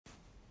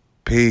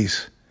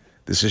Peace.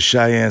 This is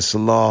Cheyenne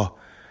Salah,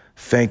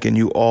 thanking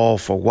you all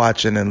for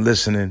watching and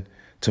listening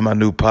to my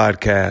new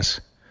podcast.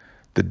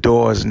 The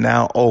door is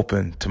now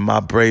open to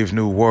my brave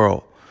new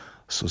world.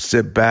 So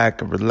sit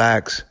back and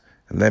relax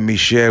and let me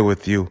share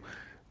with you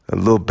a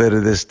little bit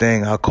of this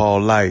thing I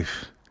call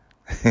life.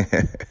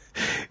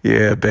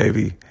 Yeah,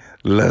 baby.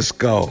 Let's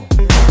go.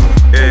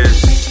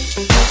 It's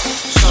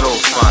so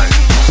fun.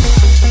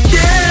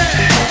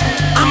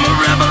 Yeah, I'm a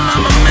rebel,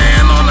 I'm a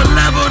man on a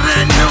level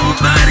that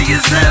nobody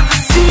has ever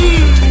seen.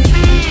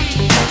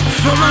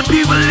 For my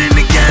people in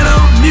the ghetto,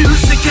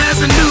 music has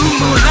a new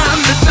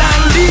Muhammad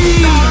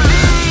Ali.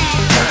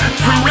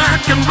 From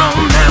rock and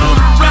roll metal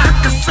to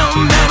rock and soul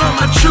metal,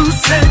 my truth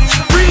sets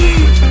you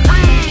free.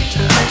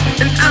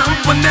 And I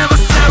will never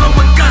settle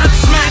when God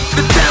smack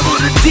the devil,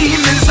 the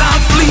demons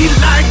I'll flee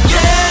like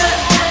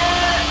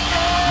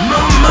yeah.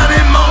 More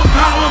money, more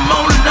power,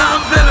 more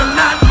love, and a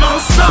lot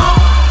more soul.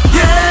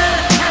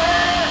 Yeah.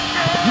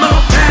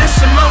 More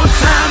passion, more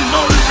time,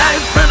 more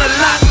life, and a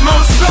lot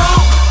more soul.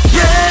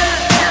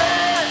 Yeah.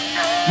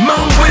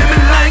 More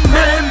women like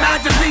Mary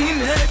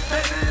Magdalene. Hey,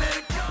 baby, let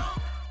it go.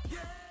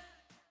 Yeah.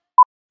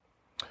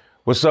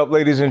 What's up,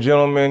 ladies and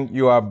gentlemen?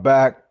 You are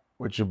back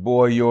with your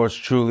boy, yours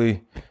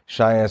truly,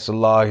 Cheyenne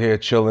Salah here,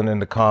 chilling in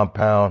the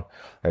compound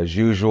as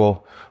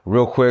usual.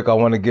 Real quick, I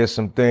want to get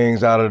some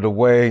things out of the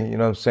way, you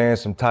know what I'm saying?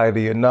 Some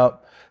tidying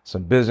up,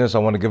 some business. I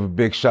want to give a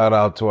big shout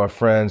out to our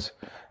friends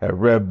at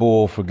Red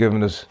Bull for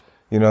giving us,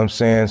 you know what I'm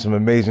saying, some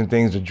amazing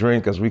things to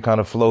drink as we kind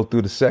of flow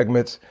through the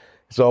segments.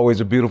 It's always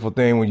a beautiful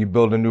thing when you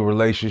build new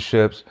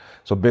relationships.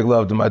 So big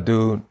love to my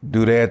dude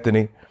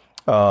Anthony,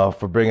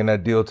 for bringing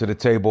that deal to the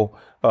table.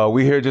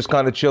 We here just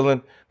kind of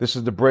chilling. This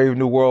is the Brave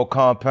New World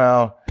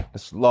compound.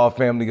 This is Law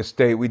Family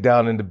Estate. We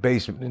down in the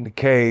basement, in the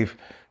cave.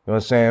 You know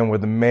what I'm saying? Where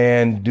the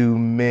man do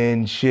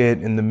men shit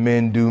and the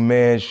men do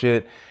man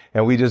shit.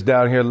 And we just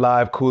down here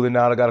live cooling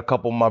out. I got a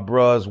couple of my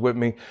bros with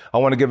me. I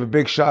want to give a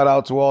big shout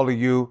out to all of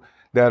you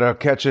that are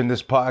catching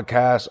this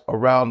podcast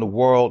around the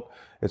world.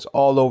 It's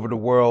all over the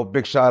world.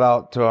 Big shout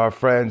out to our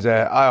friends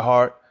at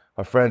iHeart,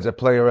 our friends at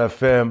Player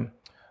FM,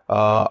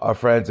 our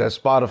friends at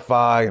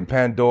Spotify and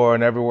Pandora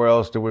and everywhere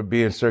else that we're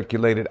being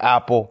circulated,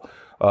 Apple,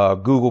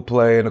 Google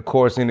Play, and of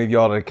course, any of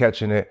y'all that are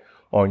catching it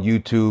on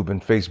YouTube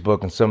and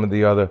Facebook and some of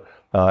the other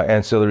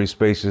ancillary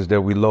spaces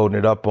that we loading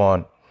it up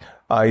on.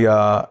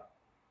 I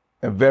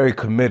am very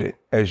committed,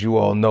 as you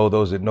all know,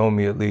 those that know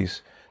me at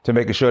least, to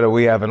making sure that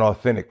we have an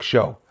authentic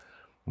show.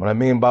 What I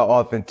mean by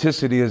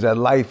authenticity is that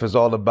life is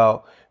all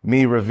about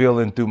me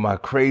revealing through my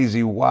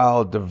crazy,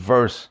 wild,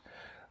 diverse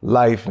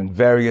life and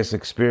various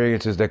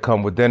experiences that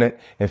come within it,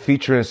 and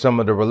featuring some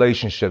of the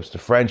relationships, the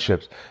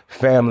friendships,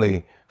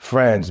 family,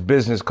 friends,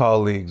 business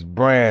colleagues,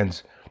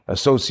 brands,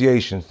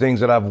 associations, things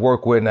that I've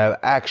worked with and I've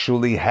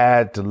actually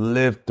had to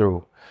live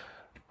through.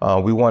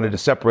 We wanted to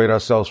separate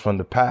ourselves from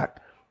the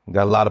pack. We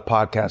got a lot of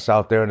podcasts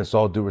out there, and it's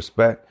all due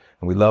respect.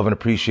 And we love and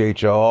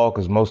appreciate y'all all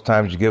because most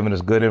times you're giving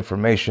us good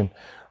information.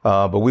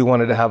 But we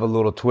wanted to have a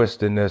little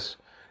twist in this.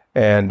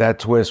 And that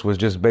twist was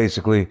just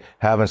basically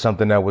having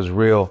something that was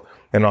real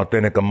and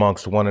authentic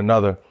amongst one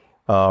another,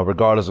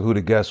 regardless of who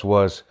the guest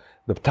was,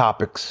 the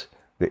topics,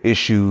 the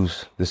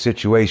issues, the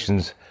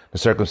situations, the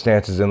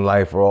circumstances in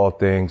life are all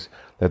things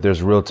that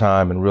there's real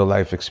time and real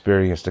life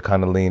experience to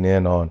kind of lean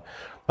in on.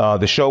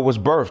 The show was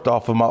birthed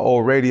off of my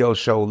old radio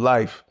show,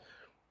 Life.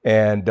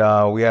 And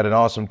we had an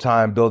awesome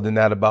time building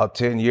that about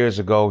 10 years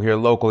ago here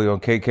locally on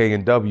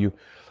KKNW.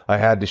 I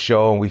had the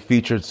show and we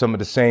featured some of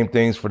the same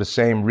things for the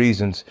same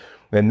reasons.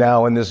 And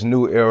now in this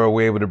new era,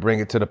 we're able to bring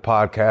it to the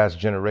podcast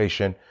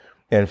generation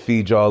and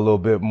feed y'all a little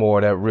bit more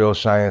of that real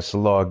Cheyenne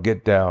Salah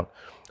get down.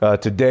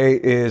 Today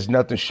is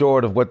nothing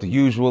short of what the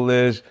usual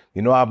is.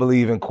 You know, I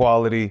believe in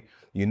quality.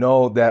 You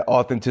know that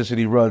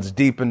authenticity runs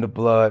deep in the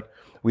blood.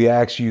 We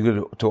ask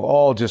you to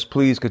all just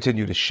please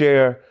continue to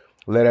share.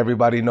 Let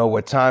everybody know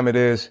what time it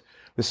is.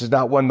 This is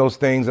not one of those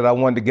things that I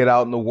wanted to get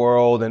out in the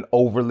world and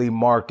overly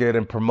market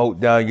and promote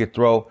down your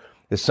throat.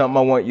 It's something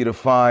I want you to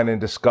find and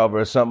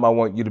discover. It's something I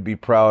want you to be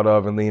proud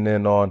of and lean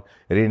in on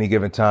at any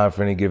given time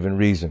for any given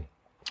reason.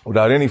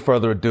 Without any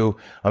further ado,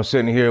 I'm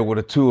sitting here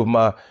with two of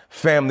my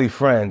family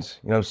friends,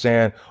 you know what I'm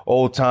saying?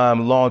 Old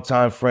time, long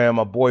time friend,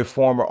 my boy,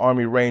 former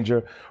Army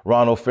Ranger,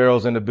 Ronald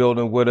Farrell's in the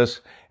building with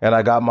us. And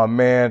I got my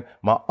man,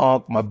 my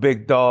uncle, my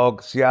big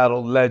dog,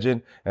 Seattle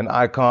legend and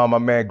icon, my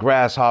man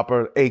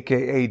Grasshopper,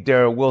 AKA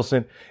Darren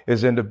Wilson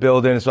is in the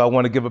building. So I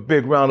want to give a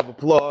big round of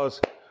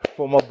applause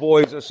for my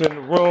boys that's in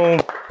the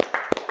room.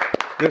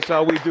 This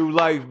how we do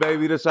life,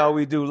 baby. This how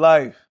we do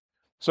life.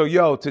 So,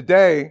 yo,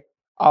 today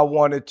I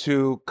wanted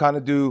to kind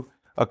of do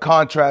a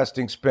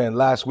contrasting spin.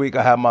 Last week,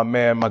 I had my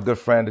man, my good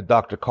friend,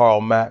 Dr. Carl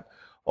Mack,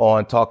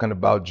 on talking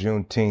about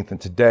Juneteenth.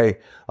 And today,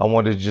 I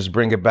wanted to just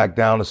bring it back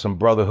down to some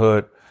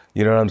brotherhood,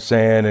 you know what I'm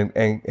saying,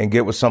 and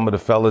get with some of the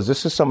fellas.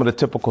 This is some of the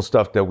typical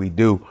stuff that we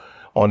do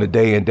on a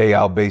day in, day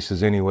out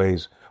basis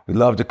anyways. We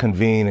love to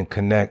convene and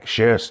connect,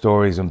 share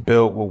stories, and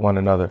build with one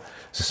another.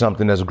 This is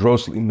something that's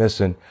grossly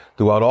missing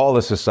throughout all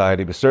of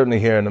society, but certainly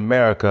here in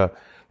America,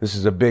 this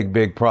is a big,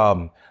 big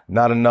problem.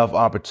 not enough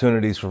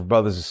opportunities for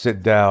brothers to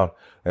sit down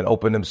and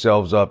open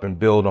themselves up and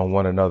build on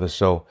one another.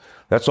 So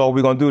that's all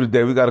we're going to do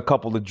today. We got a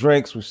couple of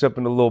drinks. We're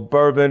sipping a little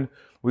bourbon.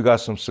 We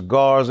got some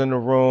cigars in the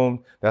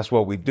room. That's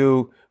what we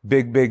do.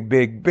 Big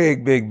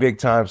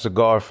time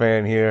cigar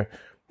fan here.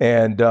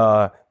 And,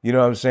 you know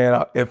what I'm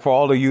saying? If for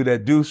all of you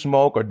that do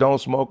smoke or don't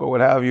smoke or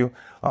what have you,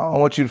 I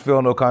don't want you to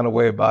feel no kind of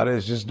way about it.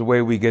 It's just the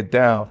way we get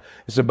down.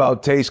 It's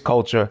about taste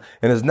culture.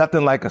 And there's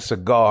nothing like a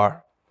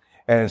cigar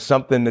and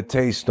something to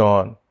taste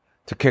on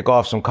to kick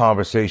off some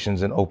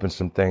conversations and open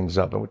some things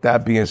up. And with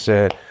that being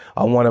said,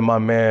 I wanted my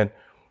man,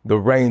 the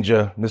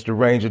Ranger, Mr.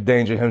 Ranger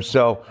Danger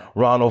himself,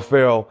 Ronald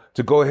Farrell,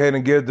 to go ahead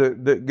and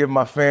give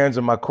my fans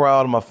and my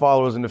crowd and my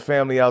followers and the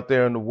family out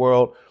there in the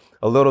world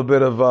a little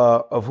bit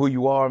of who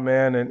you are,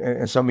 man,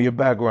 and some of your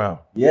background.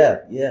 Yeah.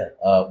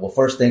 Well,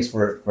 first, thanks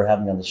for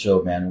having me on the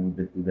show, man.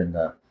 We've been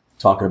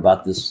talking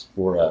about this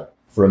for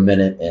a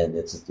minute, and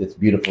it's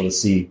beautiful to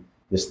see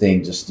this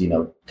thing just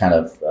kind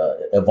of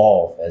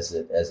evolve as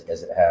it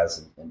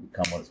has and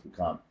become what it's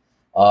become.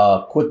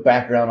 Quick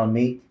background on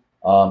me.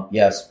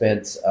 I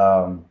spent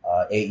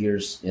 8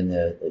 years in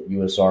the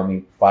U.S.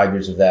 Army. 5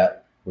 years of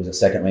that was a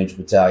 2nd Ranger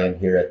Battalion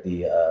here at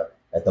the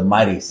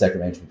mighty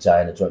 2nd Ranger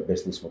Battalion at Joint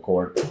Base Police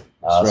McCord.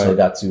 So I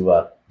got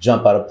to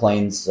jump out of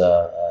planes,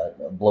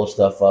 blow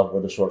stuff up,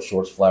 wear the short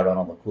shorts, fly around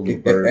on the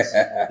coolie birds,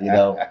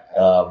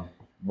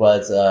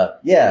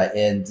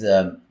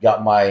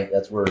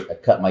 that's where I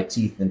cut my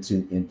teeth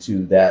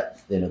into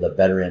that, the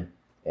veteran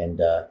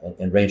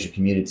and Ranger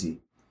community.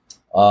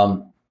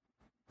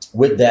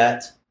 With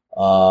that,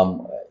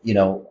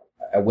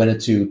 I went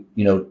into,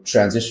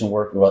 transition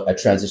work. Well, I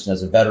transitioned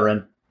as a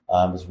veteran,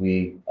 as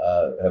we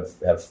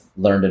have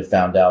learned and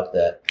found out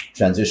that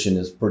transition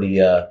is pretty,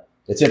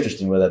 it's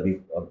interesting, whether it be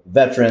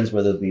veterans,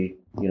 whether it be,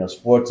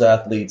 sports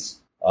athletes,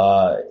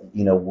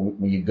 when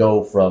you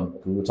go from,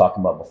 we were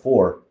talking about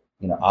before,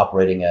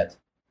 operating at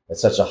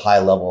such a high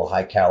level,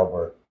 high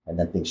caliber, and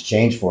then things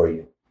change for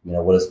you.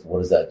 What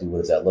does that do? What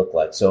does that look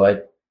like? So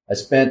I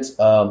spent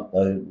a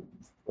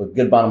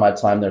good amount of my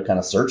time there kind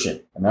of searching,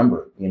 I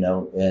remember,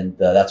 and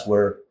that's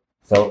where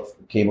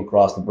came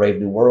across the Brave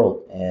New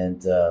World,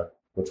 and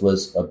which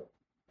was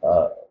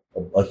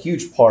a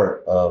huge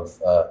part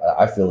of,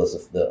 I feel is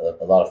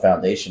a lot of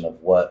foundation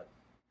of what,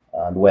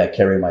 the way I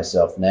carry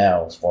myself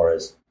now, as far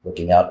as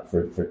looking out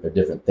for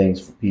different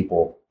things for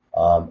people,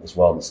 as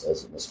well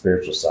as the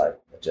spiritual side,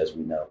 as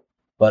we know.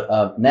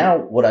 But now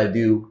what I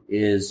do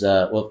is,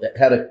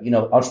 had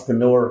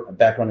entrepreneur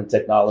background in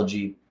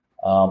technology,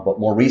 but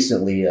more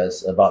recently,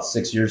 as about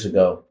 6 years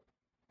ago,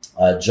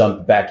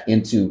 jumped back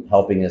into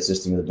helping and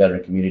assisting the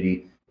veteran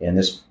community. And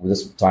this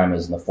time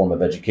is in the form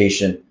of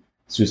education,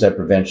 suicide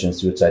prevention,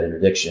 suicide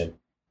interdiction.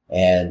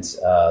 And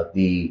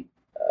the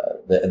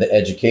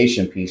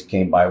education piece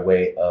came by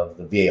way of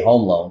the VA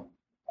home loan,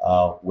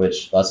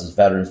 which us as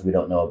veterans, we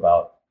don't know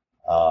about.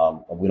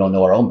 We don't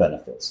know our own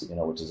benefits,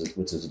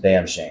 which is a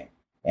damn shame.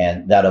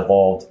 And that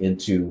evolved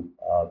into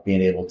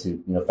being able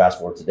to, fast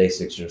forward today,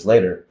 6 years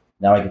later,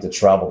 now I get to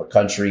travel the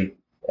country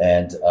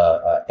and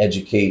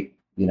educate,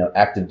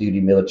 active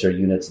duty military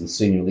units and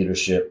senior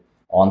leadership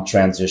on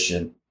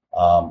transition,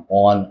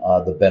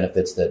 on the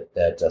benefits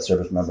that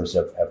service members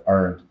have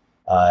earned,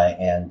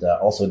 and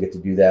also get to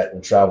do that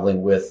and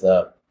traveling with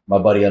my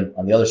buddy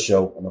on the other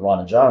show, on the Ron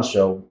and John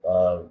show,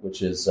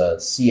 which is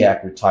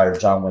SEAC retired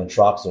John Wayne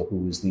Troxel,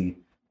 who is he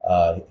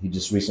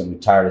just recently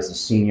retired as a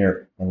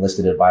senior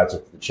enlisted advisor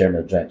to the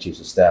chairman of Joint Chiefs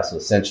of Staff. So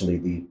essentially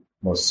the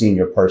most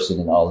senior person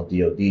in all of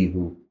DOD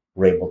who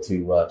were able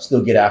to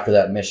still get after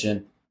that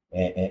mission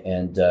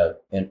and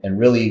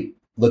really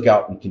look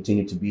out and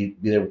continue to be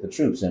there with the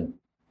troops. And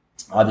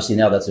obviously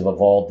now that's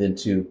evolved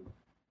into,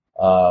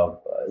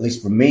 at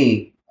least for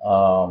me,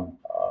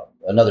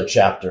 another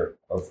chapter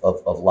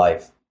of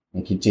life,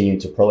 and continuing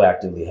to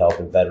proactively help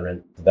in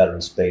the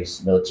veteran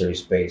space, military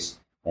space,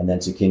 and then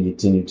to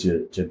continue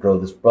to grow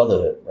this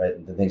brotherhood, right?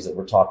 And the things that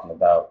we're talking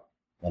about,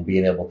 and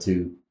being able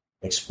to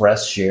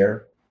express,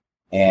 share,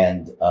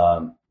 and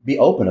be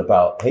open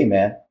about, hey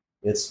man,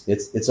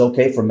 it's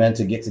okay for men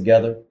to get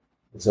together.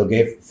 It's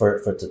okay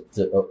for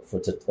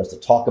us to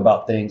talk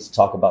about things,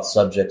 talk about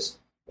subjects,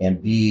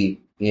 and be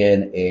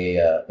in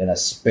a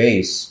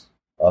space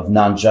of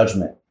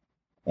non-judgment,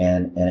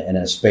 and in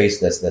a space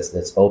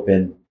that's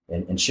open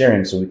and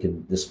sharing, so we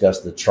can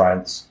discuss the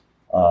triumphs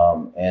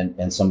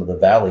and some of the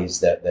valleys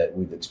that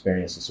we've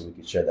experienced, and so we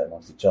can share that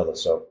amongst each other.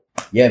 So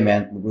yeah,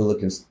 man, we're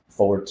looking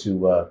forward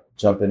to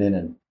jumping in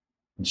and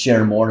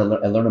sharing more and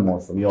learning more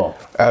from you all.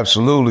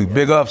 Absolutely.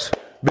 Big ups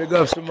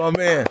to my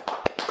man.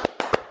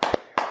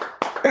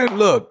 And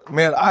look,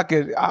 man, I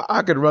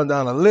could run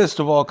down a list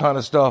of all kind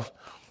of stuff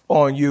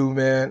on you,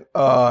 man.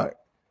 I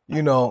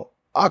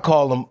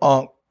call him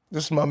Unc.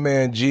 This is my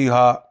man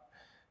G-Hop.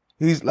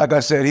 He's, like I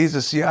said, he's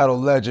a Seattle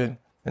legend.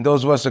 And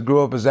those of us that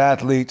grew up as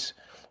athletes,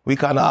 we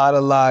kind of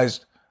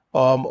idolized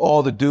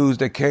all the dudes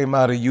that came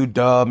out of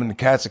UW and the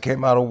cats that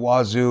came out of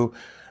Wazoo.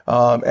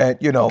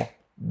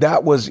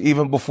 that was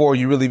even before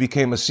you really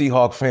became a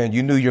Seahawk fan.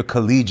 You knew your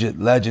collegiate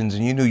legends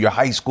and you knew your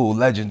high school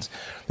legends.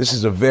 This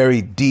is a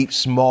very deep,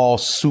 small,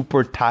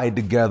 super tied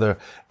together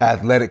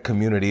athletic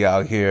community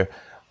out here.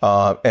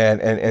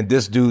 And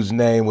this dude's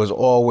name was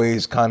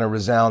always kind of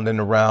resounding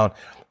around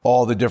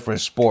all the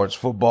different sports,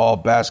 football,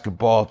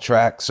 basketball,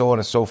 track, so on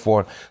and so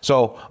forth.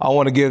 So I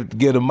want to give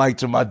the mic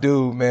to my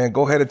dude, man.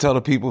 Go ahead and tell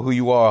the people who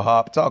you are,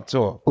 Hop. Talk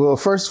to him. Well,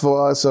 first of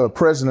all, it's a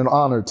pleasure and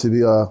honor to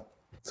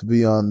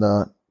be on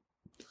the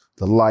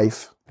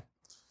Life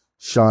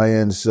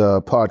Cheyenne's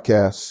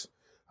podcast.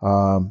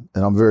 And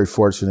I'm very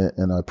fortunate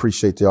and I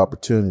appreciate the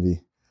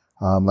opportunity.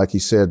 Like you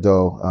said,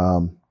 though,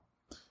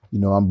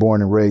 I'm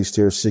born and raised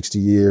here 60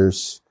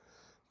 years.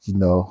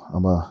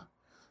 I'm a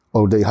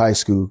O'Day High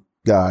School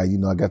guy.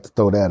 I got to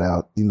throw that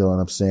out. You know what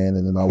I'm saying?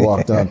 And then I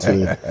walked on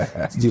to,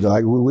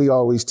 like we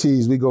always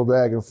tease. We go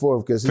back and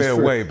forth because he's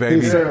Fairway,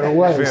 baby.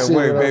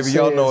 Fairway, baby.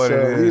 Y'all know what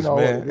it is,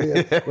 man.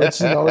 Yeah, but, it's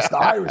the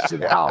Irish in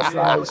the house,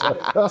 right? So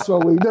that's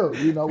what we do.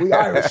 We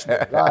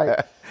Irishmen,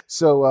 right?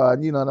 So,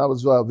 and I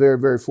was very,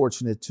 very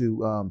fortunate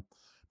to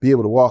be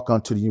able to walk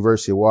onto the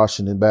University of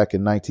Washington back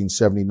in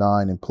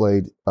 1979 and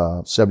played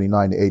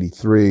 79 to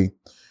 83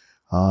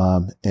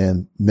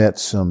 and met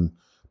some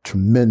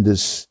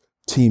tremendous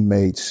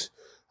teammates.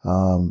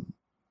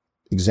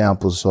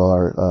 Examples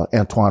are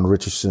Antoine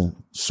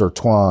Richardson, Sir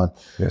Twan.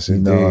 Yes,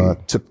 indeed.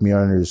 Took me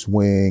under his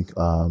wing.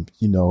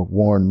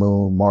 Warren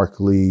Moon, Mark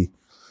Lee,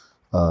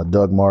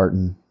 Doug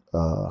Martin,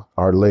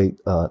 our late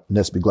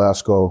Nesby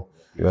Glasgow.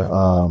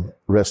 Yeah.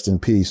 Rest in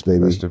peace,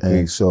 baby. Rest in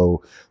and peace.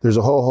 So there's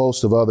a whole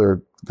host of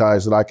other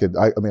guys that I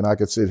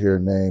could sit here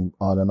and name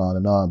on and on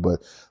and on,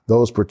 but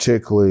those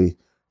particularly,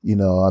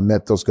 I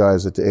met those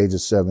guys at the age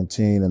of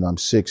 17 and I'm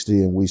 60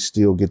 and we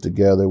still get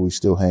together. We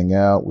still hang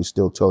out. We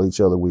still tell each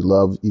other we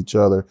love each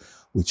other.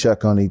 We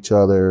check on each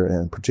other.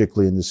 And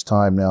particularly in this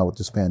time now with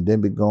this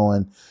pandemic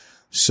going.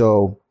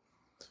 So,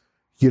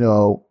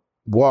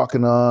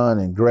 walking on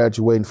and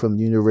graduating from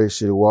the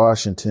University of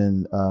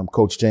Washington,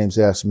 Coach James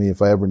asked me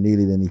if I ever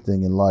needed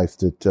anything in life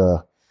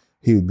that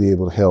he would be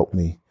able to help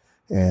me.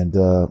 And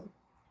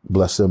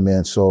bless that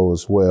man's soul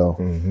as well.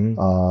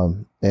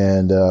 Mm-hmm.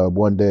 And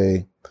one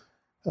day,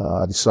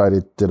 I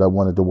decided that I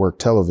wanted to work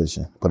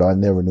television, but I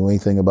never knew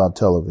anything about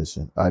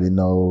television. I didn't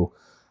know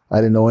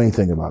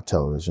anything about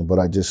television, but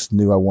I just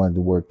knew I wanted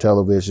to work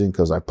television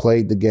because I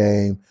played the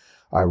game.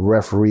 I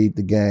refereed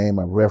the game.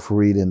 I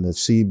refereed in the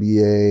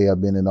CBA.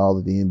 I've been in all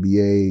of the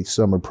NBA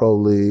Summer Pro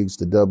Leagues,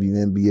 the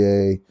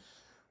WNBA,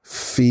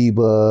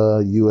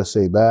 FIBA,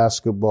 USA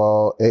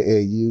Basketball,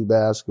 AAU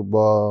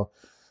Basketball,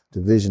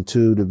 Division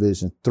II,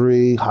 Division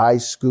III, high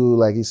school.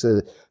 Like he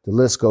said, the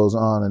list goes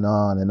on and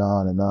on and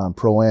on and on.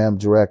 Pro-Am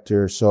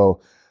director.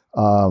 So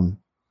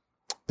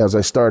as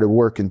I started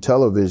working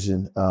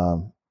television,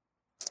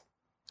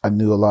 I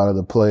knew a lot of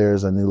the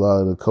players. I knew a lot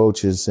of the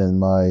coaches. And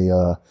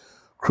my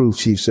crew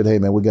chief said, hey,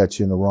 man, we got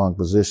you in the wrong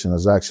position. I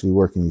was actually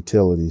working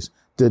utilities.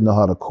 Didn't know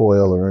how to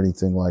coil or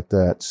anything like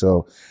that.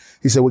 So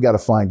he said, we got to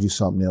find you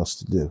something else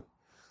to do.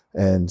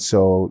 And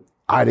so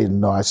I didn't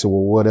know. I said,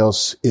 well, what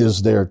else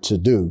is there to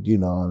do?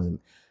 And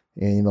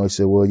he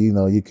said, well,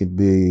 you could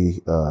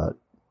be a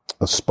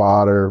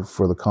spotter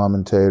for the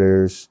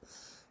commentators.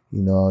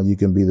 You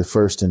can be the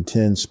 1st and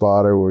 10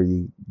 spotter where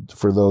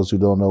for those who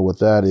don't know what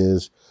that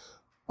is,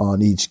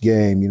 on each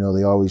game,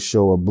 they always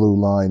show a blue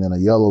line and a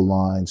yellow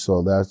line.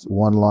 So that's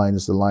one line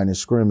is the line of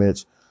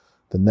scrimmage.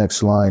 The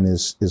next line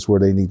is where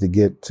they need to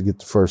get the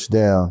first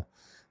down.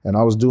 And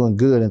I was doing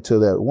good until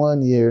that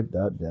one year,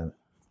 God damn it.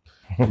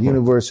 The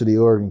University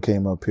of Oregon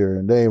came up here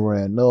and they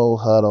ran no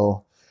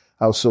huddle.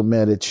 I was so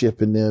mad at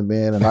Chip and them,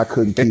 man, and I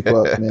couldn't keep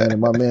up, man. And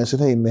my man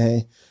said, hey,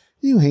 man,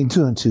 you ain't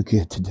doing too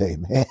good today,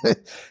 man.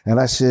 And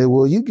I said,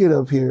 well, you get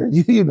up here,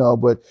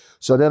 but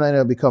so then I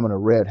ended up becoming a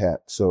Red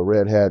Hat. So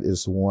Red Hat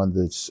is the one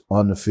that's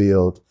on the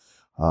field,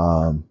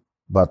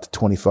 about the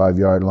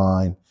 25-yard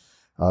line,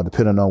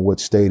 depending on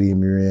what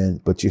stadium you're in,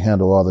 but you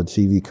handle all the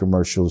TV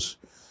commercials.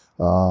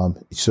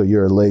 So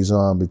you're a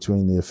liaison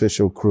between the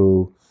official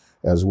crew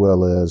as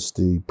well as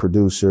the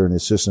producer and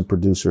assistant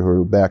producer who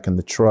are back in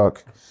the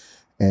truck.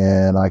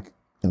 And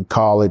in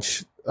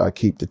college, I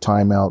keep the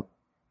timeout,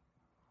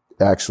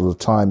 actual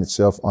time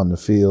itself on the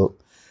field.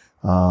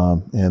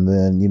 And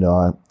then,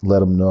 I let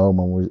them know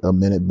when we're a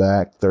minute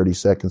back, 30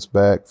 seconds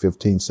back,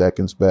 15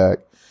 seconds back.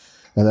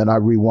 And then I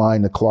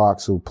rewind the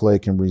clock so play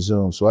can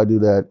resume. So I do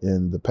that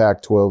in the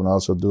Pac-12 and I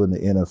also do it in the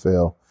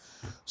NFL.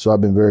 So I've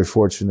been very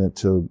fortunate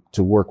to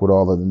work with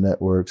all of the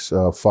networks,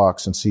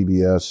 Fox and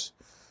CBS,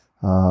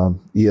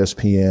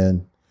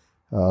 ESPN,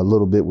 a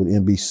little bit with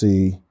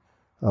NBC,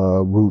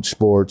 Root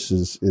Sports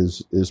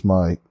is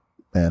my,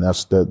 and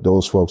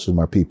those folks are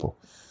my people.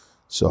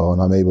 So,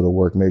 and I'm able to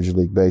work Major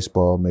League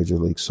Baseball, Major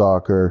League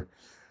Soccer,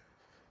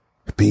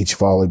 beach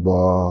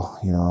volleyball,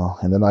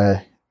 and then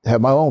I have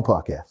my own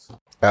podcast.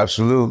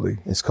 Absolutely.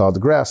 It's called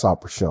The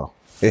Grasshopper Show.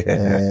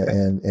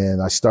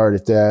 and I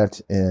started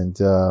that, and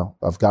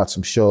I've got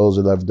some shows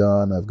that I've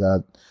done. I've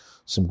got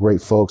some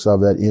great folks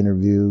I've had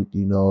interviewed,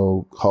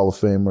 Hall of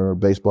Famer,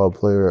 baseball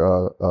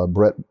player,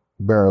 Brett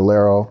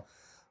Barillero,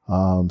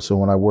 So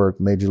when I work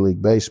Major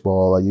League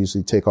Baseball, I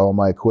usually take all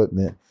my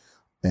equipment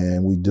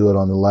and we do it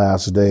on the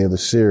last day of the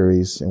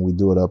series, and we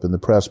do it up in the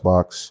press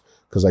box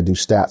because I do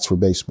stats for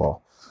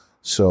baseball.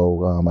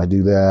 So I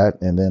do that.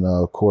 And then,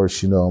 of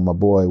course, my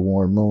boy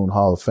Warren Moon,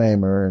 Hall of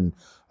Famer, and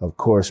of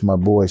course, my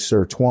boy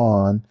Sir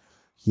Twan,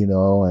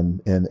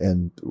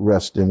 and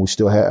rest. And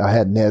I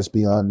had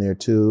Nesby on there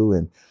too.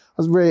 And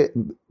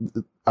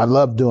I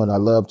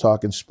love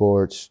talking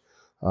sports.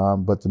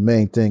 But the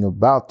main thing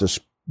about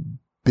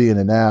being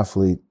an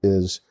athlete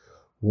is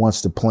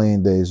once the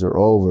playing days are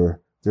over,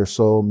 there's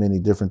so many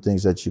different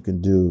things that you can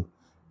do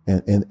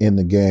in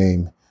the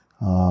game.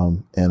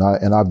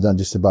 And I've done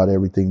just about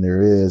everything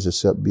there is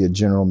except be a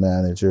general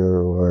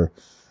manager or,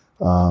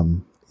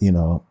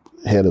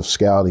 head of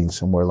scouting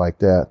somewhere like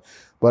that.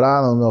 But I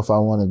don't know if I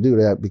want to do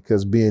that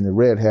because being a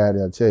Red Hat,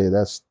 I tell you,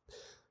 that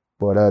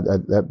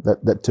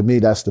to me,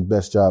 that's the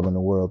best job in the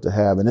world to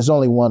have. And there's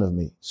only one of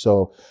me.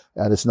 So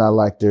it's not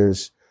like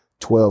there's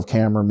 12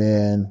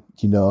 cameramen,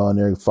 and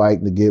they're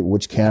fighting to get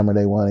which camera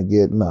they want to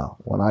get. No,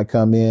 when I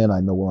come in, I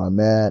know where I'm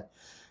at.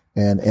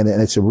 And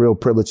it's a real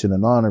privilege and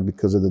an honor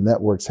because of the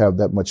networks have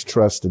that much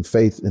trust and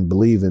faith and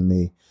believe in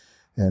me.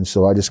 And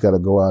so I just got to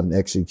go out and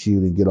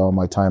execute and get all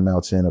my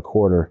timeouts in a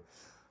quarter.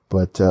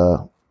 But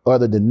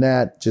other than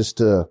that, just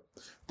the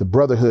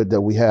brotherhood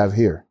that we have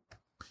here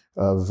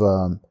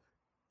of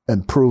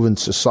improving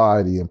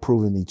society,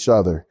 improving each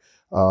other,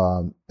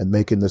 and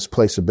making this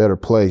place a better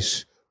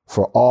place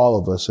for all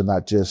of us and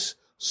not just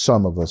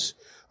some of us,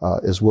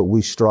 is what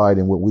we stride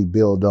and what we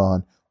build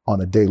on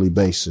a daily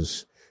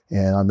basis.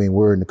 And I mean,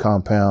 we're in the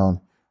compound,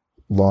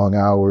 long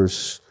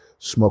hours,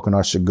 smoking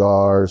our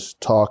cigars,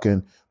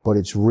 talking, but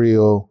it's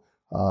real.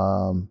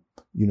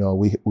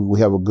 We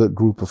have a good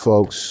group of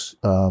folks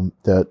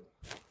that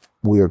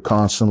we are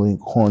constantly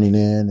horning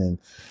in, and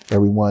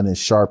everyone is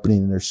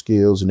sharpening their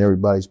skills, and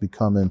everybody's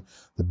becoming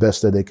the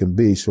best that they can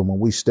be. So when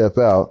we step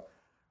out,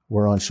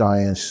 we're on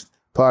Cheyenne's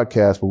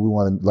podcast, but we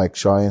want to, like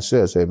Cheyenne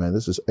says, hey man,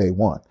 this is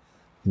A1.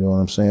 You know what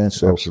I'm saying?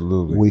 So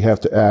absolutely, we have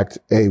to act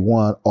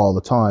A1 all the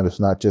time. It's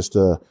not just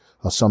a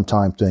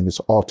sometime thing; it's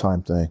an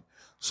all-time thing.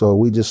 So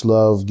we just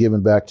love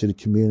giving back to the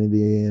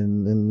community,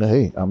 and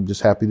hey, I'm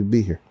just happy to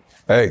be here.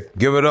 Hey,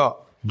 give it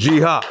up,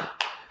 G-Hop.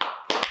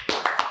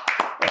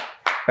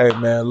 Hey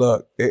man,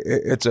 look,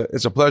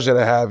 it's a pleasure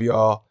to have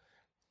y'all,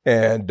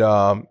 and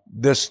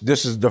this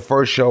is the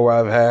first show where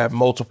I've had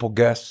multiple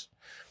guests,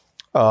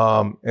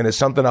 and it's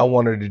something I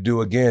wanted to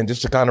do again,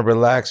 just to kind of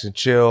relax and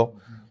chill.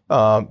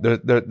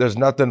 There's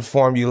nothing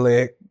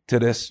formulaic to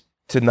this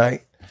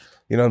tonight,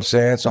 you know what I'm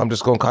saying? So I'm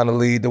just gonna kind of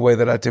lead the way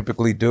that I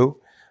typically do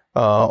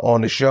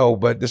on the show,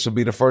 but this will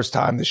be the first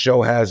time the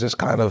show has this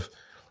kind of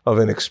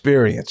an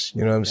experience,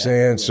 you know what I'm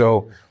saying?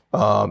 So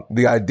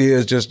the idea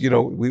is just,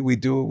 we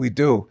do what we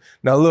do.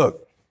 Now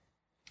look,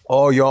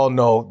 all y'all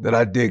know that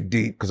I dig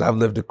deep because I've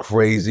lived a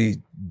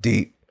crazy,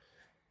 deep,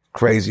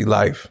 crazy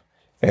life.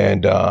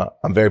 And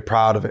I'm very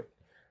proud of it.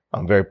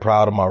 I'm very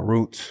proud of my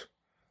roots.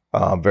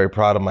 I'm very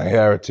proud of my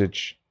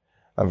heritage.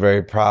 I'm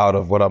very proud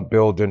of what I'm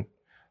building.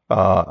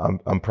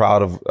 I'm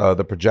proud of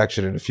the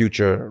projection in the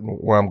future,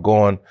 where I'm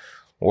going,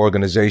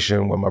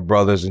 organization with my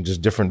brothers, and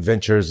just different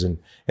ventures and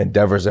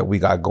endeavors that we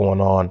got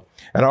going on.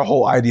 And our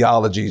whole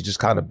ideology is just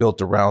kind of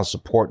built around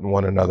supporting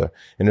one another.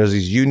 And there's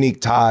these unique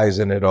ties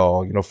in it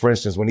all. For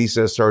instance, when he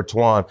says Sir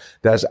Twan,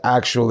 that's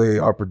actually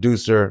our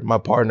producer, my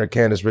partner,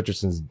 Candace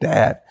Richardson's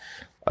dad,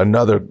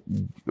 another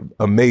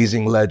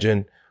amazing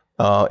legend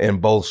in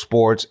both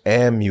sports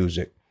and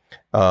music,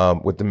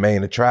 with the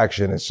main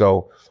attraction. And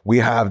so we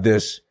have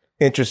this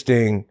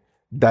interesting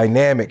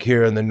dynamic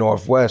here in the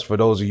Northwest. For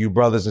those of you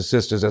brothers and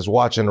sisters that's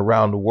watching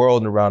around the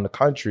world and around the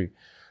country,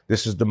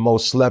 this is the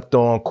most slept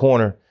on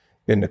corner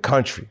in the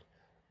country.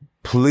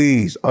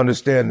 Please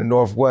understand the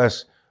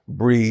Northwest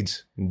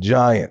breeds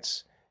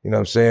giants. You know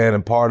what I'm saying?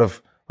 And part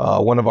of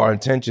one of our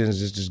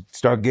intentions is to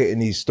start getting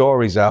these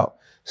stories out,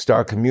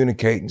 start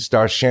communicating,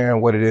 start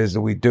sharing what it is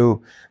that we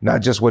do,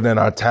 not just within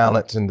our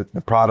talents and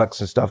the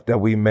products and stuff that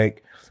we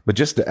make, but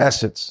just the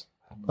essence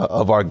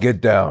of our get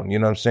down. You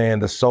know what I'm saying?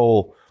 The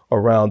soul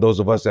around those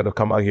of us that have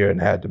come out here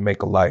and had to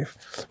make a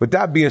life. With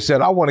that being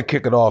said, I want to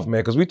kick it off,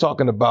 man, because we're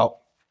talking about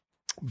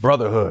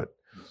brotherhood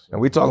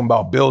and we're talking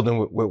about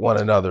building with one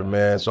another,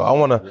 man. So I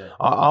want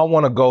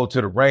to go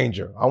to the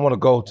Ranger. I want to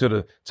go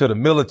to the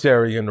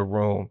military in the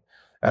room,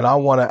 and I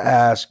want to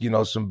ask,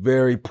 some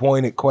very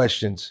pointed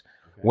questions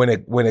when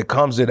it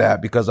comes to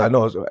that, because I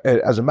know,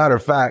 as a matter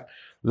of fact,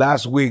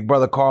 last week,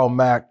 Brother Carl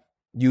Mack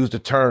used a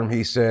term,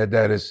 he said,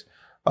 that is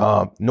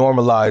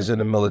normalized in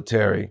the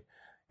military.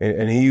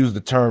 And he used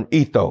the term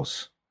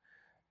ethos,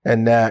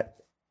 and that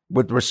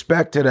with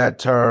respect to that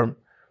term,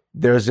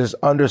 there's this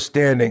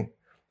understanding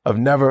of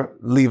never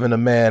leaving a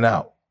man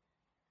out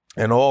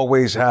and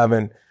always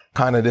having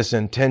kind of this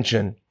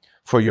intention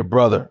for your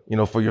brother,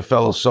 for your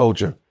fellow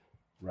soldier.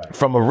 Right.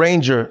 From a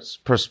Ranger's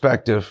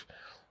perspective,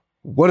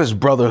 what does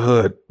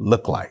brotherhood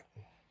look like?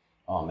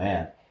 Oh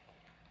man,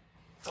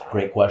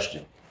 great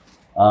question.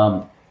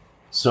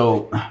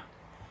 So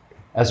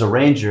as a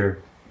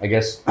Ranger, I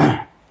guess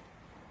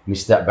me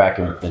step back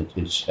and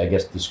I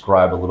guess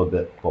describe a little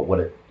bit about what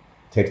it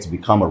takes to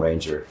become a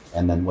Ranger,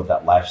 and then what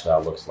that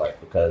lifestyle looks like.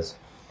 Because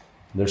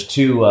there's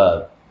two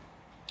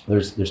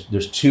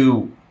there's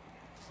two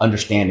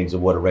understandings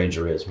of what a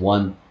Ranger is.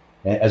 One,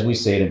 as we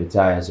say it in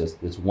battalions,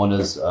 is one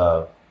is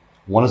a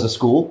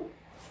school,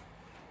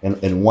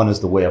 and one is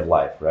the way of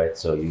life, right?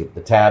 So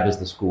the tab is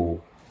the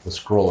school, the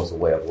scroll is the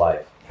way of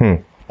life.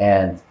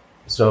 And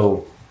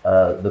so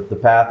the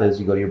path is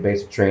you go to your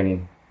basic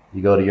training,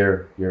 you go to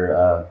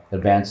your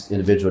advanced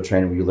individual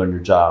training where you learn your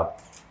job.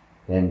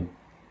 Then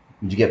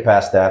you get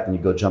past that, and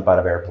you go jump out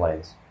of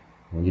airplanes.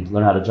 When you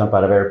learn how to jump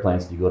out of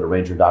airplanes, you go to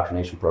Ranger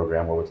Indoctrination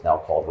Program, or what's now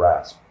called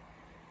RASP.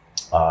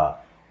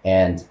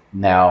 And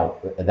now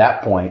at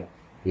that point,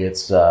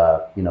 it's 3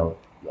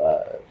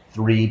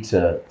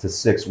 to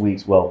 6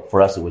 weeks. Well,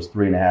 for us, it was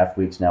 3.5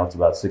 weeks. Now it's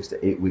about 6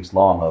 to 8 weeks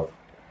long of,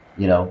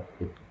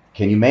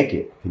 can you make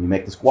it? Can you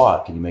make the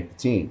squad? Can you make the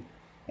team?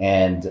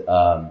 And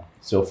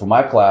so for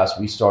my class,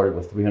 we started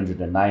with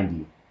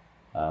 390.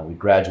 We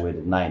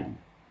graduated 90.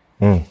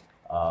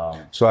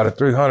 So out of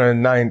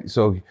 390,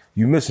 so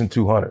you missing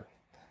 200.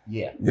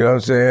 Yeah. You know what I'm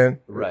saying?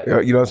 Right.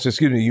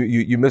 Excuse me,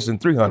 you missing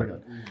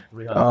 300.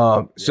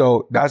 300.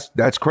 So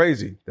that's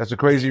crazy. That's a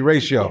crazy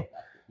ratio.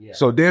 Yeah.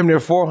 So damn near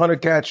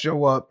 400 cats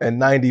show up and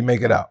 90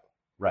 make it out.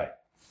 Right.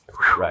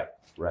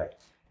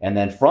 And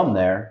then from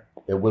there,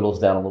 it whittles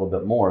down a little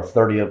bit more.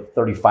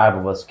 35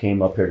 of us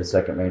came up here to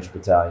 2nd Ranger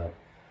Battalion.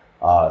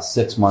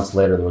 6 months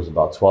later, there was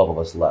about 12 of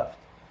us left.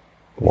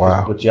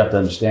 Wow. What you have to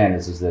understand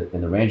is that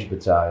in the Ranger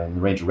Battalion,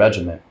 the Ranger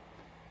Regiment,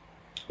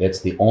 it's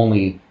the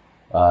only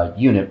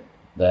unit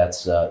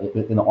that's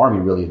in the Army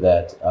really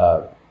that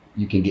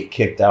you can get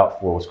kicked out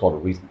for what's called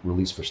a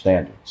release for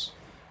standards.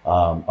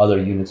 Other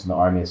units in the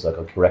Army, it's like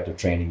a corrective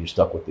training, you're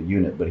stuck with the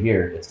unit. But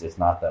here, it's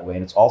not that way.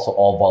 And it's also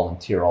all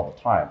volunteer all the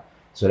time.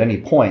 So at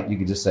any point, you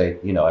could just say,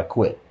 I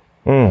quit.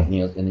 And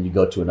then you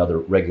go to another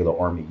regular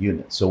Army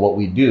unit. So what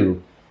we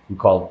do, we're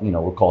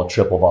called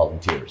triple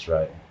volunteers,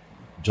 right?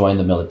 Join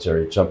the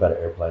military, jump out of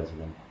airplanes,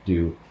 and then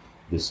do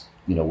this,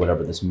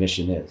 whatever this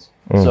mission is.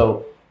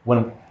 So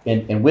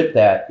and with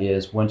that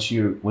is once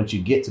you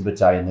get to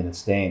battalion, then it's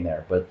staying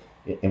there.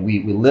 And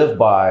we live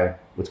by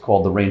what's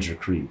called the Ranger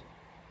Creed.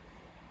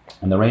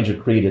 And the Ranger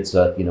Creed, it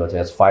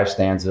has 5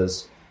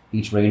 stanzas.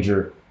 Each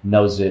Ranger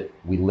knows it.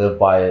 We live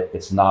by it.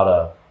 It's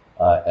not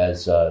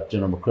as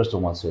General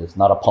McChrystal once said, it's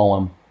not a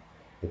poem.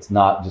 It's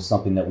not just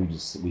something that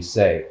we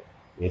say.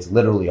 It's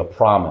literally a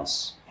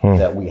promise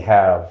that we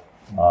have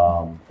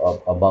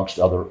amongst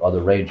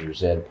other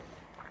Rangers. And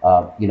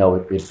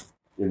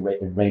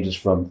it ranges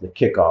from the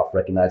kickoff,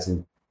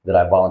 recognizing that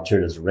I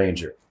volunteered as a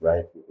Ranger,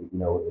 right?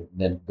 It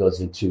then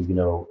goes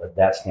into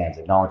that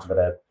stanza, acknowledging that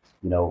I have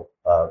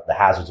the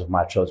hazards of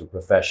my chosen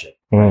profession.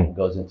 Right? It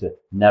goes into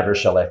never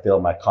shall I fail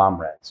my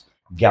comrades.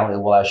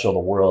 Gallantly will I show the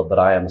world that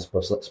I am a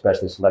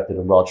specially selected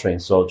and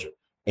well-trained soldier.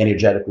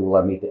 Energetically will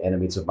I meet the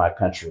enemies of my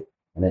country.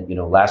 And then,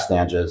 last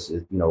stanza is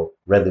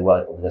readily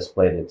will I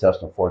display the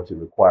intestinal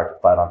fortitude required to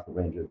fight on to the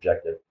Ranger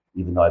objective,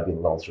 even though I be the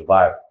lone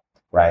survivor.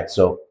 Right.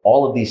 So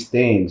all of these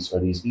things,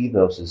 or these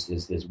ethos,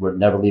 is we're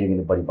never leaving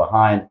anybody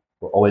behind.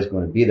 We're always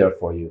going to be there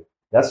for you.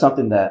 That's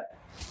something that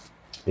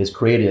is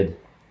created,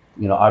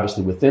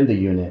 obviously within the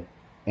unit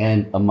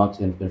and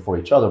amongst and for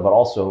each other, but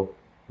also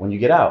when you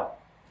get out.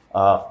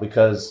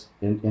 Because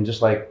in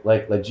just like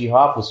G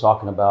Hop was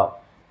talking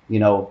about,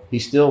 he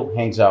still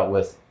hangs out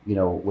with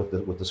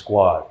the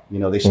squad.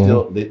 They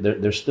still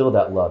there's still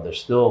that love.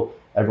 There's still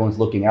everyone's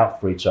looking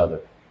out for each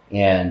other,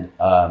 and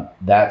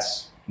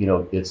that's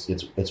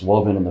it's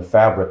woven in the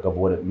fabric of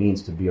what it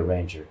means to be a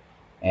Ranger.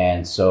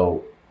 And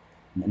so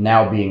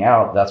now being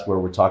out, that's where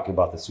we're talking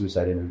about the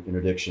suicide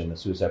interdiction, the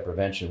suicide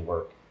prevention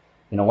work.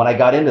 When I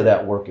got into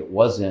that work, it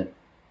wasn't,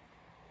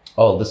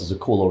 oh, this is a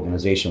cool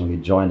organization when you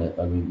join it.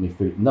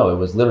 No, it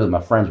was literally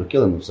my friends were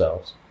killing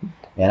themselves.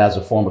 And as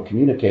a former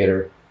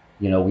communicator,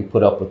 we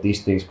put up with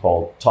these things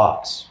called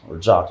TOCs or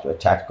JOCs, or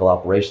Tactical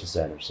Operations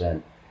Centers.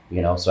 And,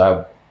 so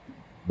I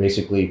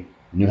basically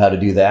knew how to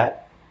do that.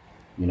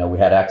 We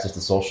had access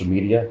to social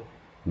media.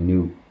 We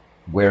knew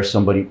where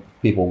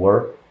people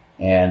were,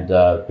 and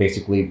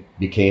basically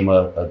became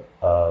a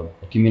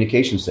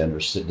communication center,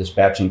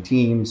 dispatching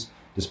teams,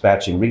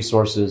 dispatching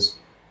resources.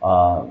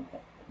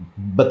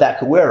 But that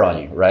could wear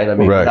on you, right?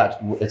 Right.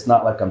 It's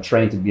not like I'm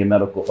trained to be a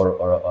medical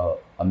or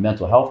a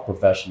mental health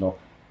professional.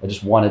 I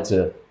just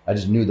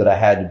knew that I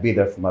had to be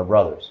there for my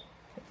brothers.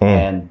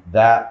 And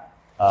that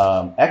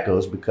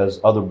echoes because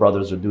other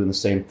brothers are doing the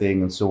same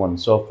thing, and so on and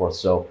so forth.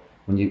 So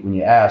when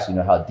you ask,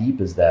 how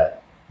deep is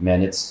that,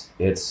 man, it's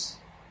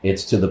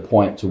to the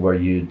point to where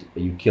you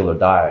kill or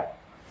die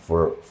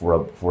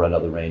for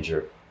another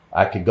Ranger.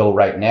 I could go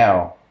right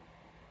now.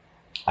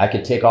 I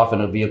could take off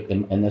in a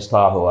vehicle in this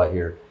Tahoe out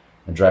here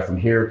and drive from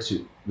here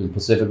to the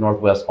Pacific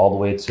Northwest all the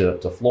way to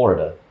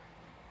Florida,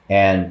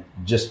 and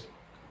just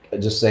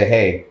say,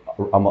 hey,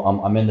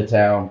 I'm in the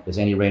town. Is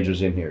any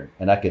Rangers in here?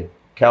 And I could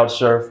couch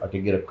surf. I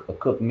could get a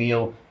cooked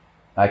meal.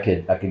 I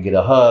could get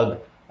a hug.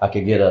 I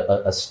could get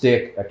a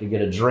stick. I could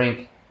get a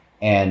drink,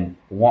 and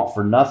want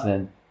for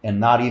nothing and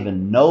not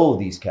even know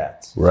these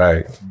cats.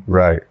 Right.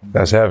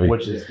 That's heavy.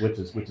 Which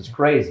is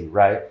crazy,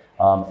 right?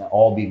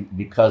 All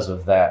because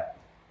of that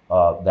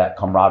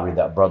camaraderie,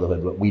 that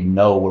brotherhood. But we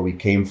know where we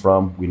came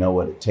from. We know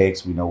what it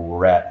takes. We know where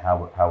we're at.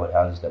 How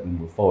it is that we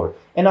move forward.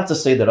 And not to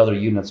say that other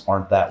units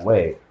aren't that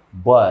way,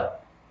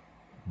 but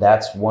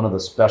that's one of the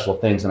special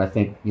things. And I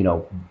think, you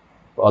know,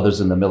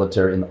 others in the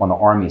military, on the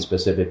Army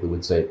specifically,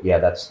 would say, yeah,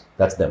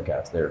 that's them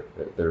cats.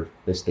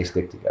 They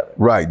stick together.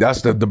 Right.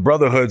 That's the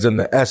brotherhood's in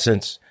the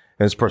essence,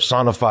 and it's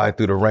personified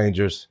through the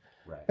Rangers.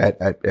 Right.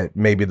 At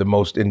maybe the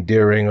most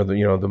endearing, or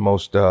the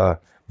most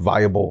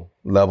viable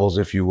levels,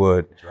 if you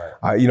would.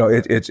 Right.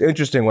 It's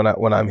interesting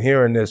when I'm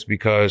hearing this,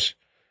 because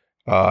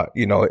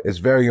it's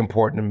very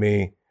important to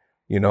me.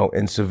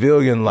 In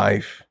civilian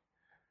life,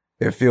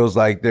 it feels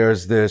like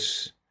there's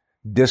this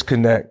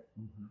disconnect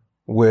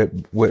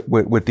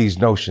with these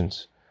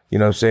notions. You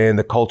know what I'm saying?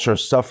 The culture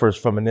suffers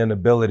from an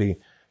inability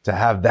to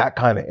have that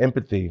kind of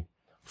empathy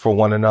for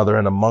one another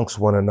and amongst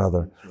one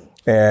another.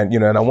 And,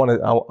 and I want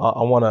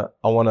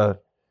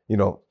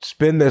to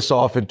spin this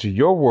off into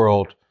your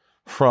world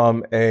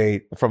from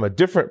a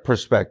different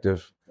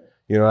perspective.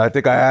 I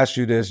think I asked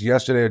you this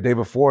yesterday or the day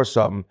before or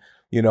something,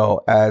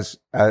 as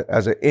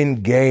an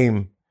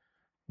in-game,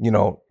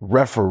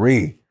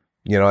 referee,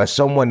 as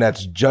someone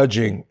that's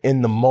judging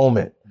in the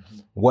moment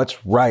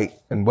what's right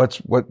and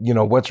what's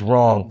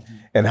wrong,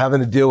 and having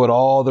to deal with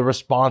all the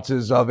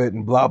responses of it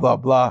and blah, blah,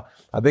 blah.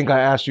 I think I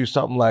asked you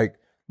something like,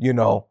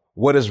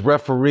 what does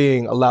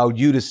refereeing allow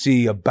you to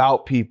see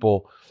about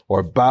people, or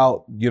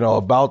about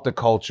the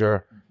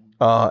culture,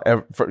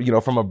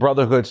 from a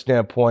brotherhood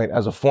standpoint,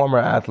 as a former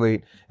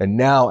athlete, and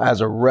now as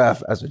a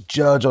ref, as a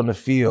judge on the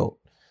field,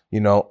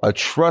 a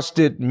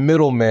trusted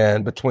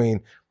middleman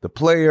between the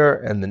player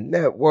and the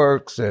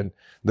networks and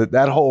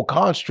that whole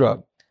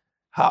construct.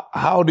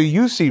 How do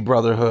you see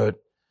brotherhood,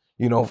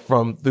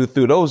 from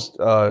through those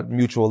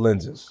mutual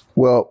lenses?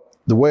 Well,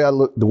 the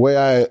way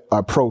I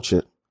approach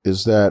it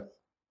is that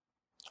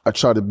I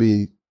try to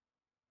be,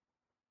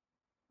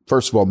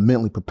 first of all,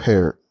 mentally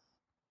prepared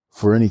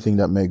for anything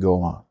that may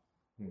go on.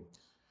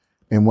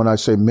 And when I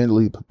say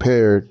mentally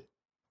prepared,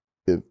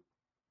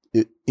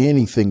 if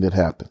anything that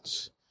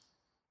happens,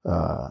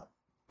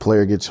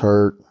 player gets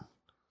hurt,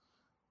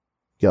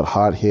 you got a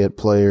hot head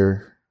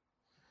player,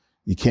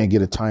 you can't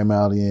get a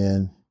timeout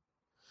in,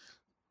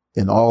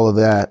 and all of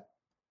that,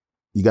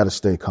 you got to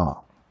stay calm.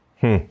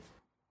 You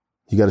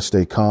got to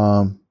stay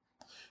calm.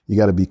 You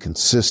got to be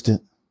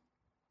consistent.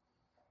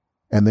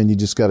 And then you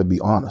just got to be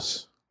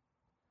honest,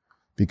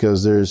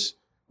 because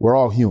we're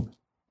all human.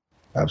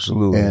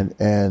 Absolutely.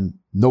 And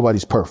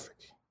nobody's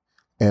perfect.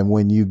 And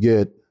when you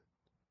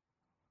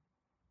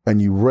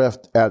ref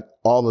at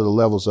all of the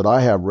levels that I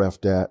have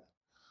refed at,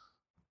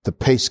 the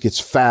pace gets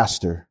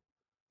faster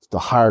the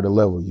higher the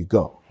level you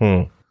go.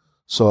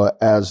 So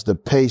as the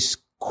pace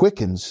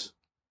quickens,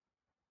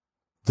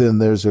 then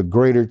there's a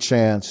greater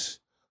chance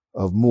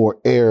of more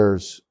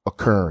errors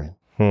occurring,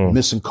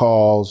 missing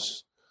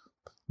calls,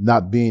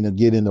 not being to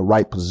get in the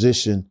right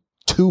position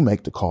to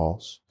make the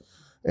calls.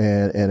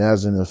 And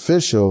as an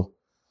official,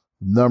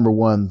 number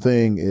one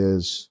thing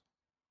is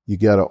you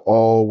got to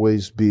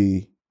always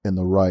be in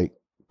the right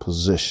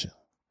position.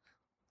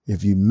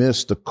 If you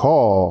miss the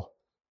call,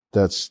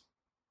 that's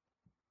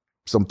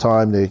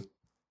sometimes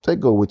they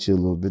go with you a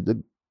little bit.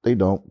 They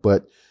don't,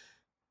 but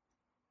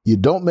you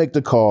don't make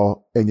the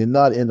call and you're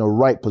not in the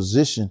right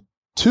position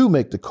to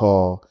make the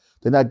call,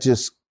 then that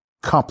just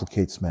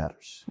complicates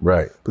matters.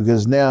 Right.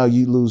 Because now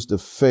you lose the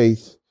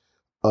faith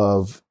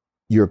of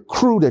your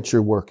crew that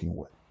you're working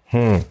with.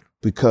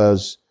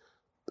 Because,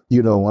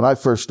 when I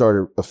first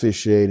started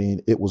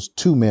officiating, it was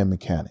 2-man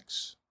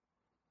mechanics.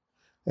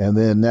 And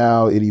then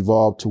now it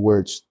evolved to where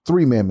it's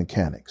 3-man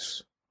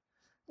mechanics.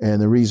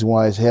 And the reason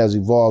why it has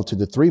evolved to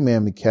the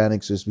 3-man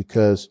mechanics is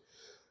because,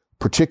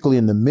 particularly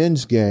in the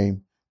men's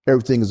game,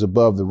 everything is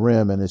above the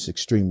rim and it's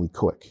extremely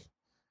quick.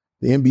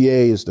 The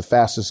NBA is the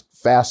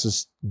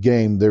fastest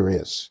game there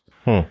is.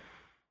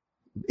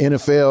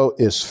 NFL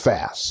is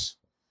fast,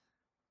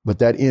 but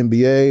that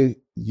NBA,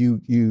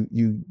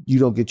 you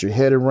don't get your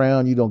head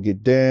around, you don't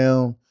get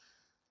down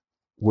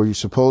where you're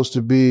supposed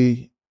to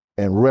be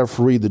and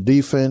referee the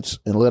defense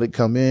and let it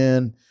come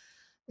in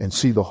and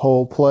see the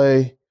whole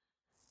play.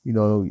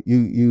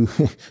 You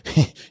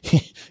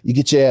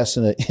get your ass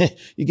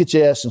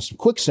in some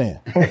quicksand.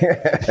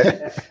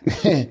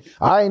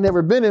 I ain't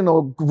never been in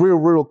no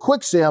real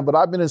quicksand, but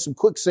I've been in some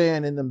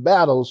quicksand in them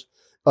battles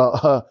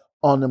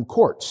on them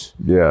courts.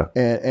 Yeah.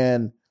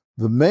 And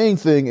the main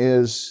thing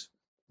is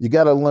you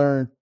got to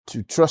learn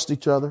to trust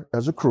each other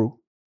as a crew.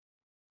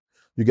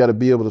 You got to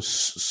be able to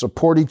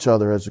support each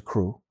other as a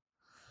crew,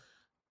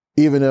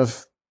 even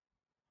if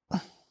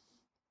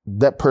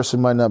that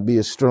person might not be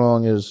as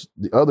strong as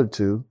the other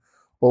two,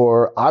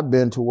 or I've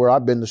been to where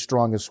I've been the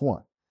strongest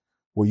one.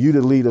 Well, you,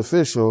 the lead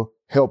official,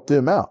 help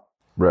them out.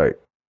 Right.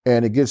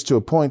 And it gets to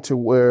a point to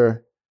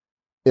where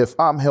if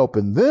I'm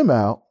helping them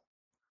out,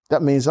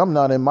 that means I'm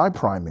not in my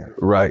primary.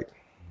 Right.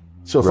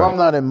 So if I'm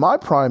not in my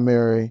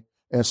primary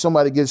and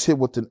somebody gets hit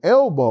with an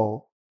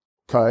elbow,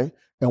 Okay.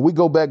 And we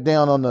go back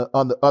down on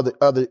the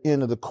other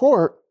end of the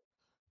court,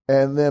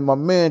 and then my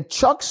man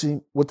chucks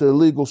him with the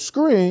illegal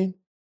screen.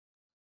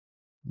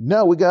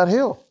 Now we got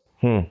hell.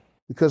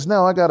 Because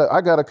now I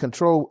gotta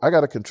control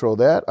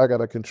that. I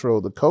gotta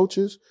control the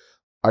coaches.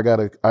 I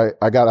gotta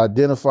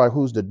identify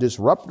who's the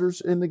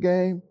disruptors in the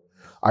game.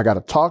 I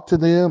gotta talk to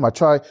them. I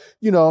try,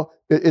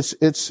 it's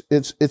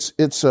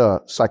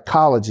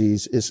psychology.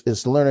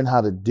 It's learning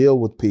how to deal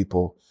with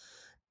people.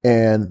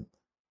 And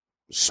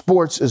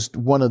sports is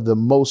one of the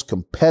most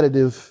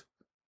competitive,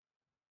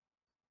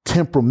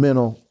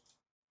 temperamental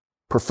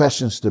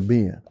professions to be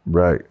in.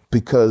 Right.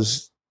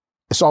 Because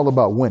it's all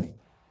about winning.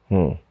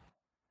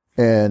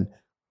 And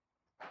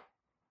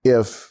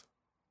if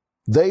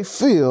they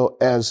feel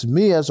as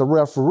me as a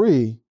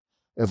referee,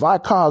 if I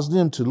cause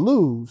them to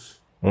lose,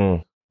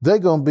 they're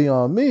going to be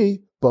on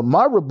me. But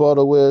my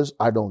rebuttal is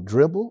I don't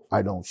dribble,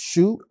 I don't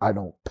shoot, I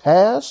don't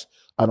pass,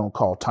 I don't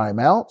call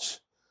timeouts,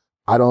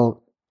 I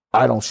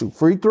don't shoot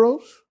free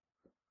throws.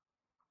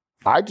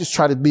 I just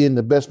try to be in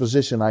the best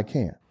position I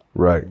can.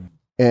 Right.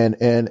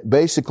 And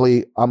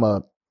basically I'm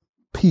a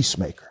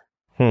peacemaker,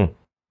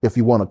 if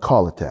you want to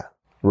call it that.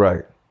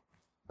 Right.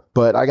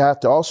 But I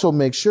have to also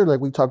make sure, like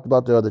we talked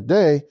about the other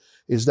day,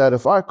 is that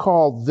if I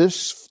call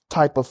this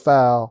type of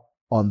foul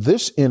on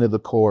this end of the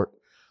court,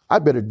 I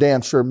better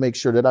damn sure make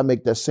sure that I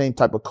make that same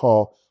type of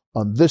call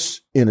on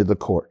this end of the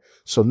court.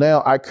 So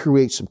now I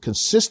create some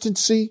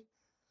consistency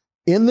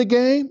in the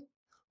game,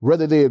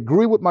 whether they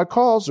agree with my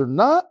calls or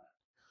not.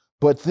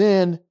 But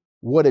then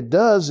what it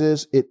does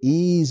is it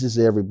eases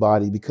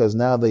everybody because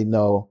now they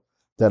know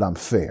that I'm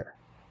fair.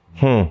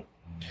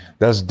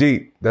 That's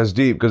deep. That's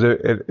deep because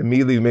it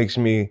immediately makes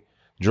me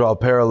draw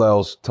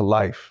parallels to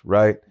life,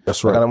 right?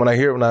 That's right. And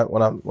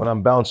when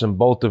I'm bouncing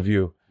both of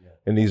you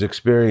in these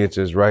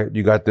experiences, right?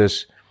 You got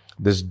this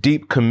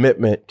deep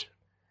commitment,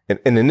 and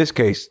in this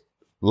case,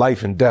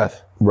 life and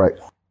death. Right.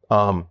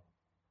 And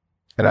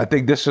I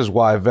think this is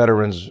why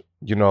veterans,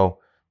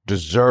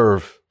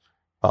 deserve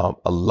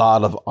a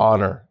lot of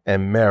honor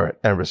and merit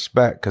and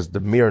respect, because the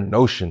mere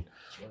notion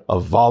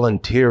of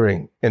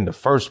volunteering in the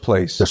first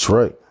place. That's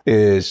right.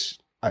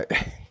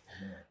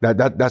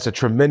 That's a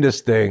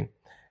tremendous thing.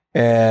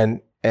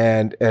 And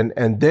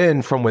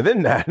then from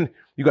within that,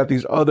 you got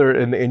these other,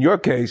 in your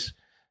case,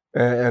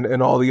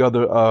 and all the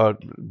other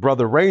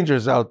brother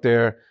Rangers out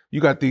there,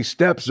 you got these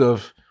steps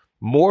of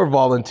more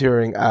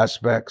volunteering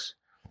aspects,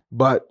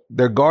 but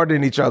they're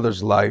guarding each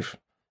other's life,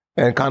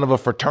 and kind of a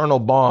fraternal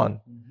bond,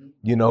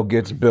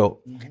 gets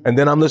built. And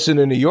then I'm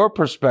listening to your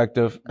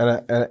perspective,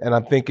 and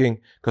I'm thinking,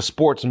 because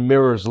sports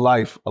mirrors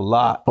life a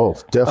lot. Oh,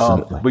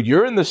 definitely. But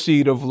you're in the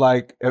seat of,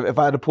 like, if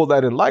I had to pull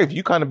that in life,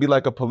 you kind of be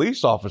like a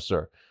police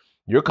officer.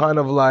 You're kind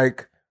of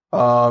like,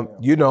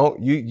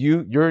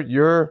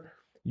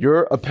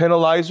 you're a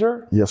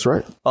penalizer. Yes,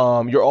 right.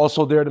 You're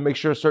also there to make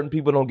sure certain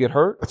people don't get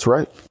hurt. That's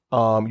right.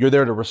 You're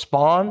there to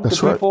respond to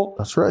people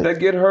that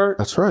get hurt.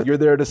 That's right. You're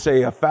there to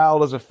say a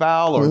foul is a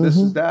foul, or this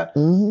is that.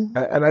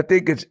 And I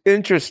think it's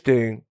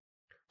interesting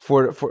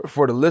for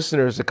the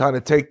listeners to kind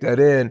of take that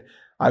in.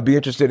 I'd be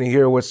interested in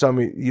hear what some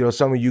of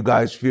you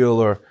guys feel,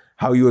 or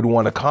how you would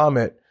want to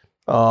comment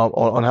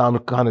on how I'm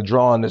kind of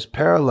drawing this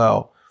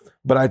parallel.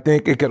 But I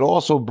think it could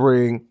also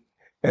bring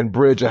and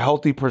bridge a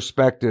healthy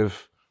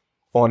perspective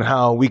on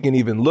how we can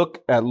even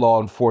look at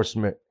law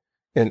enforcement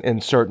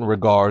in certain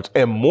regards.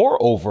 And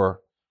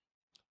moreover,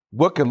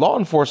 what can law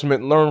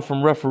enforcement learn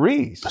from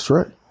referees? That's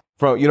right.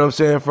 From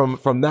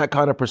that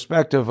kind of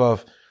perspective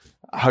of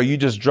how you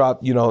just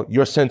dropped,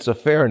 your sense of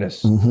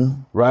fairness,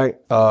 right?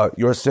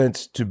 Your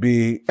sense to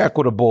be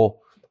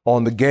equitable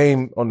on the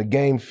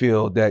game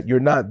field, that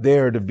you're not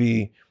there to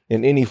be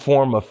in any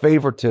form of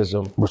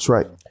favoritism. That's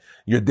right.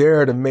 You're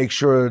there to make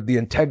sure the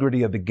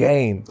integrity of the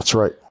game. That's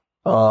right.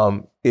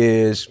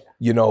 Is,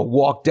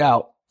 walked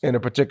out in a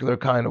particular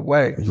kind of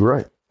way. You're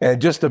right.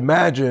 And just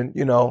imagine,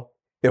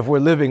 if we're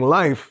living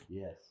life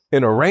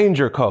in a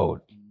Ranger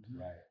code,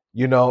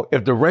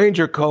 if the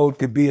Ranger code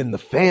could be in the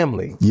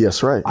family.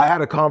 Yes, right. I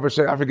had a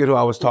conversation. I forget who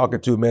I was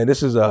talking to, man.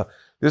 This is a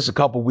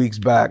couple weeks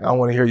back. I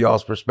want to hear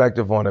y'all's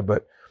perspective on it,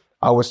 but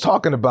I was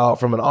talking about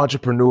from an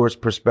entrepreneur's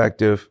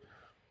perspective,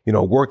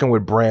 working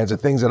with brands, the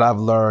things that I've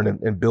learned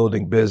in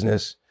building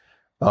business,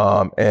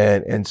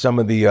 and some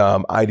of the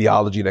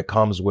ideology that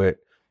comes with,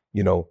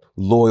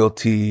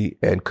 loyalty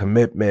and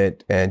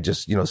commitment, and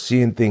just,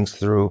 seeing things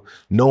through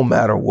no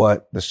matter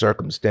what the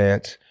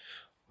circumstance.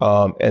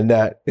 And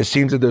that it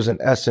seems that there's an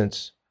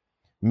essence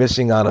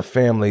missing out of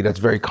family that's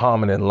very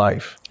common in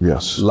life.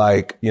 Yes.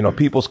 Like,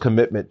 people's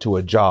commitment to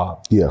a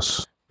job.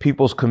 Yes.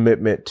 People's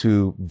commitment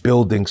to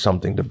building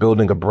something, to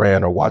building a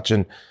brand, or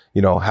watching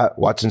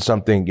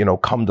something,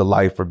 come to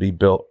life or be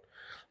built,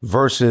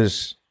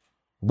 versus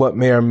what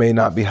may or may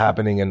not be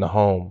happening in the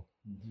home.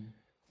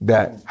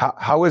 That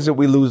how is it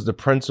we lose the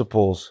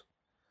principles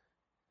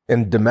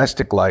in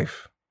domestic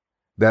life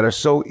that are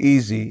so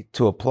easy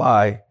to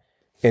apply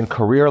in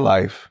career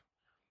life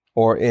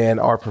or in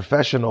our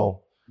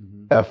professional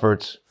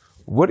efforts?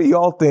 What do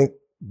y'all think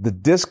the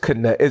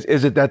disconnect is?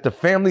 Is it that the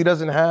family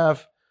doesn't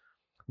have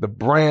the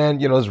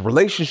brand, does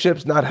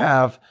relationships not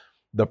have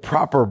the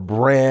proper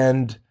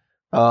brand,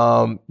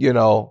 or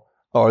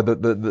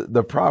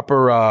the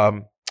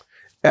proper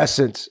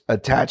essence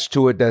attached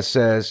to it that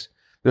says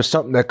there's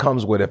something that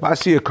comes with it. If I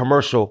see a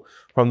commercial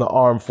from the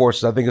armed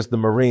forces, I think it's the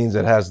Marines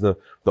that has the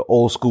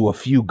old school, A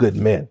Few Good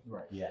Men.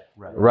 Right. Yeah.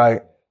 Right.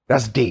 Right.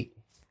 That's deep.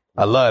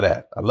 I love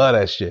that. I love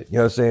that shit. You know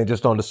what I'm saying?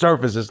 Just on the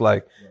surface, it's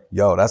like,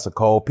 yo, that's a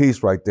cold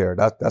piece right there.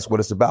 That's what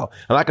it's about.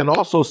 And I can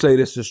also say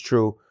this is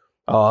true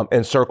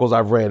in circles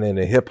I've ran in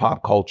hip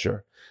hop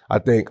culture. I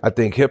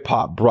think hip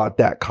hop brought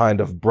that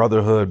kind of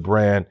brotherhood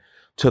brand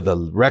to the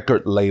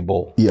record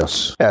label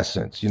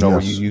essence.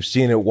 Where you've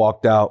seen it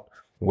walked out,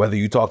 whether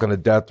you're talking to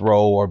Death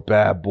Row or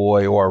Bad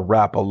Boy or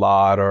Rap A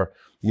Lot or,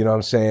 you know what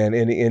I'm saying,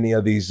 any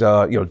of these,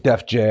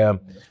 Def Jam,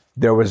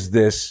 there was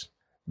this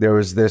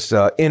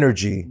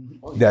energy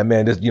that,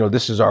 man,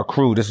 this is our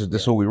crew. This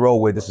is who we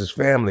roll with. This is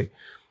family.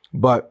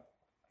 But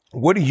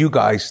what do you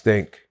guys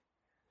think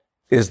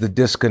is the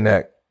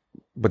disconnect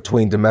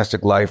between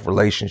domestic life,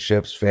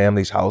 relationships,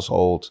 families,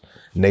 households,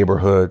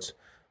 neighborhoods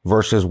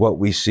versus what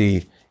we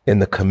see in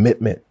the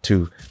commitment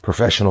to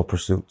professional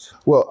pursuits?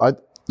 Well,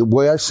 the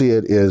way I see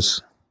it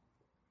is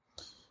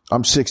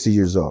I'm 60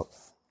 years old.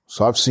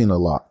 So I've seen a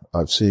lot.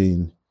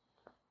 And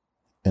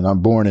I'm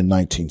born in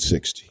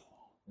 1960.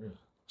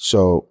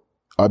 So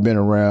I've been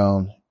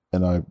around,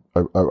 and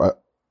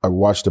I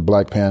watched the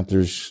Black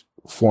Panthers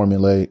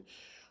formulate.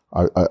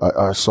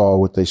 I saw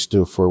what they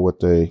stood for,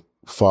 what they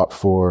fought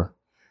for.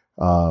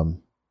 I've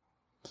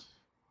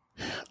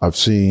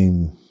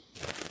seen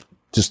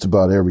just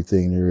about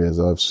everything there is.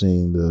 I've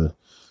seen the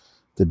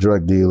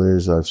drug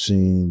dealers. I've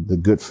seen the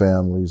good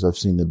families. I've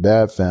seen the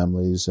bad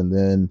families. And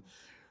then,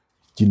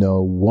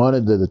 one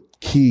of the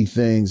key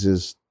things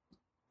is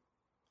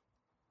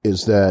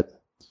that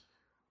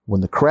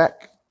when the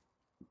crack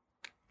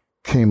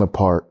came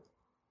apart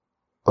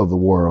of the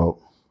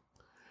world,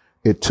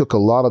 it took a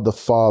lot of the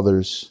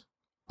fathers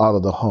out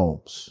of the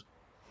homes.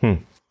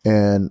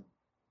 And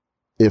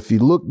if you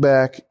look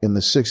back in the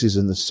 60s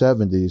and the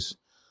 70s,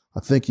 I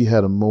think you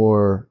had a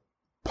more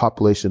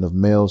population of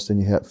males than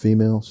you had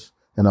females.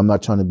 And I'm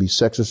not trying to be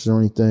sexist or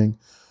anything,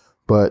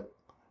 but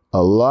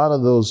a lot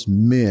of those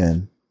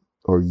men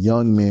or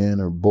young men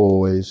or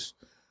boys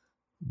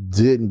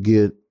didn't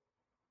get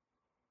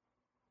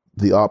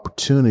the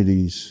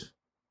opportunities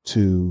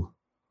to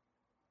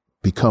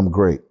become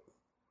great.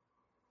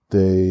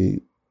 They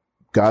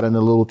got in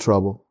a little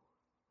trouble,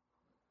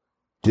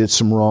 did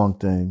some wrong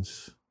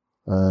things,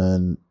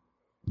 and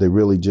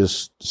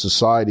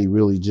society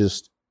really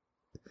just,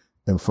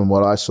 and from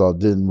what I saw,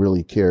 didn't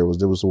really care.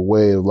 There was a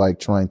way of like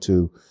trying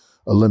to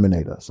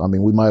eliminate us. I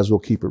mean, we might as well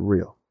keep it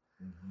real.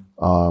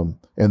 Mm-hmm.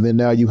 And then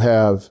now you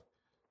have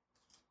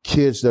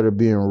kids that are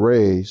being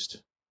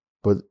raised,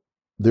 but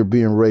they're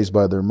being raised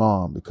by their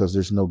mom because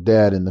there's no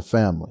dad in the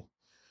family.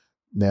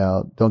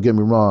 Now, don't get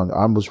me wrong.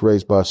 I was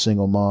raised by a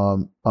single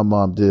mom. My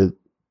mom did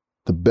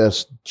the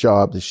best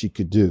job that she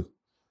could do.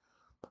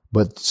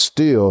 But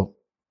still,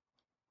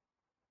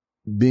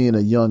 being a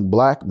young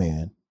black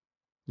man,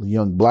 a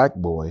young black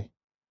boy,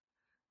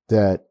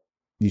 that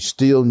you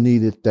still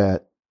needed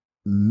that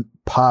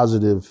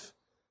positive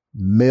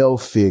male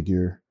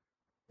figure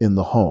in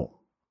the home.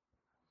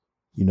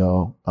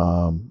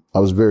 I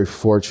was very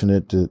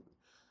fortunate that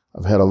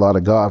I've had a lot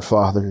of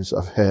godfathers.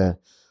 I've had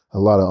a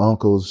lot of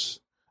uncles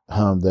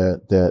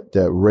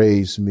that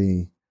raised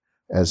me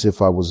as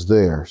if I was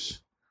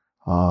theirs.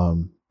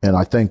 And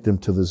I thank them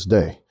to this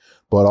day.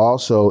 But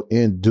also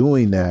in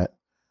doing that,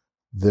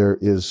 there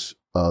is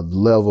a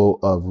level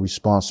of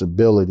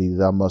responsibility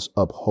that I must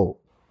uphold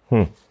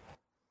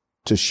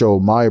to show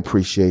my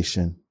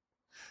appreciation,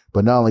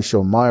 but not only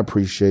show my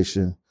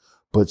appreciation,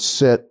 but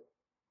set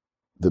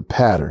the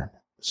pattern,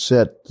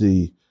 set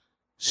the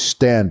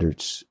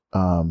standards.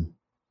 I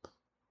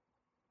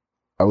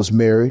was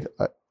married,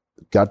 I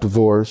got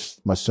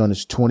divorced. My son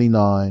is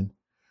 29,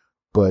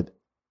 but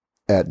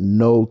at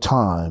no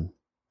time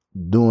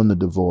during the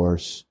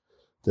divorce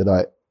did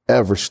I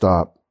ever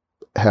stop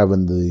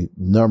having the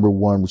number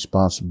one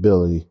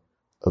responsibility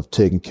of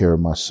taking care of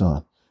my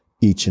son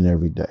each and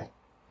every day.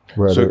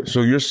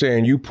 So you're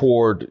saying you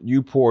poured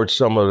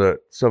some of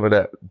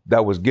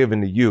that was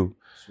given to you,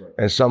 right,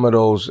 and some of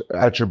those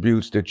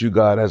attributes that you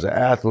got as an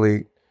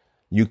athlete,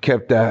 you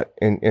kept that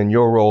in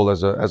your role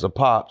as a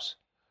pops,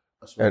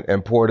 right,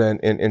 and poured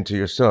into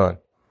your son.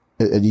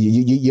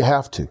 You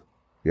have to,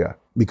 yeah,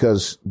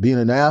 because being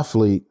an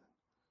athlete,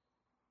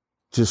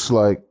 just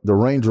like the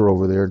Ranger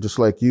over there, just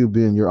like you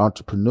being your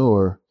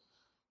entrepreneur,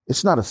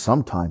 it's not a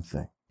sometime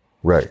thing.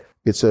 Right.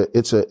 It's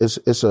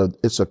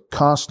a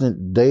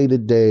constant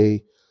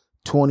day-to-day,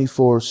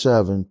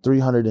 24/7,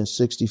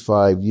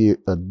 365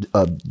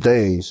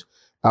 days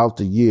out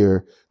the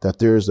year that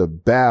there's a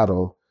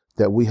battle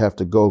that we have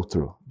to go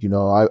through.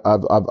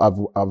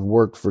 I've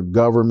worked for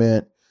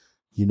government,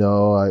 and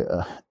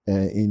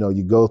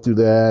you go through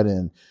that,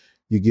 and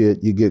you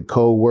get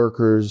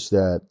co-workers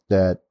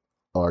that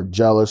are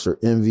jealous or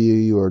envy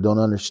you or don't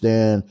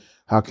understand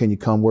How can you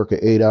come work an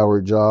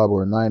 8-hour job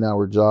or a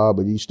 9-hour job,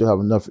 but you still have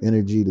enough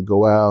energy to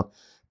go out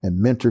and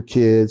mentor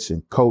kids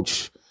and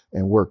coach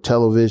and work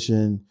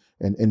television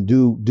and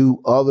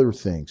do other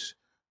things?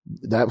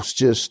 That was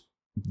just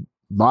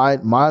my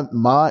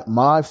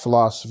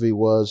philosophy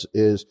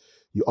is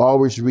you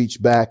always reach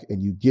back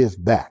and you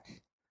give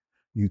back.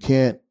 You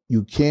can't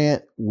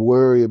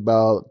worry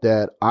about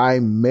that. I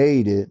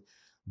made it.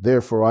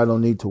 Therefore, I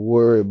don't need to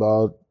worry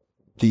about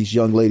these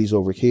young ladies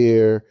over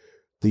here,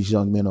 these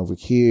young men over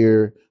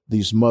here,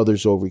 these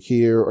mothers over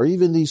here, or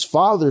even these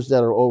fathers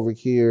that are over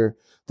here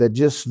that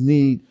just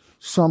need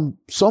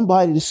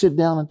somebody to sit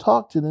down and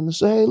talk to them and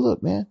say, hey,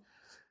 look, man,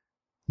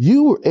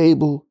 you were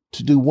able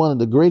to do one of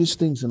the greatest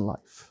things in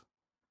life.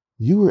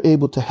 You were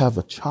able to have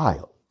a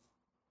child.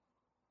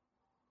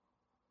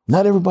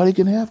 Not everybody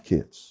can have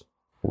kids.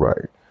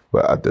 Right.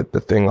 But the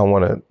thing I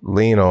want to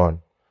lean on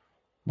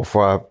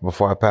before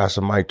I pass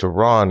the mic to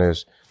Ron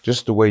is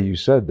just the way you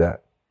said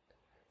that.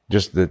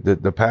 Just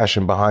the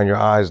passion behind your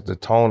eyes, the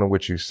tone in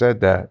which you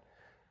said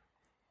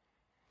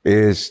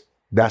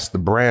that's the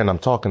brand I'm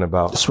talking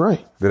about. That's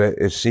right. That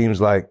it seems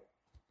like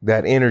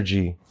that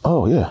energy.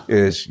 Oh yeah.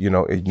 Is,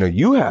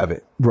 you have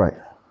it. Right.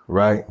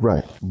 Right.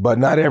 Right. But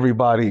not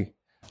everybody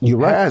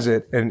You're has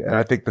it. And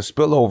I think the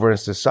spillover in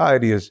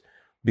society has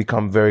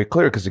become very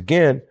clear because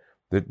again,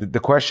 the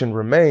question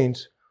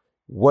remains,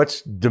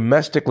 what's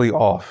domestically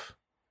off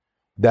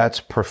that's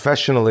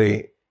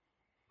professionally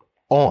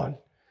on?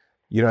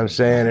 You know what I'm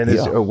saying? And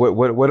it's,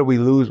 what do we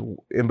lose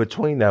in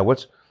between that?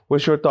 What's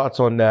your thoughts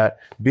on that?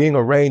 Being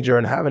a Ranger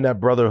and having that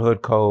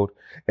brotherhood code.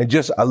 And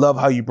just, I love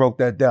how you broke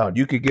that down.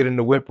 You could get in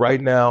the whip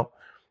right now.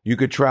 You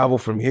could travel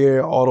from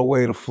here all the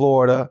way to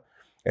Florida.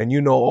 And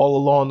all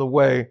along the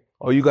way,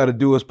 all you got to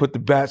do is put the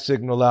bat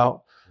signal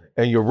out.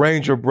 And your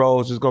Ranger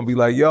bros is going to be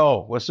like,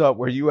 yo, what's up?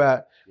 Where you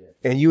at?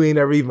 And you ain't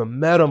ever even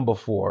met them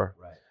before.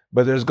 Right.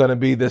 But there's going to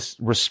be this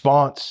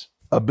response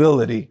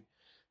ability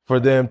for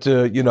them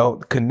to,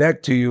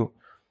 connect to you.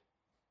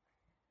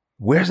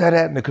 Where's that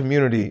at in the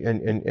community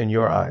in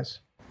your eyes?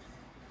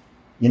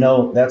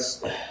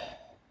 That's a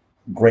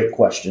great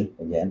question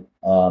again.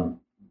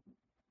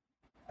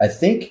 I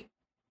think,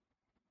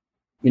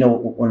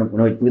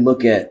 when we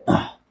look at,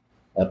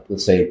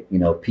 let's say,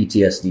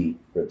 PTSD,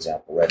 for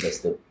example, right? That's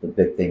the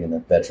big thing in the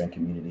veteran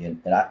community.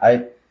 And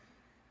I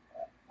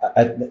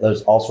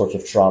there's all sorts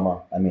of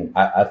trauma. I mean,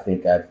 I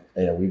think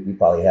we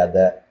probably had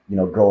that,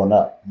 growing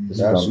up.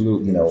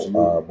 Absolutely.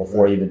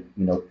 Before I even,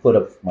 put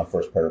up my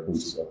first pair of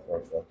boots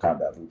or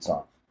combat boots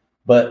on.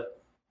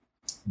 But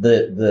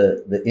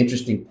the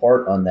interesting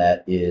part on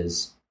that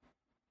is,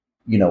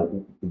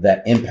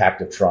 that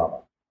impact of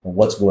trauma and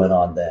what's going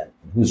on then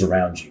and who's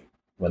around you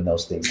when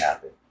those things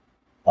happen.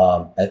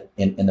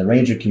 In the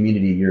Ranger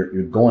community,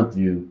 you're going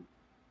through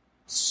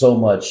so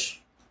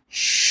much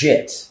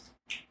shit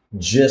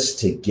just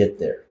to get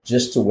there,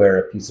 just to wear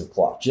a piece of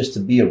cloth, just to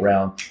be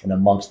around and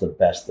amongst the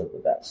best of the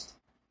best.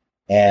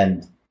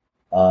 And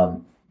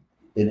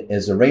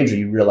as a Ranger,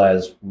 you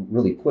realize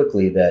really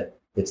quickly that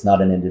it's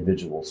not an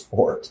individual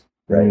sport,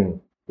 right? Mm.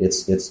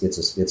 It's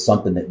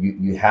something that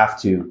you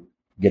have to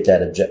get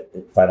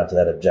find out to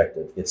that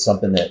objective. It's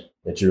something that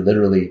you're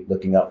literally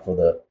looking out for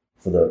the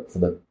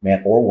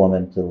man or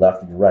woman to the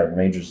left or the right. And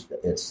Rangers,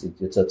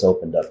 it's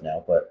opened up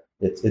now, but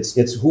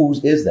it's who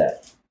is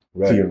that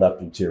right. To your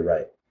left and to your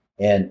right.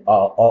 And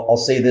I'll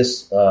say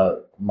this: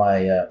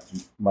 my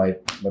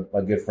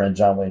good friend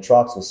John Wayne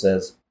Troxel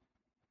says,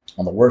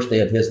 on the worst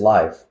day of his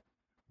life,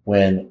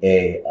 when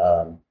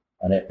an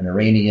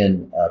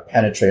Iranian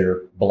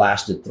penetrator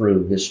blasted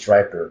through his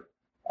Stryker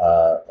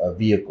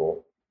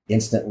vehicle,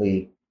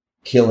 instantly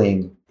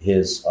killing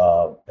his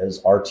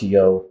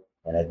RTO,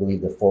 and I believe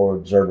the forward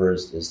observer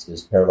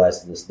is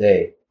paralyzed to this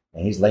day,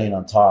 and he's laying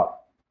on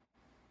top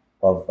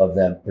of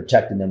them,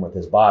 protecting them with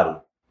his body.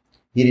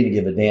 He didn't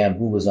give a damn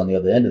who was on the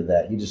other end of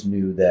that. He just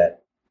knew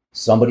that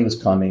somebody was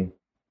coming.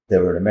 They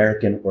were an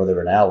American or they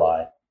were an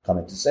ally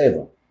coming to save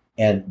them.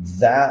 And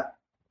that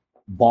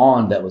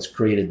bond that was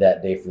created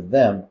that day for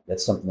them,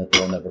 that's something that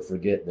they'll never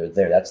forget. They're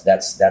there. That's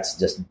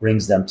just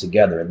brings them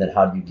together. And then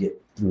how do you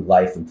get through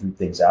life and through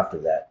things after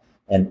that?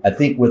 And I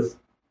think in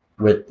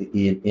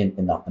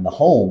the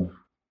home,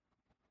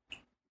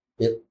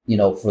 it,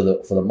 for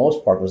the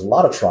most part, there's a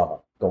lot of trauma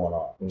going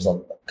on. There's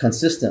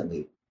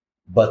consistently.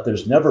 But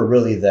there's never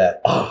really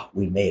that,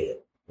 we made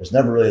it. There's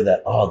never really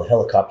that, the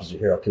helicopters are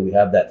here. Okay, we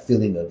have that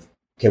feeling of,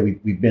 okay,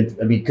 we've been,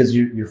 because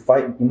you're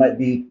fighting, you might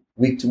be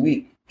week to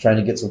week trying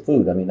to get some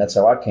food. I mean, that's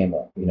how I came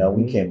up.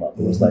 We came up.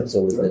 It was like,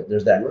 so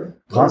there's that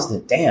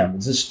constant, damn,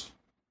 is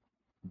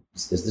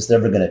this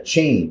ever going to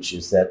change?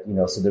 Is that,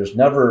 so there's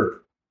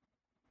never,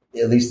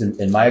 at least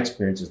in my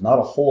experience, there's not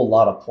a whole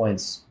lot of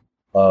points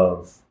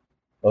of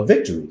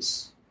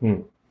victories,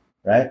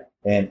 right?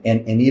 And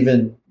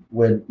even,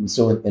 when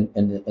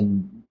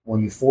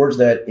you forge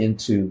that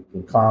into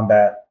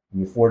combat,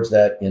 when you forge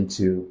that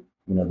into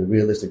the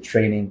realistic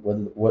training,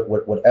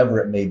 whatever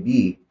it may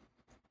be,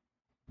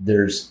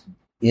 there's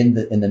in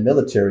the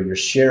military you're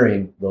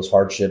sharing those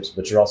hardships,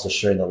 but you're also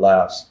sharing the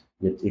laughs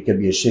It could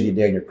be a shitty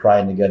day and you're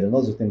crying together. And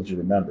those are things you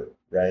remember,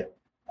 right?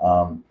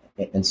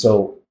 And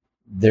so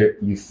there,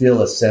 you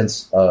feel a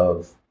sense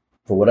of,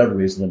 for whatever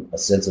reason, a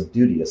sense of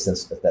duty, that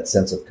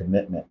sense of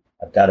commitment.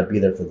 I've got to be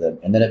there for them.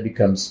 And then it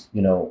becomes,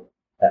 it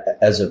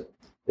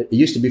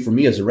used to be for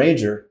me as a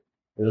Ranger,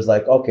 it was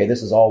like, okay,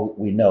 this is all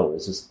we know.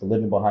 It's just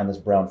living behind this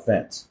brown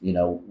fence.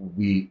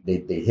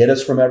 They hid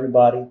us from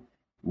everybody.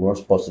 We weren't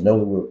supposed to know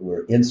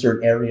we're in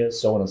certain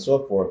areas, so on and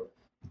so forth.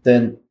 But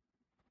then,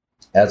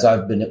 as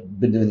I've been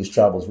doing these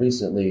travels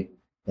recently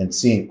and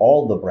seeing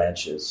all the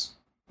branches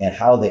and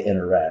how they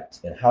interact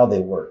and how they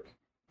work,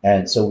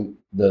 and so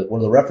one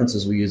of the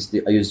references I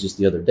used just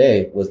the other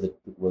day was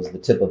the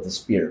tip of the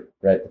spear,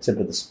 right? The tip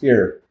of the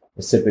spear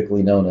is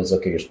typically known as,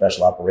 okay, your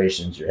special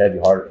operations, your heavy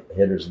hard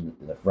hitters in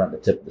the front, the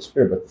tip of the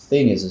spear. But the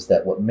thing is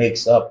that what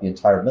makes up the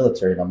entire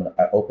military, and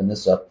I open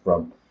this up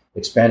from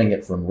expanding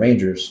it from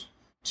Rangers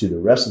to the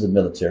rest of the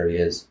military,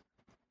 is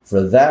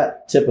for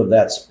that tip of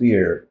that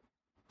spear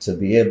to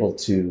be able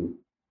to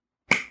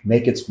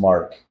make its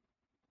mark,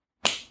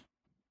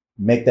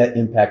 make that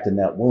impact in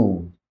that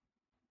wound,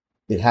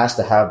 it has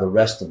to have the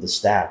rest of the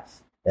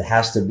staff. It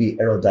has to be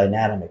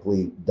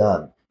aerodynamically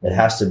done. It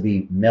has to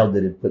be melded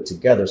and put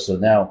together. So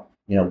now,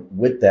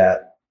 with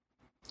that,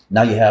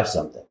 now you have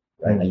something,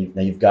 right? Mm-hmm.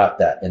 Now you've got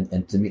that.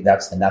 And to me,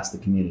 that's the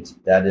community.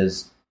 That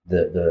is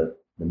the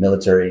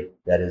military.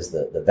 That is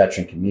the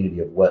veteran community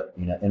of what,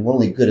 and we're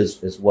only good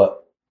as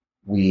what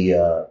we,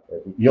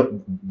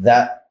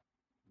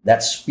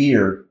 that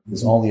spear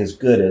is only as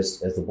good as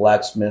the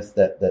blacksmith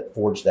that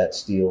forged that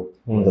steel,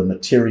 the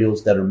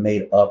materials that are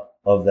made up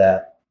of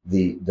that,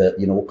 the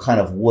what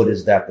kind of wood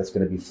is that's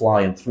going to be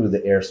flying through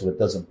the air so it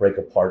doesn't break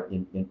apart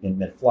in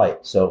mid-flight.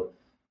 So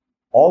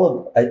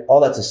all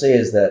that to say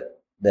is that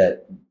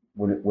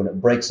when it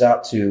breaks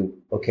out to,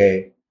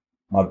 okay,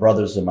 my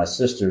brothers and my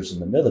sisters in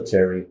the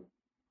military,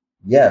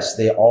 yes,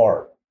 they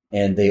are.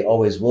 And they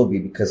always will be,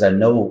 because I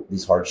know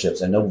these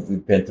hardships. I know what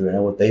we've been through. I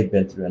know what they've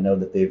been through. I know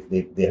that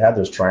they've had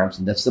those triumphs.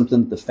 And that's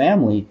something that the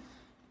family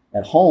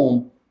at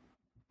home,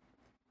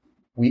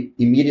 we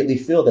immediately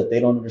feel that they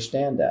don't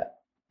understand that.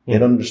 They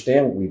don't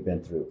understand what we've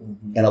been through.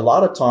 Mm-hmm. And a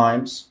lot of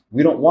times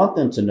we don't want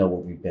them to know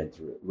what we've been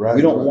through. Right,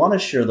 we don't want to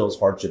share those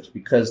hardships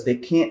because they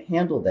can't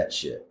handle that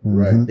shit.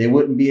 Right. They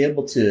wouldn't be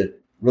able to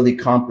really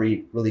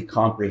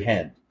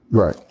comprehend.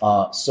 Right.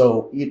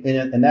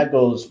 And that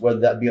goes, whether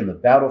that be on the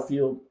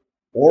battlefield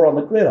or on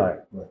the gridiron.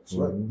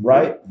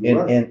 Right.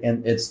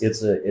 And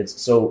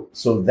it's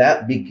so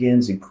that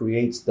begins and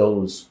creates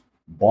those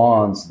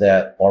bonds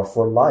that are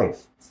for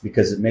life,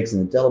 because it makes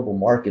an indelible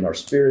mark in our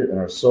spirit and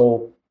our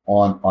soul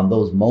on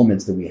those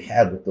moments that we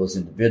had with those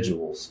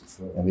individuals.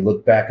 Sure. And we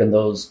look back on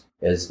those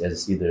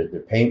as either they're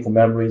painful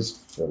memories,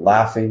 they're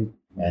laughing,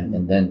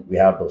 and then we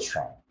have those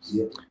triumphs.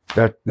 Yeah.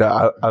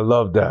 I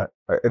love that.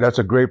 That's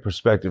a great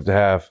perspective to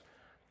have.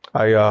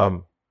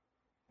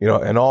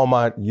 In all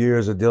my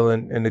years of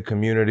dealing in the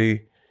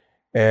community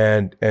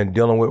and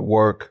dealing with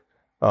work,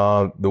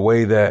 the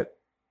way that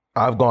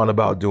I've gone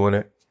about doing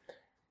it,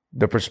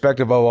 the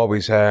perspective I've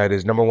always had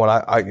is, number one,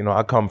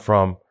 I come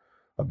from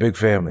a big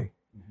family.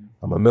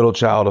 I'm a middle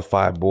child of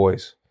 5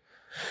 boys.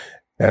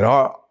 And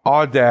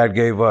our dad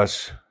gave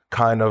us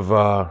kind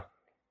of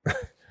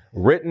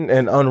written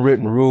and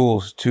unwritten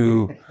rules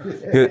to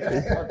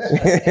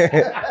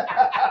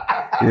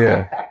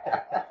yeah.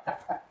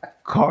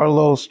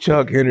 Carlos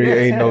Chuck Henry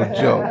ain't no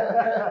joke.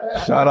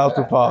 Shout out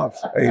to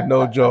Pops. Ain't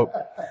no joke.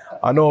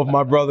 I know if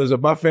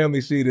my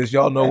family see this,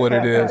 y'all know what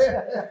it is.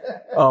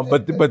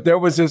 But there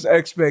was this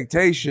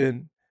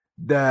expectation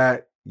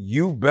that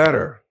you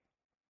better,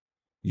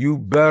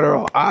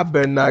 I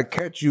better not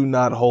catch you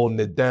not holding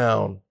it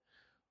down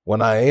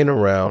when I ain't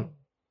around.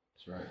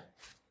 That's right.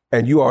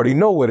 And you already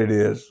know what it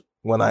is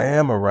when I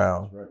am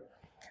around. That's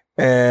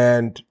right.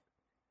 And,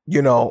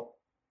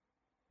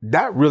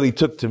 that really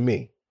took to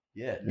me.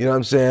 Yeah. You know what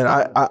I'm saying?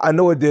 I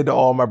know it did to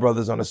all my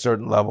brothers on a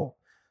certain level,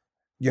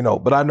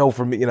 but I know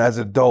for me, as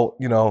an adult,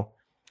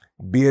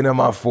 being in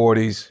my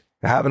 40s,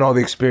 having all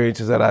the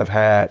experiences that I've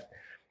had,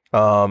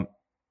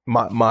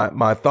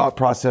 my thought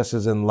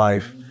processes in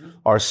life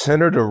are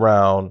centered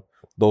around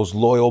those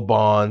loyal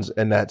bonds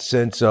and that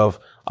sense of,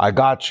 I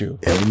got you.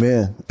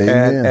 Amen.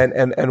 Amen.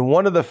 And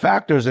one of the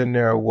factors in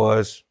there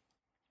was,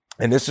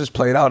 and this has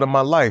played out in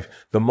my life,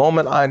 the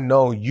moment I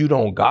know you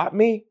don't got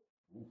me,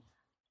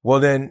 well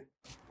then,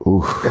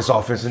 oof. It's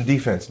offense and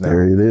defense now.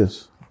 There it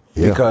is.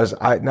 Yeah. Because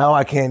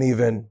I can't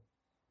even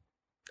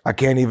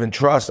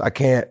trust. I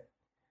can't,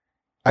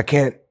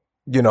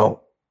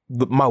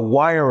 my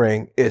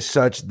wiring is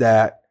such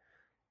that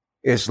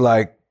it's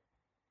like,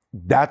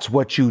 that's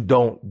what you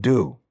don't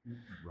do.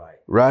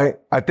 Right?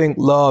 I think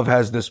love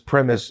has this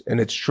premise in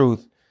its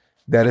truth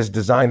that is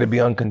designed to be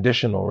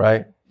unconditional,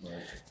 right?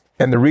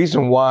 And the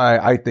reason why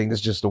I think it's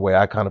just the way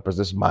I kind of, this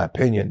is my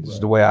opinion, this is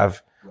the way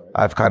I've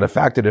kind of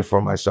factored it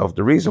for myself.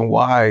 The reason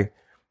why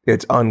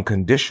it's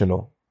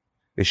unconditional,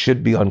 it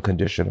should be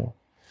unconditional,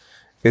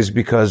 is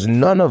because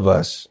none of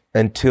us,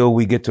 until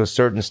we get to a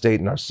certain state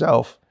in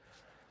ourselves,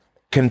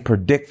 can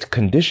predict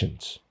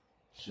conditions.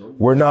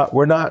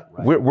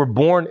 We're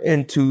born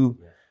into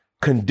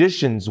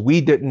conditions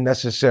we didn't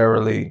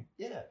necessarily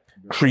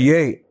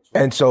create.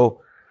 And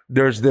so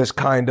there's this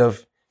kind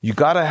of, you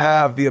got to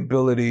have the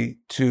ability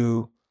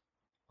to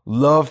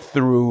love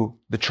through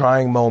the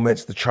trying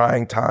moments, the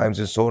trying times,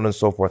 and so on and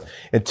so forth.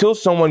 Until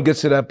someone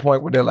gets to that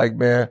point where they're like,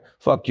 man,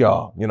 fuck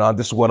y'all. You know,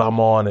 this is what I'm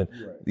on, and,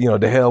 you know,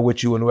 the hell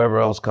with you and whoever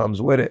else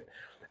comes with it.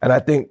 And I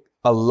think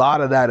a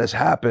lot of that has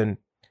happened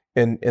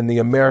in the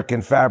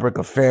American fabric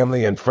of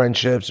family and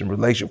friendships and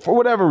relationships for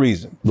whatever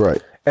reason.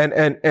 Right.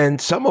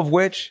 And some of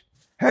which,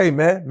 hey,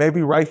 man,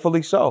 maybe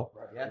rightfully so.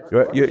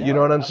 You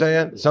know what I'm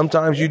saying?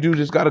 Sometimes you do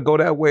just got to go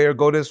that way or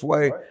go this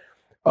way.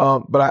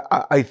 But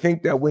I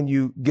think that when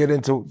you get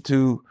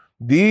into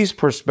these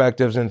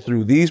perspectives and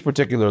through these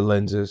particular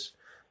lenses,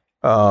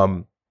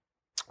 when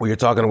you're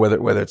talking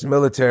whether it's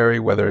military,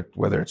 whether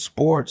it's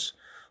sports,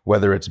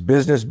 whether it's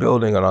business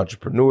building and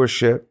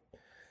entrepreneurship,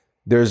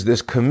 there's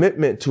this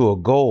commitment to a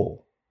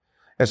goal.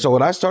 And so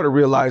what I started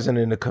realizing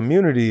in the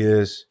community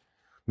is,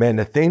 man,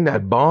 the thing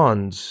that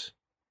bonds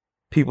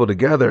people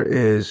together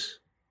is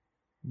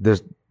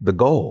the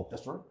goal.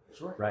 That's right.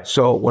 Right.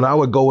 So when I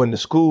would go into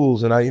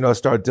schools and I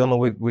start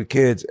dealing with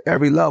kids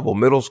every level,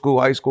 middle school,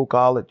 high school,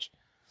 college,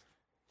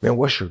 man,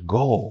 what's your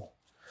goal?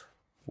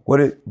 What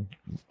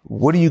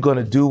are you going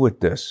to do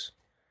with this?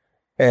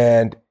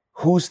 And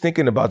who's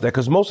thinking about that?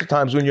 Because most of the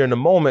times when you're in the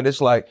moment,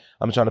 it's like,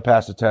 I'm trying to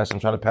pass the test. I'm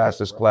trying to pass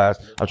this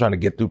class. I'm trying to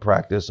get through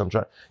practice. you're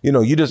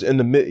just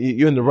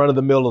you're in the run of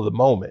the mill of the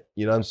moment.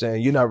 You know what I'm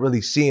saying? You're not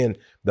really seeing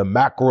the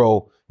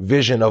macro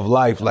vision of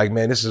life. Like,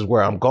 man, this is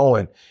where I'm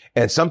going.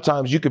 And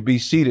sometimes you could be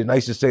seated. And I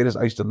used to say this.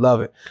 I used to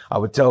love it. I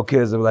would tell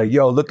kids, I'm like,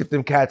 yo, look at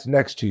them cats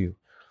next to you.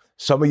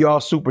 Some of y'all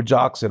super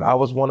jocks, and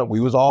we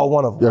was all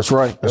one of them. That's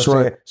right. That's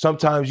right.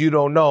 Sometimes you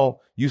don't know.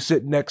 You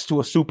sit next to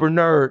a super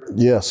nerd.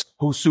 Yes.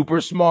 Who's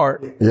super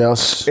smart.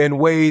 Yes. In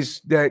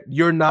ways that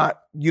you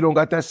don't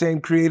got that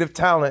same creative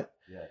talent.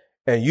 Yeah.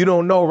 And you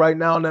don't know right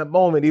now in that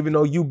moment, even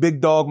though you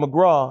big dog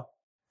McGraw,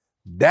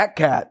 that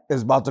cat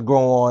is about to go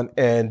on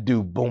and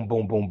do boom,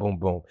 boom, boom, boom,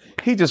 boom.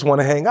 He just want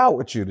to hang out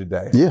with you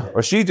today. Yeah.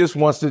 Or she just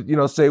wants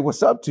to, say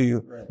what's up to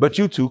you, but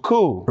you too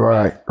cool.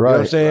 Right, right. You know what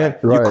I'm saying?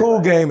 Right. Your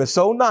cool game is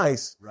so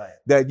nice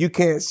that you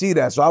can't see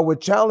that. So I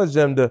would challenge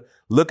them to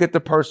look at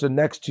the person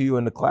next to you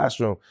in the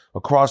classroom,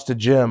 across the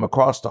gym,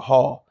 across the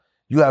hall.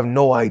 You have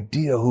no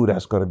idea who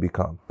that's going to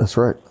become. That's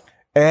right.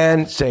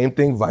 And same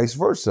thing, vice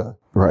versa.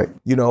 Right.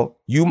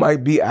 You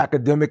might be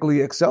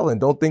academically excelling.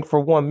 Don't think for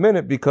 1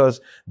 minute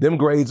because them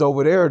grades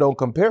over there don't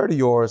compare to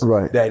yours.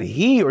 Right. That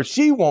he or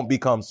she won't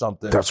become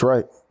something. That's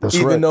right. That's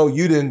Even right. though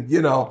you didn't,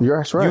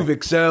 that's right. You've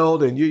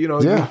excelled and you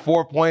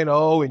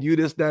 4.0 and you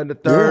this, that, and the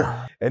third.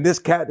 Yeah. And this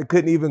cat that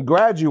couldn't even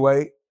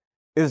graduate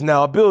is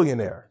now a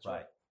billionaire.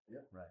 Right. Yeah.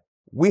 Right.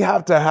 We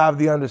have to have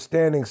the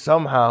understanding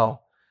somehow,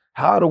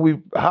 how do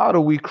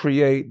we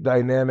create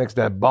dynamics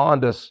that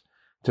bond us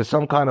to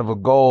some kind of a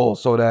goal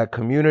so that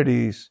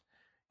communities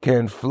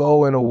can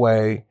flow in a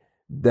way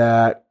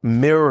that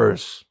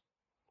mirrors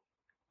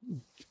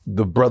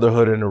the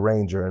brotherhood in the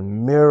Ranger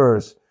and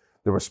mirrors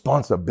the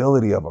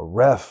responsibility of a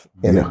ref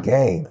in a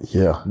game.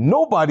 Yeah.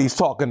 Nobody's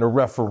talking to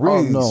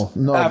referees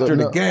after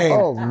the game.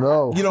 Oh,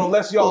 no.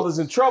 Unless y'all is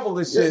in trouble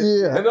and shit.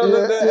 Yeah.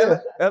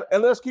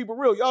 And let's keep it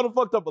real. Y'all done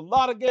fucked up a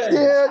lot of games.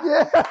 Yeah.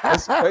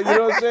 You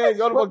know what I'm saying?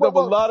 Y'all done fucked up a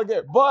lot of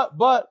games.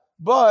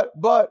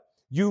 But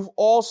you've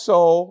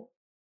also,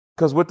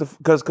 because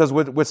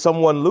with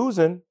someone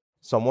losing,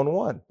 someone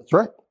won. That's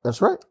right.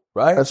 That's right.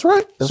 Right? That's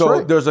right. That's so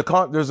right. there's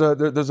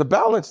a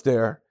balance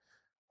there.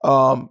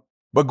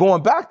 But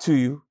going back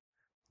to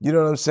you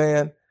know what I'm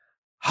saying?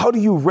 How do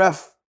you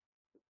ref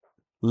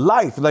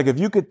life? Like if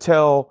you could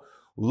tell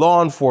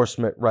law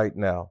enforcement right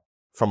now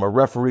from a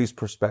referee's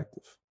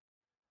perspective,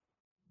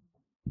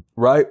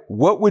 right?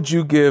 What would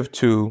you give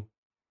to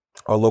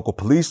our local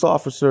police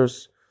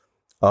officers?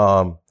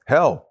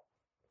 Hell,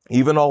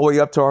 even all the way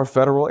up to our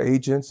federal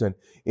agents and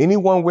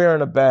anyone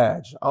wearing a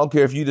badge. I don't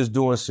care if you're just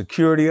doing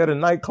security at a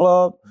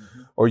nightclub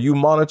or you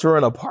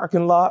monitoring a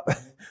parking lot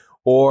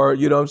or,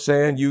 you know what I'm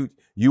saying, you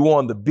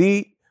on the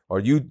beat or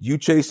you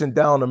chasing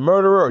down a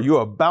murderer or you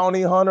a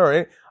bounty hunter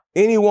or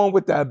anyone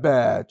with that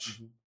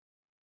badge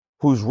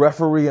who's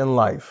refereeing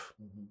life.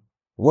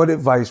 What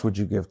advice would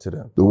you give to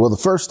them? Well, the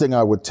first thing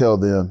I would tell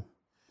them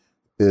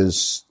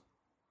is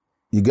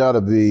you got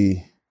to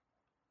be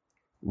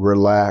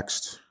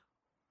relaxed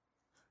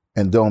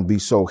and don't be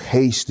so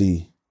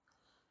hasty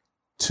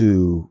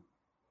to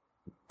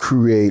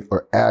create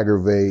or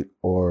aggravate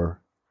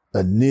or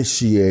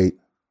initiate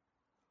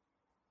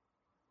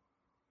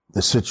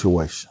the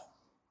situation.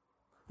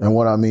 And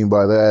what I mean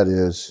by that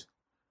is,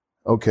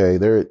 okay,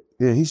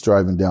 he's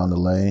driving down the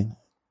lane.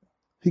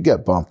 He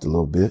got bumped a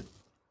little bit.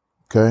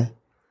 Okay.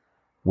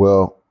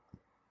 Well,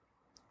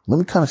 let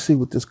me kind of see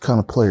what this kind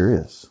of player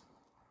is.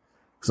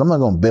 Because I'm not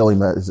going to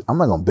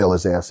bail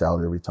his ass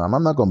out every time.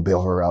 I'm not going to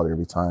bail her out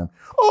every time.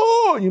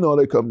 Oh,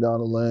 they come down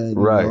the lane.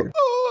 Right.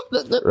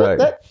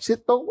 That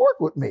shit don't work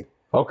with me.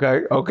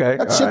 Okay. That All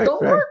shit right,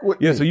 don't right. work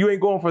with Yeah, me. so you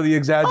ain't going for the I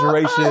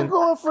exaggeration. ain't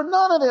going for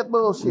none of that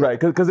bullshit. Right,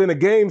 because in a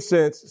game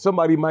sense,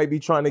 somebody might be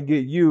trying to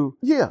get you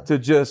Yeah. to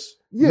just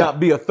Yeah. not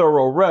be a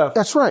thorough ref.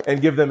 That's right. And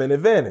give them an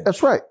advantage.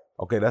 That's right.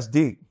 Okay, that's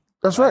deep.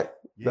 That's right.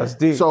 That's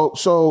deep.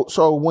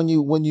 So when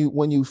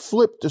you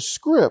flip the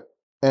script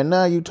and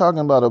now you're talking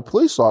about a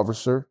police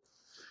officer,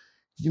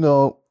 you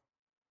know,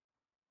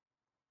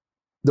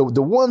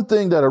 the one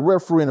thing that a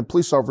referee and a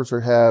police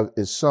officer have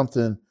is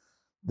something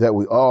that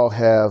we all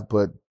have,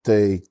 but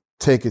they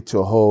take it to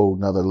a whole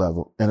nother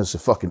level, and it's a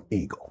fucking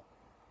ego.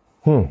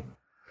 And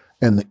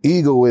the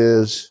ego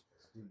is,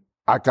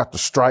 I got the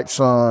stripes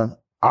on,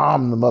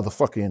 I'm the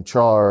motherfucker in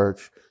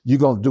charge. You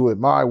gonna do it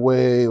my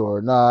way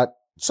or not?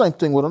 Same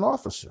thing with an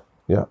officer.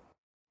 Yeah.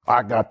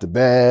 I got the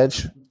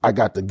badge, I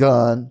got the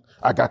gun,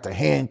 I got the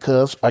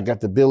handcuffs, I got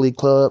the billy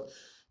club.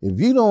 If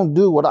you don't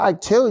do what I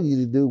tell you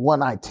to do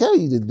when I tell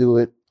you to do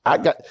it, I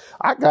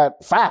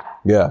got fire.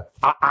 Yeah.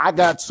 I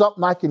got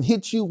something I can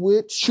hit you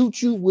with,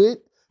 shoot you with,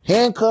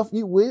 handcuff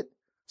you with,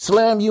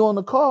 slam you on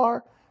the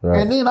car. Right.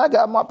 And then I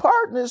got my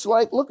partners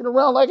like looking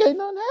around like ain't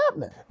nothing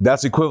happening.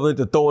 That's equivalent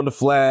to throwing the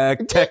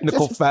flag,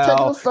 technical It's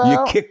foul.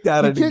 You're kicked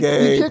out of the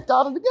game. You're kicked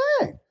out of the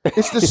game.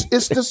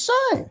 It's the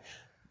same.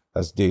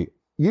 That's deep.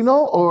 You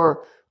know,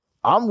 or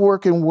I'm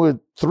working with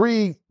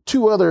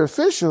two other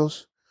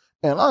officials,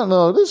 and I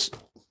know this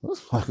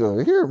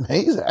fucker here, man,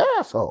 he's an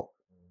asshole.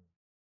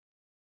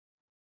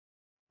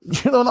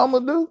 You know what I'm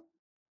gonna do?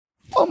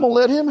 I'm gonna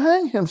let him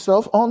hang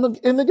himself in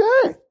the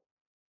game.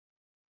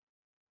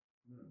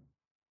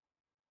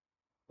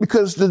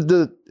 Because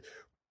the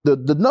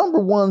number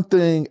one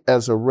thing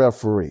as a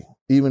referee,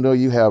 even though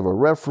you have a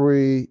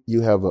referee,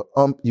 you have a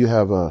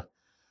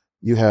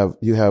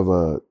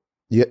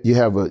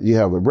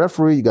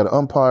referee, you got an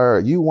umpire,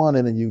 a U1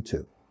 and a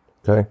U2.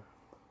 Okay.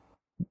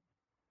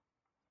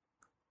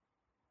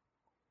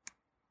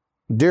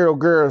 Daryl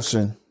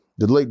Garrison,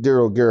 the late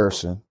Daryl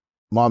Garrison,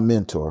 my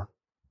mentor,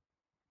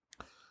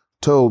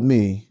 told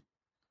me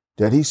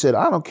that he said,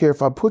 I don't care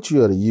if I put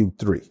you at a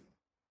U3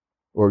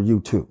 or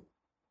U2.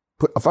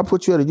 If I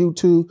put you at a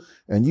U2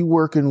 and you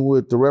working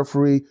with the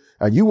referee,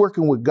 and you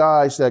working with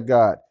guys that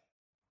got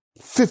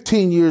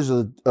 15 years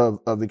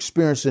of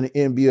experience in the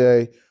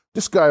NBA,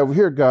 this guy over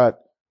here got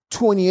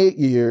 28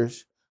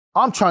 years.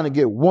 I'm trying to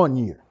get 1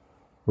 year.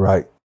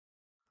 Right.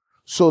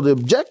 So the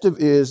objective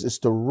is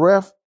to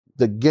ref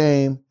the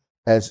game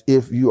as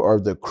if you are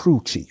the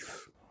crew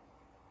chief.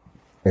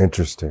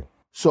 Interesting.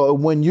 So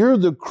when you're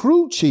the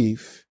crew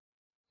chief,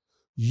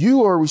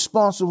 you are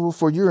responsible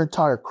for your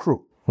entire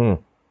crew.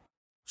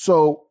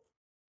 So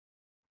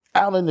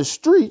out in the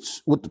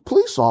streets with the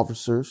police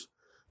officers,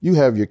 you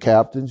have your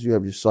captains, you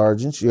have your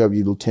sergeants, you have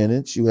your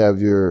lieutenants, you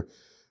have your,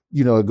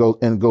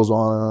 it goes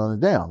on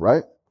and down,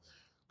 right?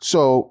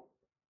 So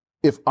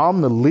if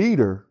I'm the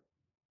leader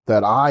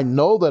that I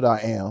know that I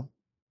am,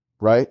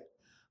 right,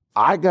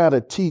 I got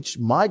to teach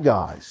my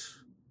guys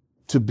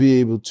to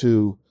be able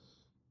to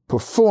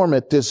perform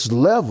at this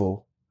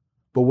level.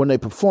 But when they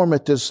perform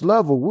at this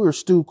level, we're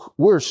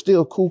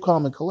still cool,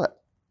 calm, and collect.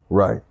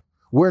 Right.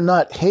 We're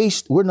not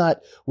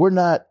we're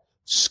not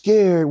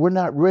scared. We're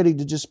not ready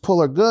to just pull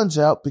our guns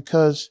out,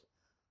 because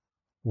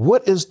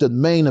what is the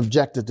main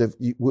objective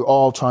that we're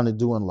all trying to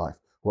do in life?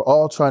 We're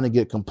all trying to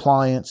get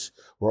compliance.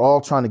 We're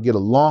all trying to get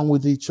along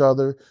with each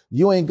other.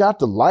 You ain't got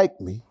to like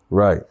me.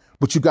 Right.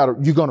 But you're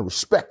going to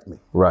respect me.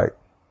 Right.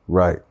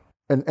 Right.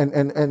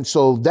 And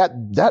so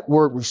that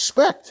word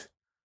respect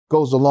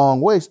goes a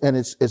long ways, and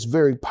it's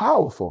very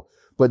powerful.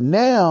 But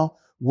now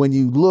when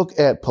you look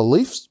at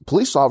police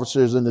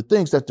officers and the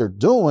things that they're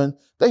doing,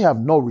 they have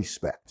no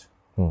respect.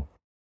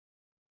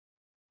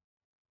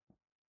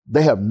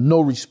 They have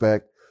no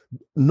respect,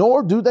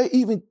 nor do they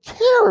even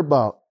care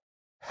about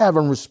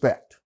having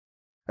respect.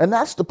 And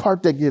that's the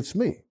part that gets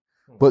me.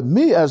 But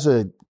me as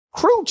a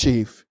crew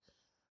chief,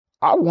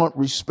 I want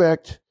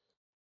respect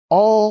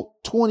all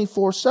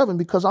 24/7,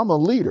 because I'm a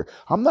leader.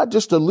 I'm not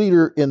just a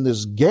leader in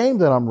this game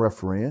that I'm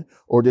refereeing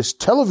or this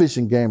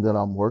television game that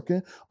I'm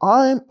working.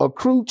 I'm a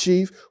crew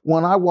chief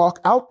when I walk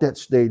out that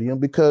stadium,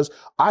 because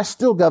I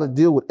still got to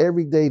deal with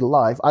everyday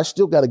life. I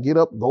still got to get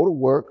up, go to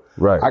work.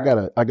 Right. I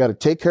got to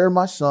take care of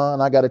my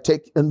son. I got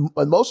to and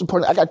most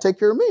importantly, I got to take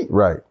care of me.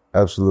 Right.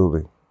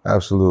 Absolutely.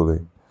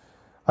 Absolutely.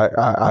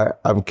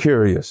 I'm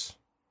curious,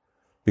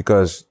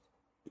 because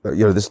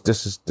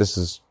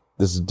this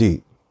is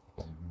deep.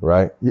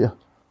 Right? Yeah.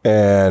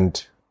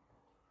 And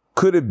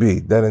could it be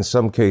that in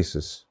some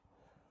cases,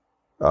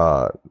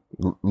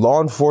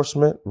 law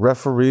enforcement,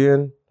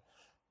 refereeing,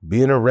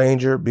 being a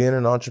ranger, being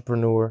an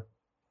entrepreneur,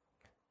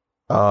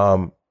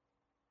 are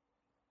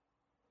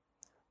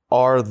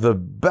the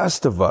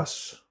best of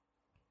us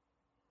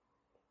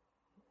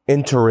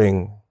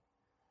entering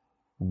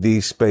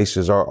these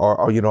spaces?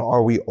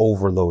 Are we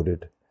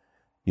overloaded?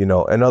 In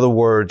other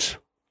words,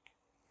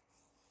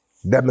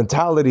 that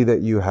mentality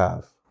that you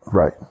have,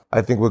 Right.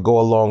 I think would go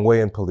a long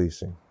way in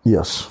policing.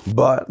 Yes.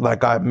 But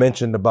like I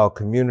mentioned about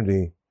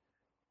community,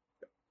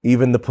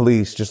 even the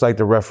police, just like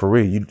the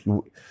referee,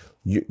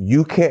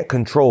 you can't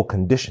control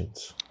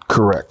conditions.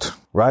 Correct.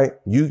 right?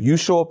 You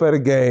show up at a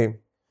game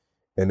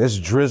and it's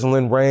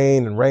drizzling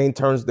rain and rain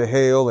turns to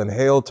hail and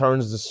hail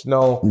turns to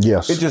snow.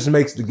 Yes. It just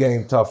makes the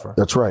game tougher.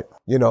 That's right.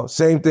 You know,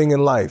 same thing in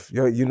life.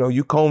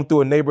 You comb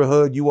through a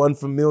neighborhood you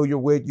unfamiliar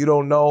with, you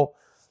don't know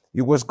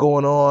what's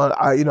going on.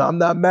 I'm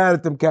not mad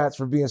at them cats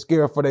for being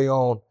scared for their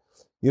own.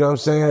 You know what I'm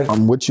saying?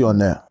 I'm with you on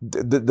that.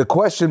 The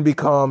question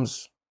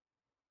becomes,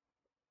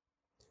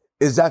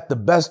 is that the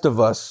best of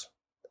us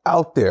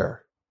out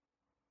there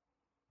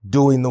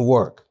doing the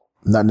work?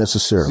 Not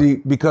necessarily.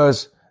 See,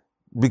 because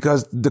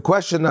the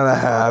question that I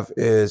have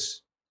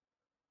is,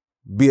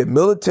 be it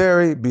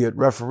military, be it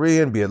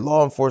refereeing, be it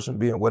law enforcement,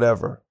 be it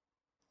whatever,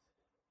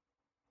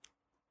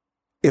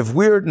 if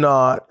we're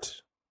not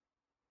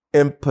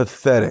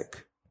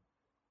empathetic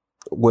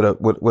with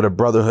a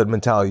brotherhood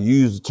mentality, you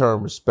use the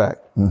term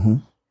respect,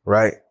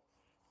 right?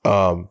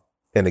 And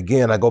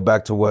again, I go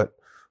back to what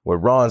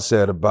Ron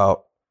said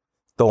about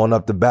throwing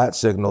up the bat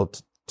signal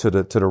to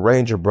the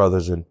Ranger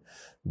brothers and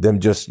them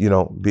just,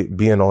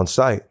 being on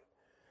site.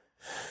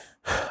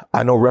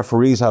 I know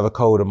referees have a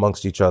code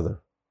amongst each other.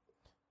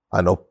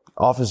 I know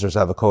officers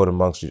have a code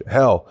amongst each other.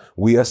 Hell,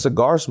 we as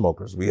cigar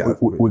smokers, we got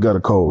a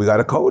code. We got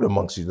a code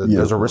amongst each other.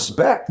 There's a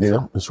respect.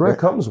 Yeah, that's right. That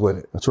comes with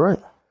it. That's right.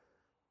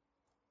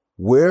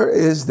 Where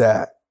is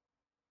that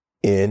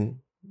in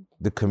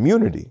the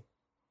community?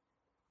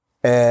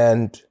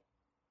 And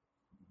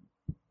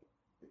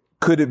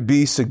could it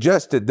be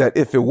suggested that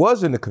if it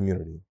was in the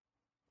community,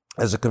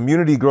 as a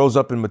community grows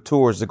up and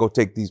matures to go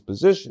take these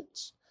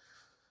positions,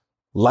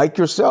 like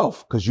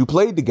yourself, because you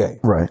played the game.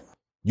 Right.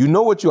 You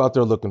know what you're out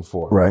there looking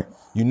for. Right.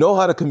 You know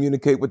how to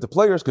communicate with the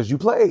players because you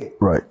played.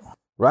 Right.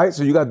 Right?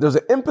 So there's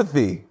an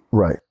empathy.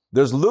 Right.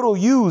 There's little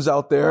yous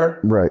out there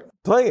right.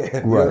 playing.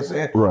 You know what I'm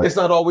saying? Right. It's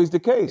not always the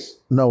case.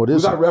 No, it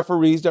isn't. We got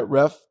referees that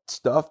ref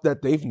stuff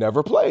that they've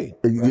never played.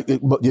 You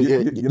know what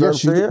I'm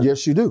saying?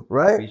 Yes, you do.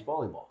 Right? Beach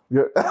volleyball.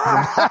 Hey,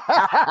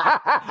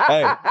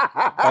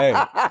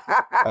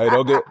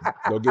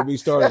 don't get me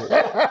started.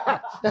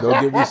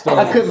 Don't get me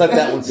started. I couldn't let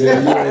that one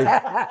slip.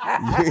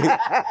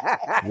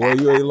 Boy,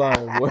 you ain't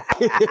lying, boy.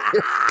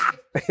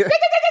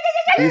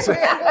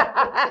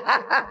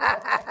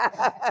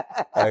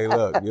 Hey,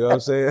 look, you know what I'm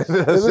saying?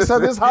 This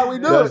is how we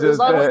do it. This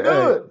is how we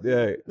do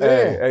it.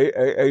 Hey,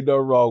 ain't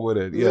nothing wrong with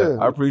it. Yeah,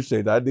 I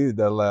appreciate that. I needed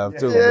that laugh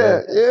too,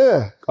 man.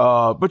 Yeah.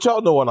 But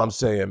y'all know what I'm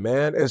saying,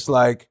 man. It's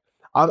like,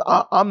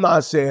 I'm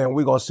not saying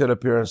we're going to sit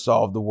up here and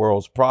solve the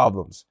world's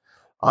problems.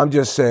 I'm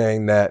just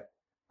saying that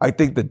I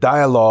think the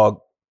dialogue,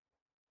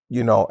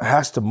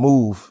 has to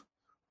move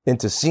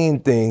into seeing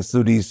things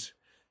through these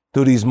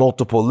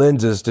multiple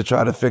lenses to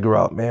try to figure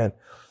out, man,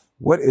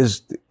 what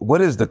is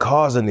the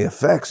cause and the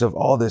effects of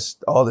all this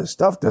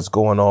stuff that's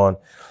going on,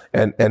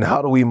 and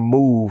how do we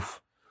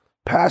move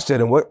past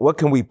it, and what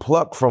can we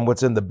pluck from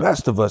what's in the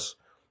best of us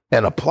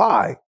and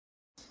apply?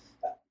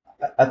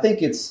 I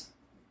think it's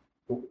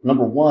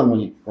number one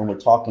when we're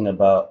talking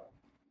about,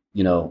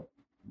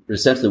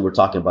 essentially we're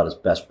talking about is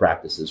best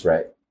practices,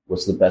 right?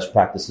 What's the best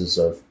practices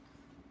of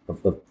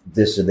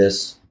this or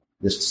this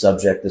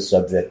subject,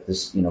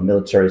 this,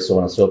 military, so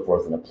on and so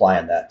forth, and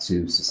applying that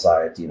to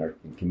society and our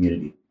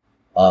community.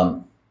 I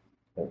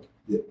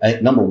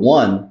think number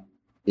one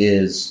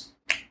is,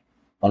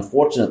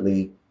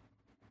 unfortunately,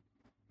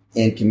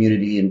 in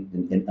community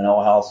and in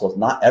all households,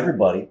 not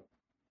everybody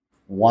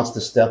wants to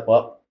step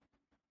up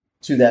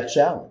to that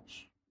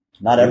challenge.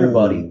 Not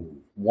everybody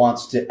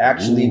wants to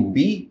actually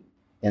be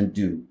and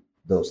do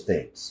those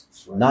things.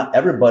 Right. Not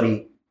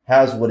everybody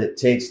has what it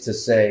takes to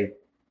say,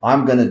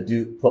 I'm going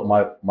to put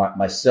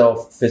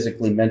myself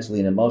physically, mentally,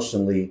 and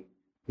emotionally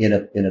in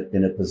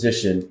a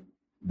position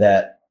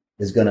that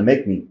is going to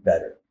make me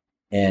better.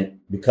 And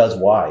because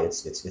why?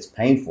 It's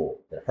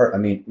painful. It hurt. I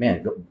mean,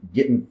 man,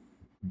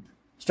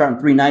 starting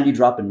 390,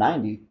 dropping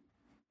 90.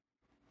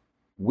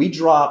 We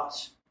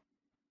dropped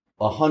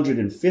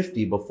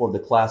 150 before the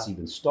class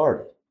even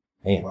started.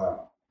 Man.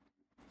 Wow.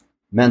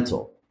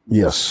 Mental.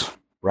 Yes.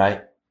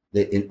 Right.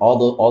 In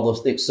all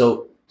those things.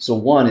 So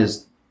one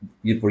is,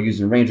 if we're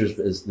using Rangers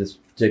as this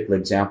particular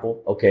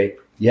example, okay,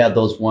 you have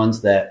those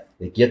ones that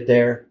they get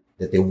there,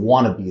 that they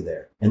want to be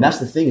there. And that's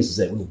the thing is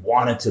that we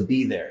wanted to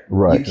be there.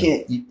 Right. You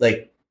can't,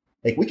 like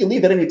we can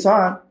leave at any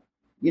time.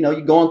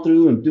 You're going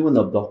through and doing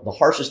the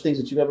harshest things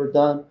that you've ever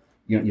done.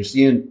 You're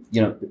seeing,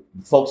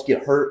 folks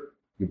get hurt,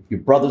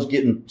 your brother's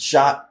getting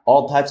shot,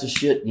 all types of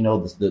shit,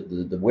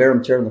 the wear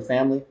and tear in the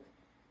family.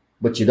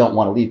 But you don't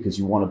want to leave because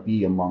you want to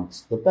be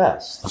amongst the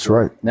best. That's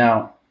right.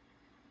 Now,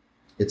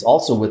 it's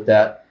also with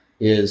that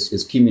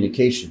is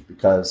communication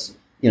because,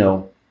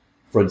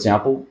 for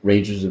example,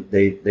 Rangers,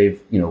 they've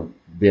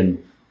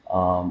been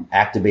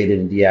activated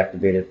and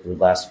deactivated for the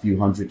last few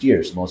hundred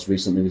years. Most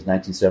recently was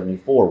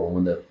 1974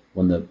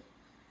 when the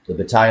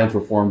battalions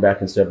were formed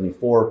back in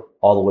 74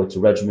 all the way to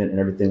regiment and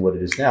everything what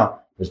it is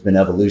now. There's been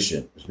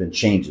evolution. There's been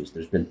changes.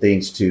 There's been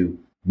things to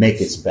make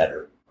us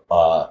better.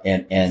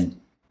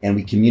 And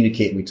we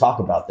communicate and we talk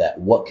about that.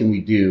 What can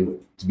we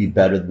do to be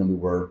better than we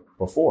were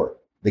before?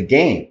 The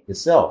game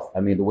itself. I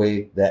mean, the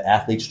way that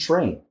athletes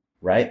train.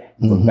 right?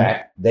 Mhm. From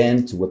back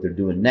then to what they're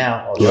doing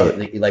now.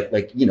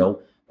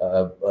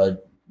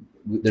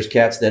 There's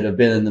cats that have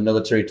been in the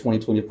military 20,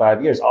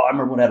 25 years. Oh, I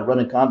remember when I had to run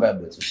in combat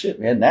boots. Well, shit,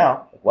 man,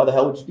 now, why the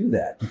hell would you do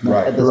that?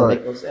 Right. That doesn't Right.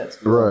 make no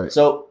sense. Right.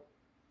 So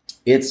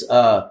it's,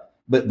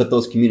 but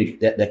those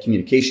that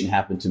communication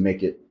happened to make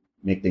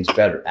things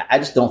better. I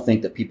just don't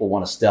think that people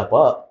want to step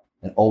up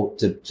and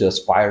to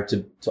aspire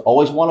to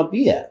always want to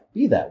be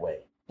that way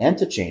and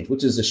to change,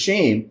 which is a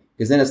shame,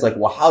 because then it's like,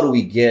 well, how do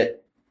we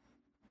get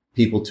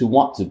people to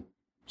want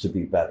to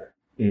be better?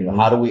 You know,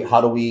 how do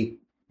we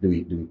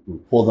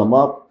pull them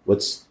up?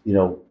 What's,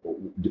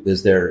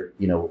 is there,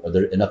 are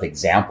there enough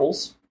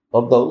examples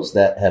of those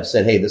that have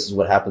said, hey, this is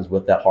what happens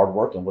with that hard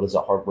work, and what does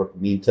that hard work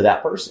mean to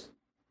that person?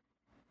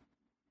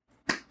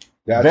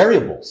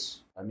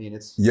 Variables. I mean,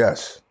 it's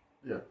Yes.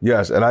 Yeah.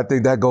 Yes. And I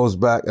think that goes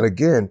back. And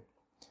again,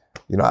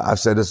 I've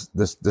said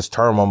this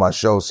term on my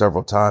show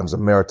several times, a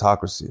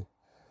meritocracy.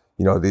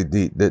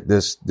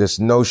 This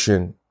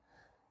notion,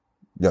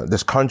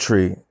 this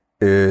country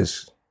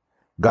is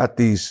got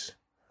these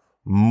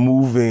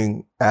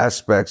moving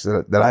aspects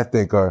that I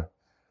think are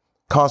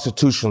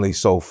constitutionally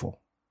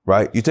soulful,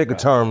 right? You take a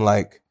term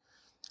like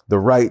the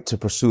right to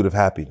pursuit of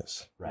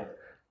happiness. right.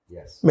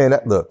 Yes. Man,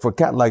 look, for a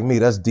cat like me,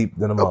 that's deep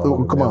than a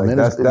motherfucker. Come on, man.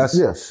 That's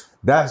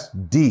that's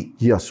deep.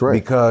 Yes, right.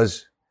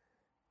 Because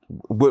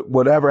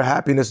whatever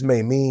happiness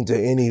may mean to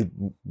any,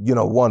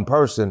 one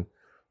person,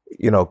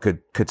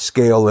 could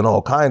scale in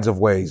all kinds of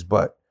ways,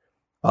 but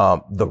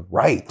the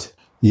right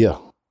Yeah.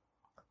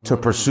 to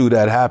pursue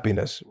that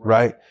happiness,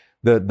 right?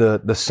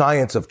 The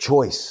science of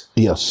choice,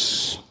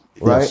 Yes.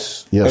 right?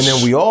 Yes. Yes. And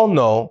then we all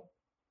know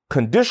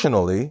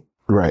conditionally,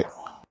 Right.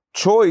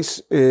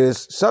 choice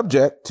is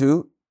subject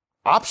to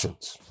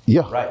options.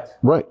 Yeah. Right.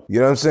 Right. You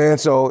know what I'm saying?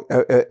 So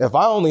if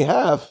I only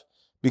have,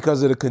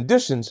 because of the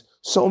conditions,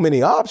 so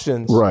many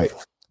options, Right.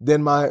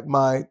 then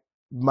my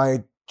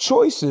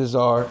choices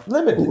are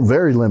limited.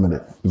 Very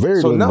limited. Very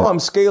So limited. now I'm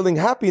scaling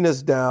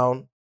happiness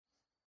down,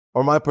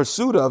 or my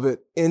pursuit of it,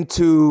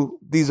 into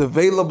these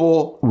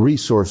available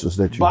resources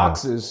that you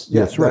boxes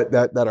Yes, right.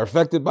 that are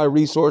affected by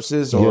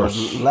resources or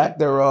Yes. lack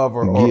thereof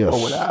or Yes.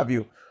 what have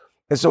you.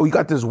 And so you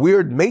got this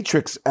weird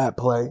matrix at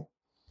play.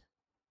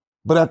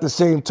 But at the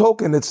same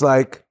token, it's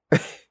like,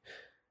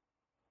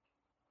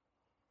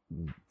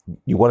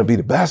 you want to be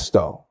the best,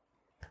 though.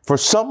 For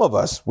some of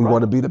us, we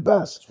want to be the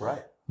best. That's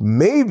right.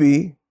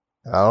 Maybe,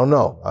 I don't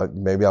know,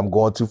 maybe I'm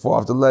going too far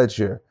off the ledge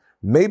here.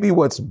 Maybe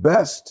what's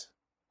best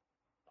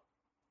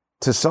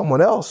to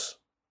someone else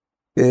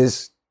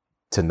is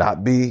to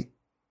not be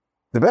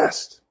the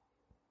best.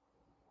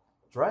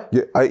 That's right.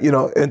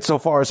 Yeah,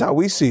 insofar as how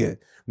we see it.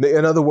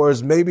 In other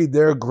words, maybe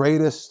their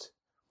greatest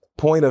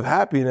point of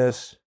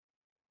happiness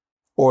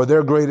or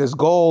their greatest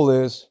goal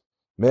is,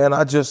 man,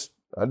 I just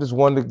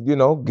wanted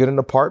to, get an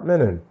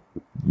apartment and,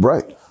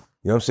 Right. you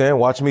know what I'm saying,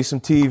 watch me some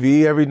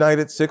TV every night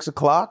at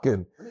 6:00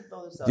 and, Let me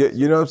throw this out.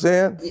 you know what I'm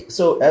saying?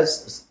 So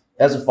as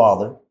a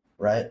father,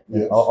 right?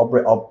 Yes. I'll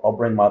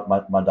bring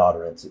my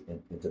daughter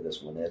into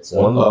this one. It's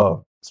One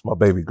love. It's my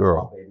baby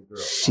girl. baby girl.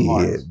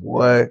 Shit,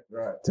 what?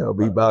 Right. Tell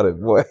me about it,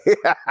 boy.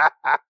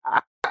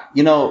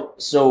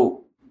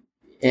 So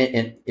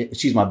and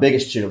she's my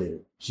biggest cheerleader.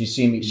 She's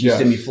seen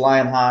me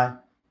flying high.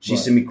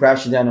 She's seen me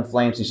crashing down in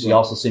flames, and she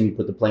also seen me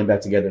put the plane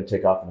back together and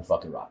take off in a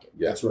fucking rocket.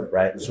 Yeah, that's right.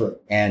 Right? That's right.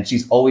 And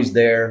she's always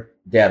there.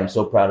 Dad, I'm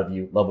so proud of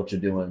you. Love what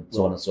you're doing,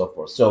 so on and so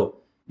forth. So,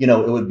 it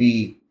would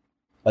be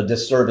a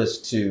disservice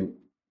to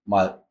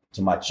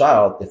my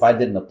child if I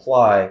didn't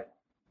apply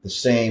the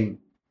same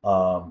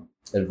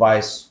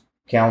advice,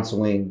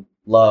 counseling,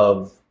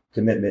 love,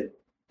 commitment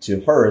to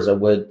her as I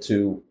would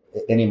to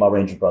any of my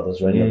Ranger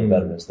brothers or any other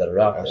veterans that are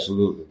out there.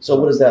 Absolutely. So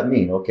what does that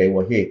mean? Okay,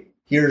 well,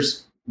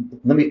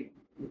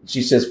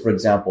 she says, for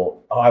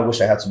example, oh, I wish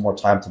I had some more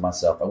time to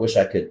myself. I wish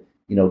I could,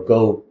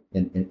 go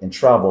and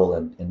travel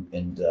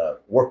and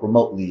work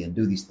remotely and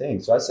do these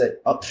things. So I said,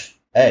 oh,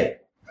 hey,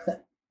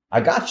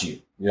 I got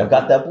you. Yeah. I've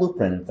got that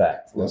blueprint, in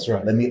fact. That's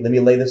right. Let me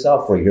lay this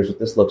out for you. Here's what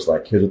this looks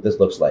like. Here's what this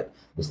looks like.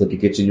 Let's look at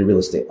get you your real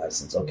estate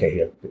license. Okay,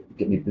 here,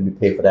 let me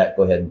pay for that.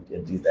 Go ahead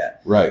and do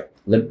that. Right.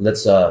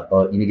 Let's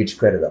you need to get your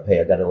credit up. Hey,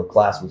 I got a little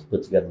class let's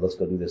put together. Let's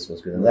go do this.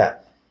 Let's go do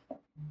that.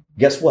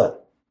 Guess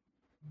what?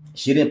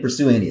 She didn't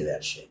pursue any of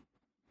that shit.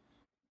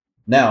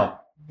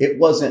 Now, it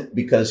wasn't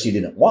because she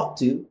didn't want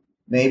to.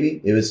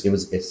 Maybe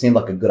it seemed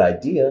like a good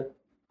idea.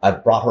 I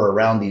brought her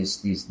around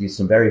these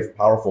some very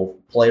powerful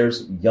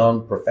players,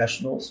 young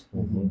professionals.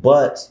 Mm-hmm.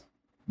 But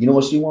you know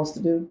what she wants to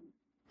do?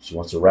 She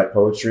wants to write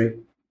poetry.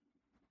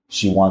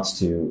 She wants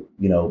to,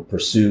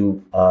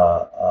 pursue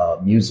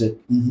music.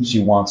 Mm-hmm. She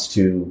wants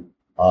to,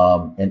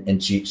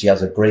 and she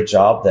has a great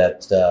job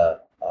that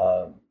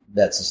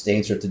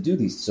sustains her to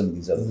do some of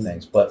these other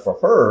things. But for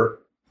her,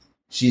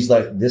 she's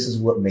like, this is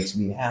what makes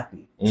me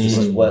happy. This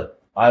is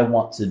what I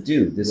want to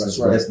do. This That's is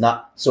what it's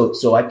not.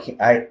 So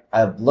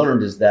I've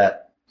learned is that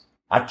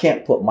I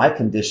can't put my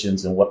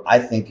conditions and what I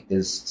think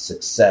is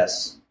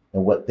success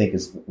and what I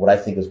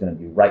think is going to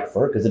be right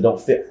for her, because it don't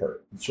fit her.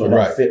 That's It right. don't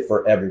Right. fit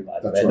for everybody.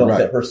 That's Right? It right. don't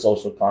fit her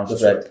social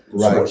construct, That's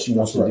right. what she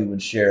wants That's to right. do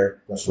and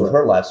share That's with right.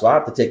 her life. So I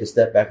have to take a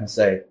step back and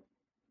say,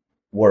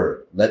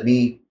 word, let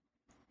me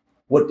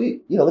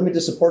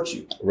just support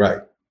you.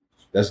 Right.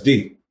 That's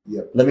deep.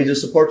 Let me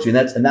just support you.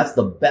 And that's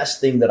the best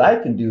thing that I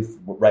can do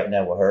right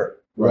now with her.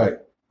 Right.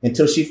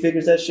 Until she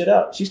figures that shit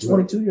out. She's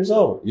 22 years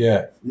old.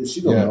 Yeah. Yeah,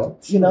 she don't Yeah. know.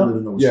 She You know? don't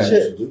really know what Yeah. she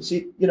has to do.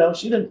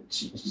 She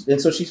didn't,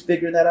 and so she's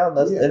figuring that out. And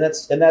that's,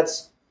 Yeah. and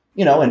that's,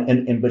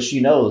 but she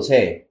knows,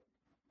 hey,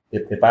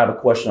 if I have a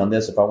question on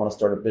this, if I want to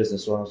start a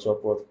business, so on and so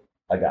forth,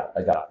 I got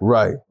it.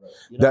 Right.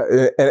 You know?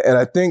 That and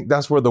I think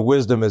that's where the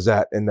wisdom is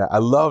at. And I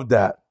love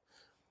that.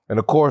 And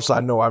of course,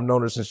 I've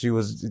known her since she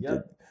was Yeah.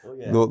 Oh,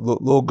 yeah.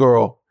 little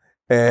girl,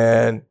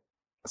 and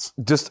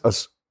just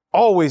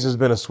always has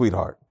been a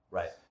sweetheart.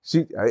 Right.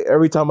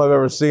 Every time I've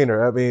ever seen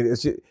her, I mean,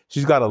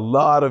 she's got a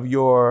lot of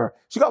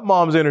she got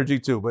mom's energy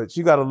too, but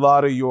she got a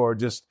lot of your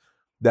just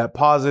that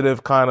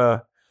positive kind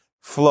of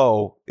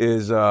flow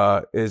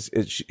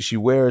she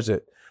wears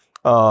it.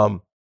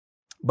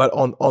 But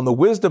on the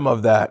wisdom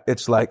of that,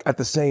 it's like at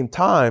the same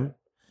time,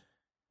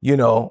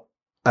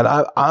 and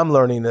I'm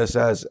learning this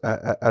as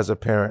a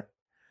parent,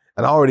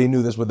 and I already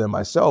knew this within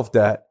myself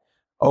that,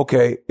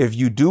 okay, if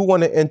you do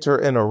want to enter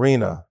an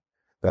arena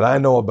that I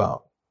know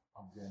about,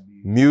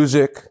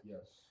 music,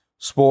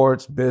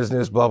 sports,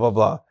 business, blah, blah,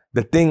 blah,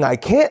 the thing I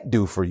can't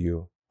do for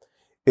you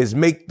is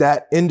make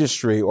that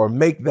industry or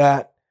make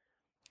that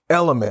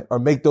element or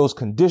make those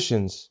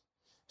conditions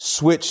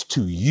switch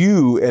to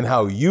you and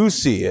how you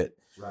see it.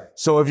 Right.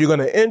 So if you're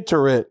going to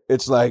enter it,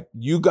 it's like,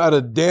 you got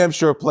to damn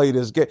sure play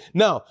this game.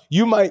 Now,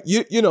 you might,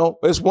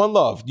 it's one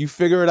love. You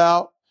figure it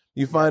out.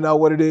 You find out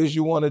what it is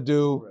you want to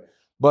do. Right.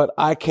 But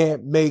I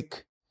can't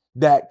make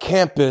that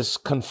campus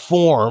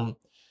conform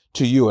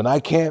to you. And I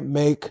can't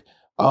make,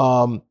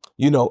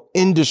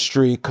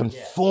 industry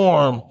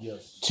conform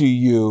Yes. to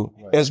you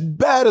Right. as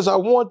bad as I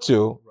want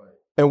to Right.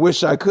 and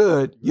wish I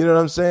could. You know what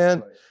I'm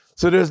saying? Right.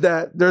 So there's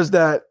that.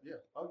 Yeah.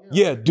 Oh,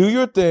 Yeah, do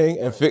your thing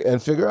and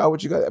figure out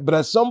what you got. But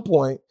at some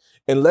point,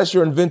 unless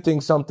you're inventing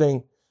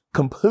something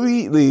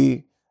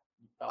completely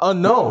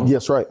unknown,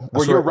 Yes, right. where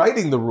That's you're right.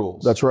 writing the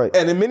rules. That's right.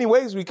 And in many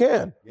ways, we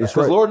can. That's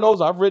Because right. Lord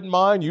knows I've written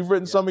mine. You've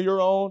written some of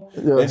your own,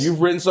 Yes. and you've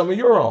written some of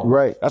your own.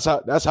 Right.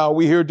 That's how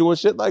we here doing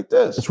shit like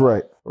this. That's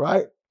right.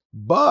 Right.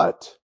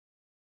 But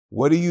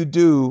what do you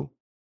do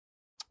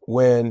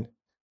when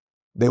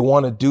they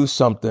want to do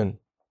something,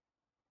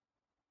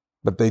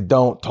 but they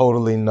don't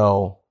totally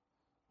know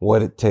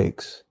what it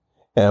takes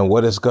and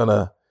what it's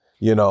gonna,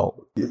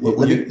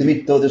 Let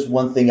me throw this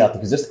one thing out there,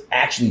 because this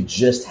actually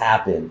just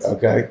happened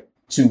Okay.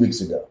 2 weeks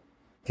ago.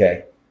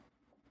 Okay.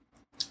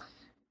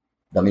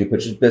 Don't mean to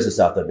put your business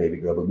out there, baby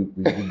girl, but we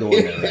doing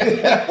it.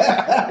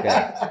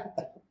 Okay.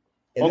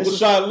 And Uncle this is-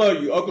 Sean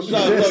love you. Uncle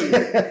Sean love you.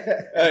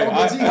 Hey,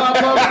 It's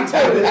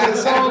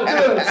all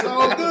good. It's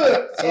all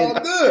good. It's all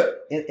good.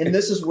 and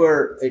this is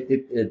where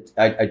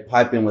I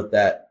pipe in with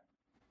that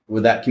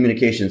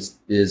communications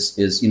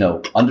is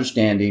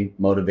understanding,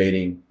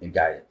 motivating, and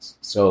guidance.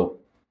 So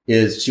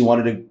she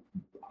wanted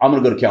to, I'm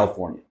going to go to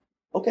California.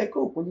 Okay,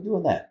 cool. When are you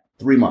doing that?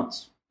 3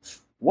 months.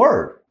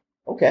 Word.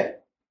 Okay.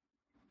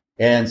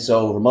 And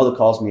so her mother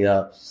calls me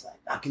up. She's like,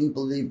 "How can you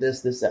believe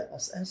this, that?"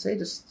 I say,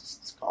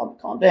 just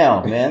calm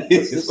down, man.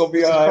 It's gonna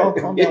be all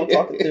right. Calm down,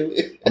 talk it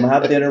through. I'm gonna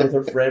have dinner with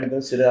her friend. We're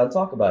gonna sit down and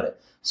talk about it.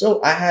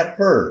 So I had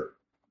her.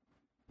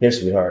 Here,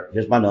 sweetheart.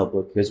 Here's my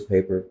notebook. Here's a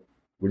paper.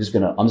 I'm just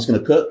gonna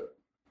cook,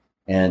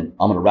 and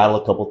I'm gonna rattle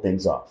a couple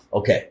things off.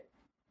 Okay.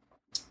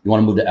 You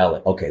want to move to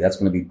LA? Okay, that's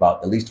gonna be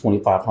about at least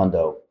 25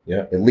 hundo.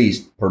 Yeah. At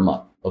least per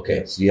month.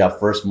 Okay, so you have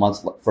first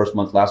month,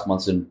 last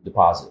month's in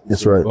deposit.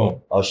 That's right.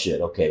 Boom. Oh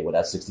shit. Okay, well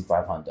that's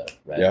 65 hundo,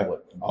 right? Yeah.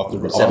 What, Off the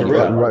rip.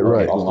 75. Right,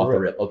 right. Okay, off the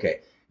rip. Okay.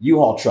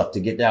 U-Haul truck to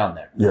get down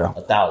there. Yeah.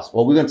 1,000.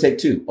 Well, we're gonna take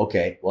 2.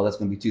 Okay. Well, that's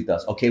gonna be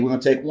 2,000. Okay, we're gonna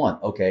take 1.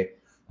 Okay.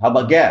 How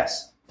about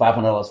gas?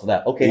 $500 for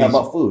that. Okay. How Easy.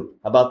 about food?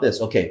 How about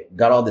this? Okay.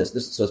 Got all this.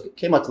 So it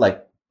came out to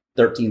like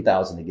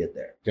 13,000 to get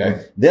there.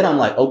 Okay. Then I'm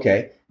like,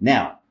 okay,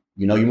 now,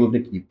 you moved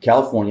to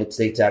California,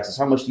 state taxes.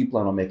 How much do you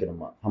plan on making a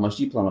month? How much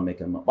do you plan on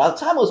making a month? By the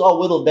time it was all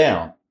whittled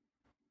down,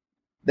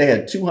 they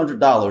had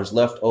 $200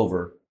 left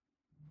over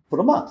for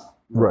the month.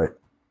 Right.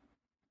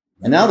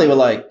 And now they were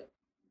like,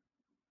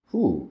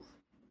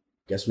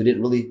 guess we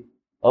didn't really.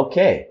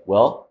 Okay.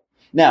 Well,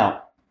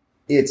 now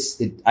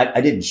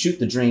I didn't shoot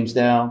the dreams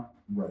down.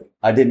 Right.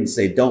 I didn't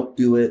say, don't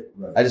do it.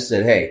 Right. I just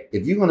said, hey,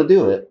 if you're going to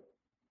do it,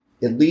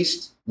 at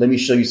least let me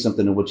show you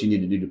something of what you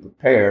need to do to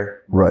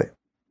prepare, Right.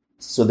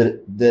 so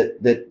that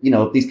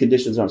if these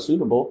conditions aren't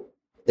suitable,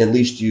 at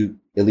least you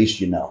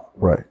know,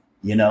 Right.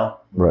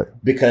 Right.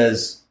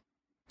 because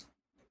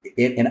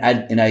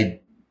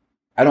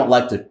I don't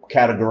like to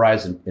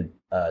categorize in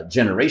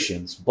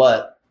generations,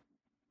 but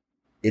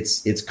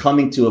it's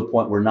coming to a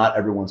point where not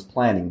everyone's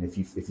planning. And if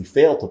you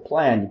fail to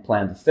plan, you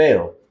plan to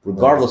fail,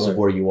 regardless of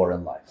where you are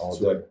in life. All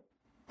day.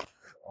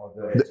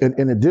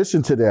 In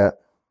addition to that,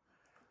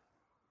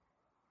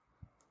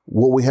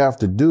 what we have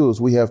to do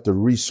is we have to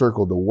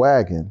recircle the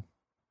wagon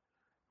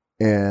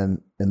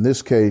And in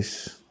this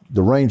case,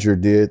 the Ranger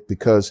did,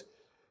 because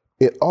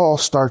it all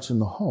starts in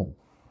the home.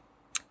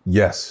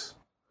 Yes.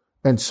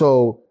 And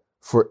so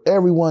for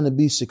everyone to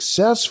be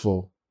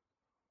successful,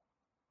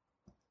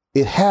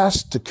 it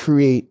has to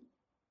create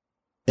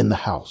in the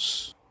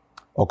house.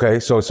 Okay,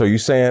 so you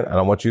saying,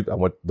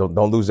 and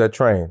don't lose that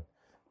train,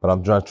 but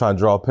I'm trying to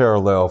draw a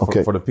parallel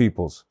for the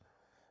peoples.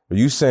 Are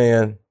you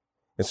saying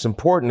it's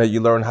important that you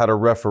learn how to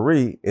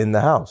referee in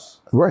the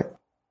house? Right.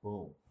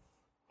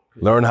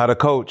 Learn how to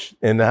coach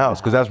in the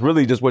house, because that's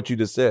really just what you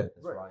just said.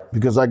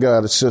 Because I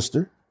got a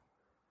sister.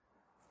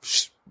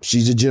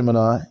 She's a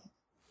Gemini.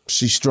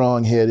 She's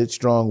strong-headed,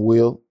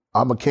 strong-willed.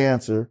 I'm a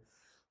Cancer.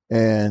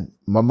 And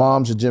my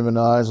mom's a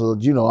Gemini, so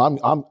you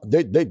know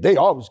they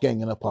always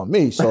ganging up on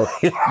me. So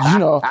you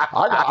know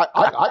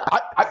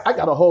I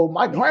gotta hold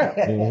my ground.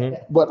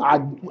 Mm-hmm. But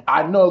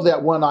I know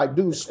that when I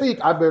do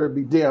speak, I better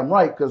be damn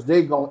right, because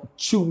they gonna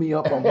chew me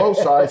up on both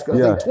sides, because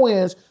they're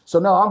twins. So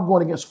now I'm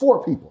going against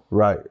 4 people.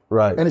 Right.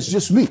 And it's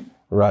just me.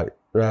 Right.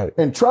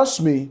 And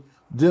trust me,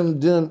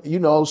 them, you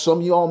know,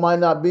 some of y'all might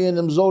not be in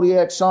them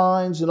zodiac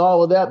signs and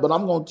all of that, but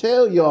I'm going to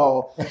tell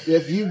y'all,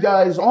 if you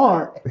guys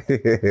aren't,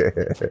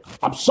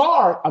 I'm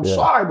sorry,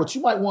 but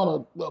you might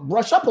want to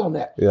brush up on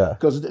that. Yeah.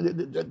 Because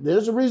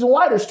there's a reason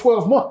why there's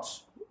 12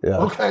 months. Yeah.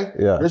 Okay.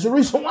 Yeah. There's a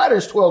reason why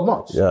there's 12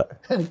 months. Yeah.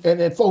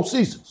 And 4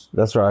 seasons.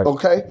 That's right.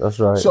 Okay. That's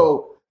right.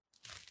 So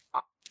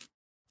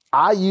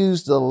I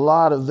used a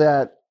lot of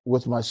that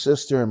with my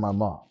sister and my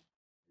mom.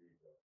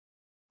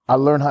 I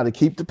learned how to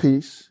keep the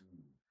peace,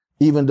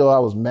 even though I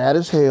was mad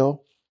as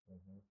hell.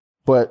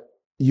 But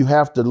you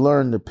have to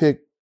learn to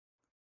pick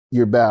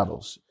your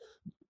battles.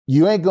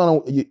 You're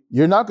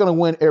not gonna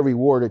win every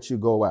war that you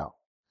go out.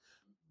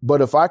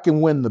 But if I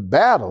can win the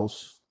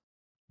battles,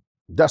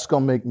 that's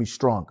gonna make me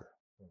stronger.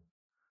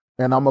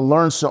 And I'm gonna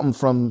learn something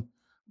from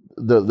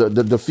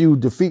the few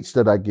defeats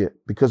that I get,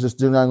 because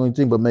it's not going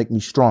to but make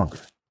me stronger.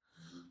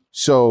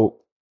 So,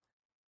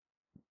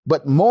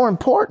 but more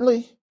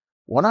importantly,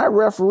 when I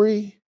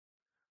referee,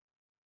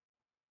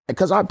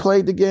 because I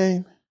played the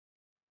game,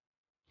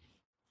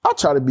 I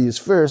try to be as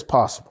fair as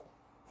possible.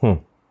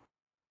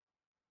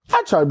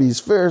 I try to be as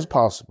fair as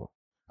possible.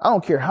 I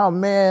don't care how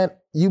mad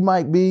you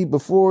might be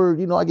before,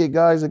 you know, I get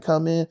guys that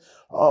come in,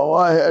 oh,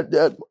 I had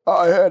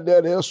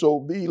that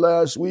SOB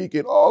last week,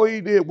 and all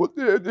he did was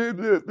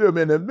this.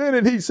 And the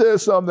minute he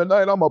says something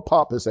tonight, I'm going to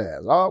pop his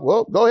ass.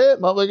 Well, go ahead,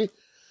 motherfucker,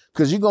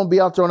 because you're going to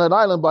be out there on that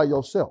island by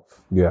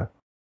yourself. Yeah.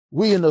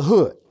 We in the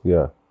hood.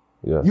 Yeah.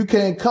 You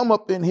can't come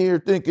up in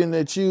here thinking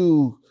that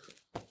you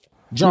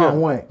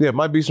John Wayne. Yeah,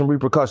 might be some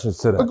repercussions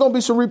to that. There's going to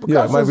be some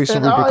repercussions. Yeah, might be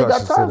some repercussions. I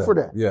ain't got time for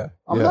that. Yeah.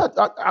 I'm not,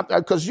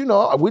 because, you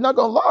know, we're not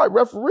going to lie.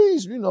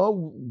 Referees, you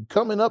know,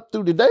 coming up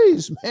through the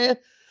days, man,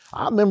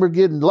 I remember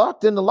getting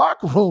locked in the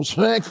locker rooms,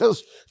 man,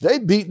 because they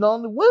beating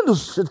on the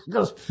windows.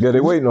 Yeah,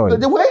 they waiting on you.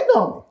 They're waiting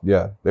on me.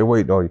 Yeah, they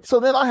waiting on you. So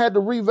then I had to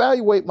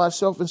reevaluate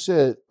myself and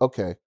said,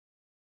 okay.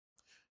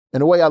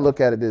 And the way I look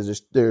at it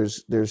is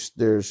there's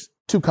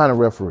 2 kind of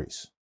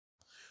referees.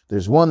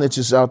 There's one that's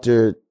just out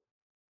there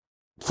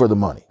for the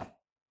money.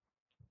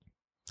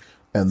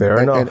 And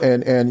fair enough.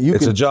 And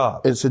it's a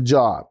job. It's a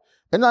job.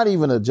 And not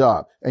even a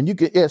job. And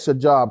it's a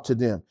job to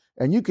them.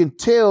 And you can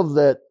tell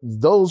that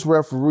those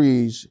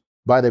referees,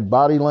 by their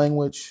body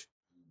language,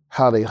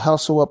 how they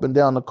hustle up and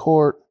down the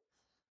court,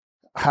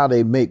 how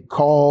they make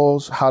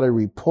calls, how they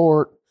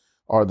report,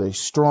 are they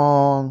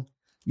strong?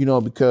 You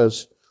know,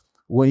 because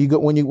when you go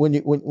to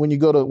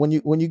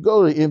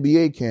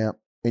NBA camp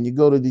and you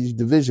go to these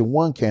Division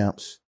I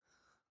camps,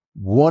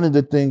 one of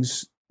the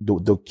things,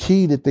 the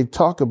key that they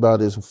talk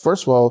about is,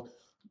 first of all,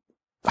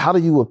 how do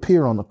you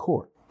appear on the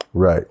court?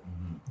 Right.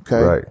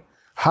 Okay. Right.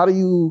 How's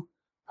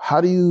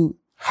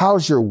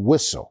your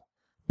whistle?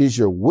 Is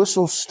your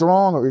whistle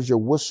strong or is your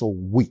whistle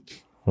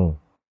weak?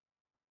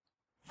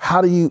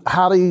 How do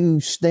you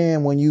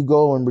stand when you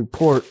go and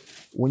report,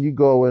 when you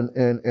go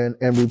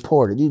and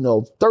report it? You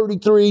know,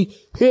 33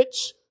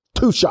 hits,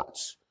 2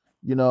 shots.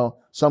 You know,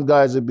 some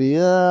guys would be,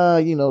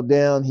 you know,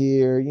 down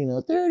here, you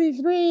know,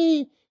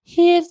 33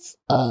 hits.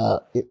 I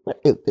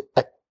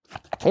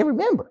can't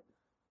remember.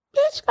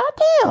 Bitch,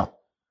 goddamn.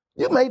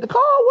 You made the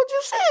call. What'd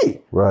you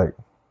see? Right.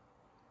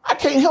 I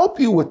can't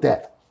help you with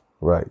that.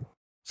 Right.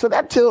 So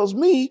that tells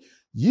me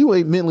you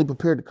ain't mentally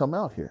prepared to come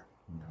out here.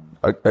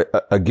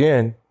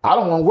 Again, I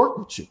don't want to work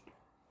with you.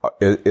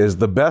 Is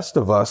the best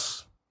of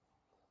us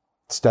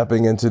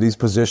stepping into these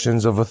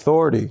positions of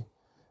authority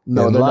in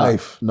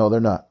life? Not. No, they're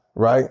not.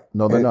 Right?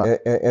 No, they're not.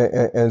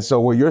 And so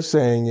what you're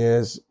saying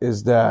is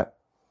that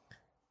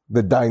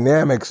the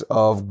dynamics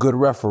of good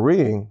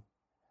refereeing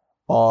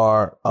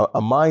are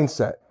a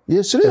mindset.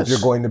 Yes, it is. If you're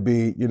going to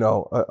be, you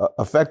know,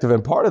 effective.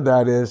 And part of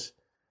that is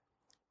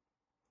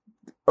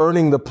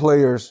earning the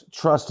players'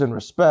 trust and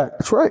respect.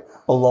 That's right.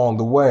 Along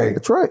the way.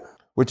 That's right.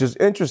 Which is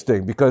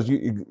interesting, because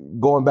you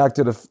going back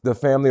to the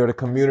family or the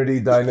community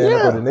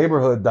dynamic or the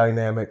neighborhood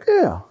dynamic.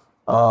 Yeah.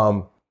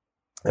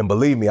 And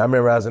believe me, I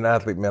remember as an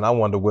athlete, man, I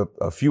wanted to whip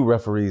a few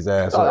referees'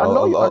 ass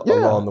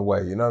along the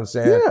way. You know what I'm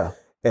saying? Yeah.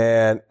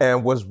 and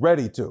was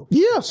ready to.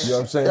 Yes. You know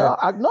what I'm saying? Yeah,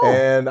 I know.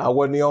 And I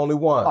wasn't the only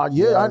one.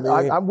 You know what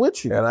I mean? I'm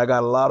with you. And I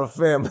got a lot of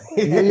family.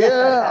 Yeah, you know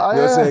what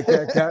I'm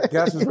saying?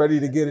 Cass was ready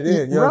to get it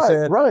in. You know what I'm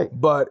saying? Right.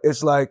 But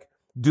it's like,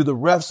 do the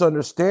refs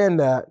understand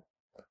that?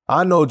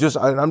 I know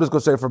and I'm just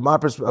going to say from my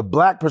a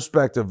black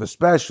perspective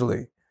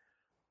especially,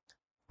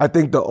 I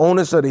think the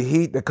onus of the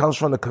heat that comes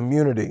from the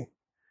community,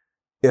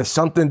 if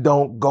something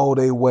don't go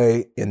their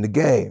way in the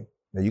game,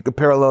 now you can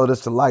parallel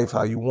this to life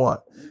how you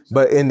want,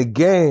 but in the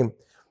game,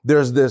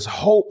 there's this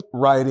hope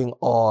riding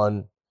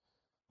on,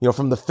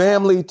 from the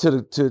family to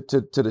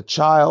the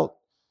child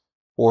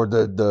or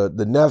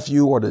the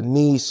nephew or the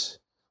niece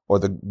or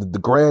the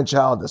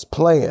grandchild that's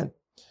playing.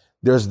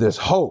 There's this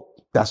hope.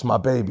 That's my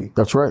baby.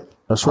 That's right.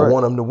 That's I right.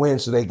 want them to win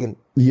so they can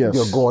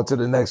go on to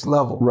the next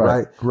level.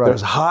 Right.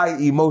 There's high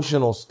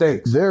emotional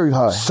stakes. Very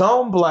high.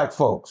 Some black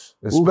folks,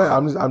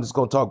 I'm just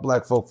going to talk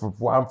black folk from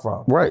where I'm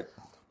from. Right.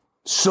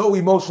 So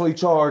emotionally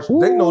charged,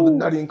 they know that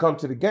not even come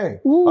to the game.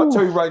 I'll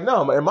tell you right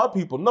now, and my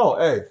people know,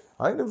 hey,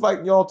 I ain't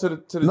inviting y'all to the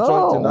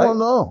joint tonight.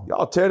 No.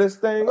 Y'all tear this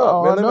thing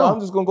up, man.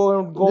 I'm just going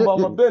to go about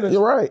my business.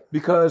 You're right.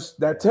 Because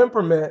that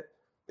temperament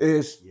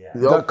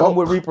that come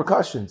with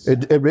repercussions.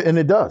 And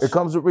it does. It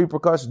comes with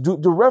repercussions.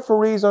 Do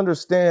referees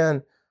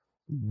understand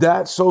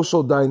that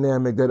social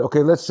dynamic that,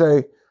 okay, let's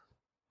say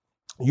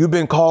you've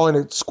been calling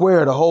it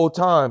square the whole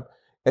time,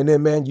 and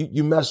then, man,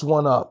 you mess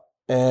one up,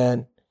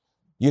 and,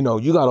 you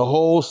got a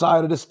whole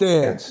side of the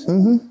stands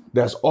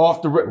that's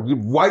off the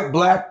white,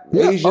 black,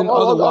 Asian,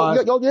 otherwise.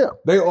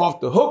 They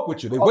off the hook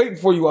with you. They waiting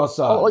for you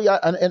outside. Oh, yeah,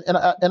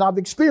 and I've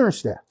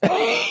experienced that.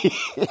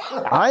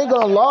 I ain't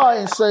gonna lie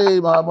and say,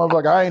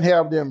 motherfucker, I ain't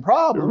have them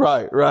problems.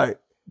 Right.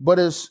 But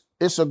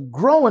it's a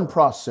growing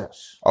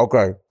process.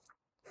 Okay.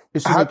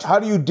 How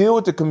do you deal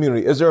with the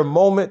community? Is there a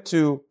moment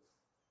to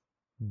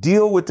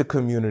deal with the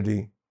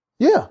community?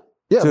 Yeah.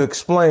 To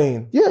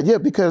explain. Yeah,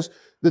 because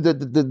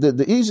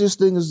the easiest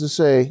thing is to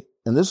say,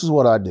 and this is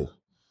what I do.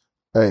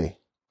 Hey,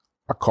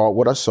 I caught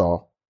what I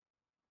saw.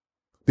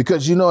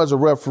 Because as a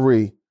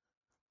referee,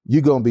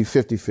 you're going to be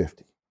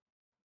 50-50.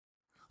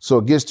 So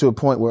it gets to a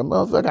point where,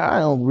 motherfucker, I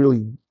don't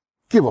really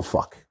give a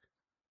fuck.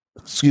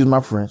 Excuse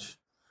my French.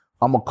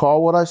 I'm going to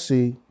call what I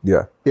see.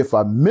 Yeah. If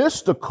I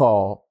miss the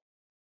call,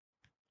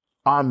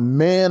 I'm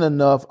man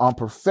enough, I'm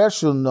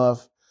professional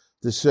enough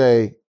to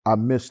say, I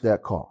missed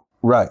that call.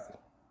 Right.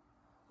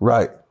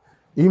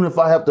 Even if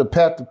I have to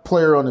pat the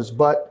player on his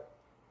butt,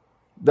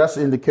 that's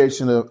an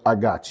indication of I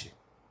got you.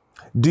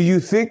 Do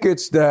you think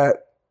it's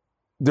that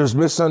there's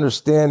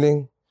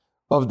misunderstanding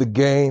of the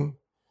game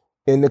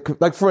in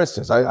like, for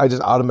instance, I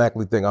just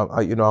automatically think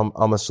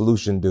I'm a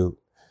solution dude.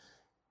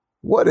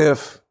 What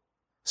if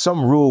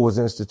some rule was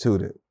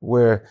instituted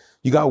where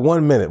you got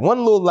 1 minute, one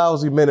little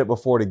lousy minute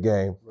before the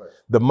game,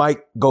 the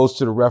mic goes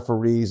to the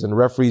referees and the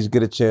referees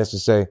get a chance to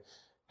say,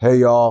 hey,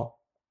 y'all,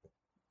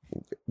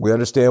 we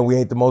understand we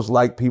ain't the most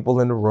liked people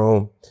in the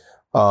room.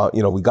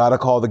 We got to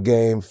call the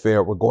game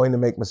fair. We're going to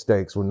make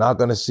mistakes. We're not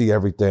going to see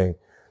everything.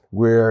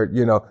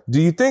 Do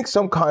you think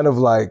some kind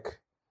of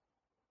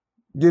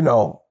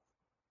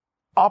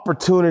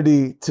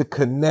opportunity to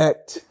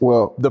connect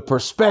the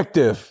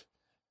perspective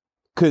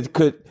could,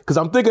 because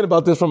I'm thinking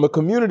about this from a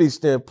community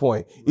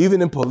standpoint,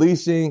 even in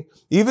policing,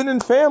 even in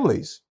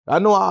families. I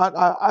know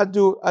I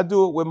do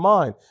it with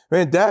mine.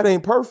 Man, dad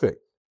ain't perfect.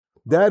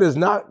 Dad is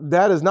not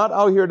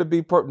out here to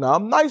be perfect. Now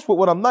I'm nice with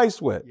what I'm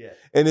nice with. Yeah.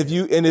 And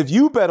if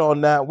you bet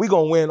on that, we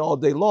gonna win all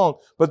day long.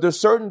 But there's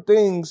certain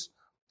things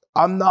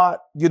I'm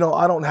not,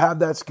 I don't have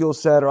that skill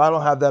set or I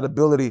don't have that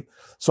ability.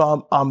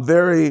 So I'm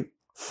very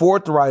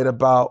forthright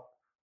about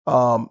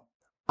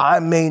I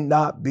may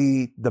not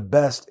be the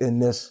best in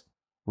this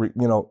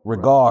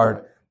regard.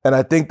 Right. And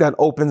I think that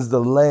opens the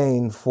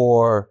lane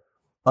for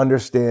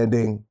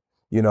understanding,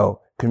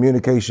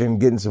 communication,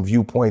 getting some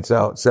viewpoints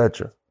out,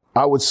 etc.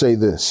 I would say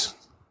this.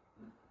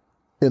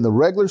 In the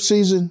regular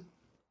season,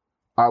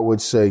 I would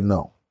say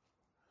no.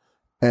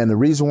 And the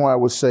reason why I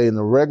would say in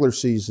the regular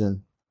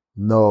season,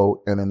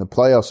 no, and in the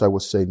playoffs, I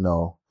would say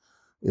no,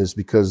 is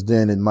because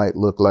then it might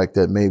look like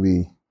that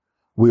maybe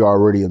we are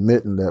already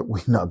admitting that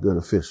we're not good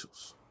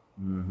officials.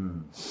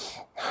 Mm-hmm.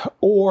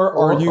 Or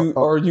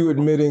are you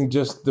admitting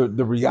just the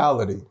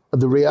reality?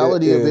 The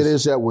reality of it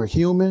is that we're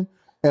human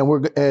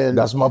and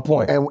that's my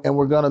point. And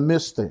we're gonna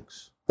miss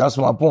things. That's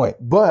my point.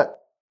 But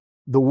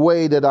the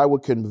way that I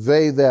would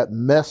convey that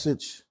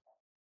message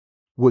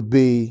would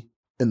be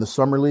in the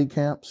summer league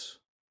camps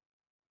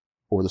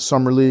or the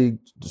summer league,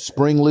 the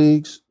spring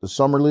leagues, the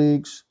summer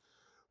leagues.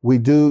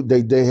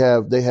 They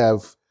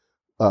have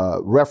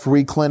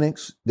referee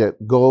clinics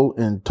that go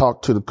and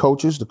talk to the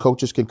coaches. The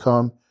coaches can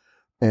come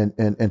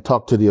and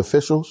talk to the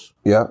officials.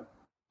 Yeah.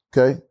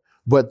 Okay.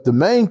 But the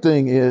main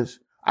thing is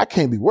I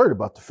can't be worried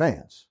about the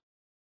fans.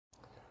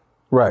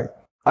 Right.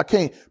 I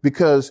can't,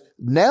 because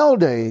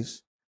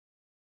nowadays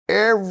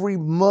every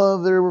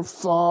mother,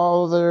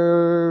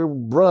 father,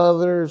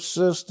 brother,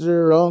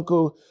 sister,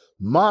 uncle,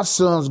 my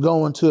son's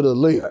going to the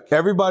league.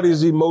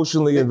 Everybody's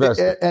emotionally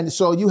invested. And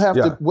so you have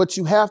to, what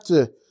you have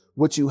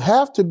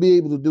to be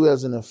able to do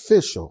as an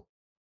official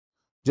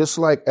just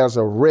like as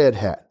a red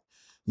hat,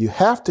 you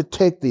have to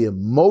take the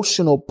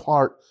emotional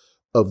part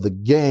of the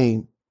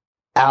game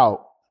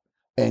out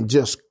and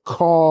just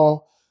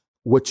call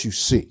what you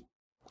see.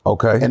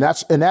 Okay. And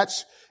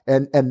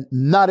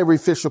not every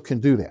official can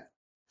do that.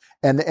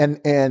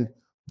 And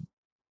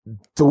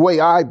the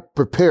way I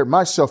prepared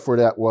myself for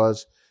that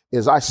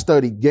is I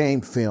studied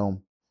game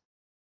film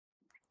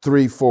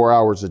 3-4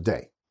 hours a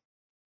day.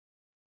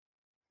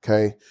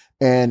 Okay.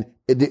 And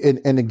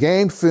the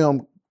game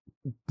film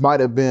might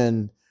have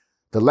been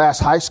the last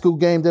high school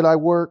game that I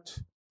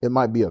worked. It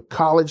might be a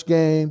college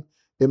game.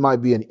 It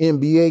might be an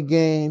NBA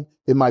game.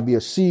 It might be a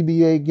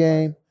CBA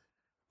game.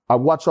 I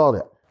watch all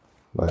that.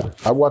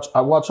 Right. I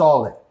watch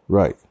all that.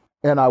 Right.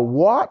 And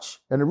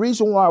the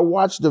reason why I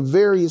watch the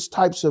various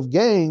types of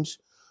games,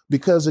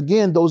 because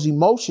again, those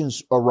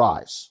emotions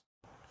arise.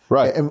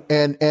 Right.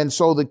 And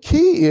so the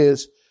key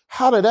is,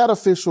 how did that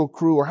official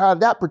crew, or how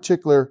did that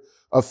particular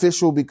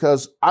official,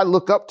 because I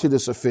look up to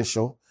this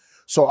official,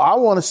 so I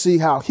want to see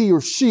how he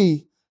or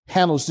she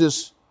handles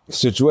this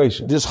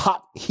situation, this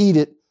hot,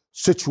 heated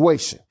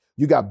situation.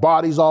 You got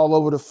bodies all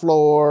over the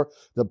floor,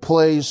 the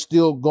play's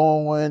still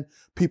going,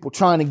 people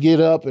trying to get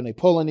up and they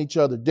pulling each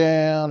other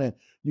down, and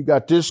you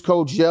got this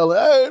coach yelling,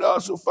 "Hey,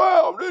 that's a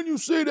foul." Then you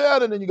see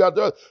that, and then you got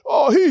the,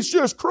 "Oh, he's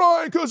just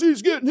crying because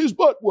he's getting his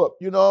butt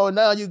whooped," and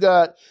now you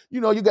got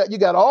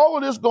all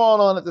of this going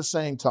on at the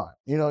same time.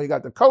 You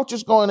got the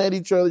coaches going at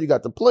each other, you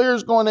got the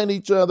players going at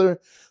each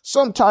other.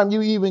 Sometimes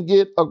you even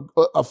get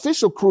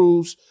official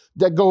crews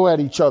that go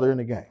at each other in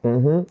the game.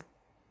 Mm-hmm.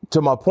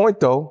 To my point,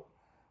 though,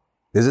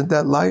 isn't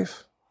that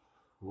life?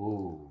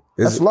 Ooh.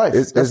 That's life.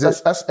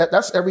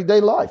 That's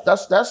everyday life.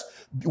 That's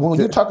when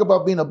you talk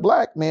about being a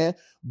black man,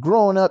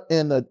 growing up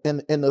in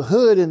the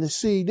hood in the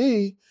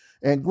CD,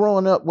 and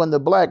growing up when the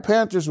Black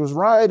Panthers was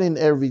rioting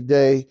every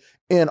day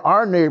in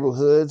our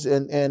neighborhoods,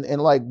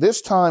 and like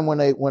this time when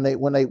they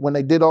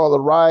did all the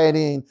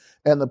rioting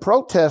and the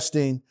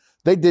protesting,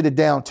 they did it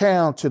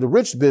downtown to the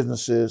rich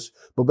businesses.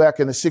 But back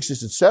in the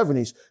 60s and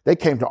 70s, they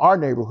came to our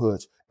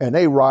neighborhoods and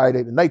they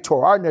rioted and they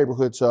tore our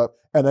neighborhoods up,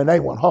 and then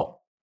they went home.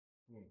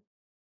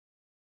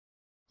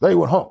 They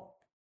went home.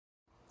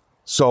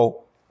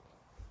 So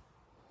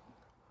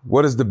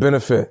what is the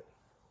benefit?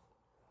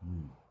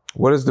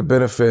 What is the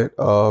benefit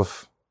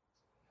of,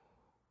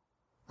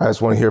 I just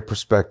want to hear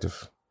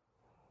perspective.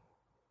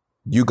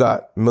 You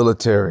got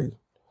military,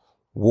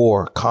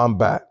 war,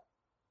 combat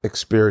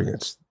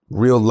experience,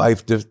 real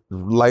life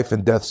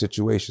and death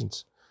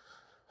situations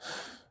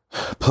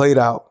played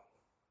out.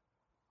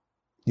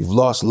 You've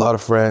lost a lot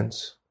of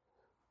friends.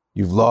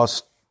 You've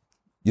lost,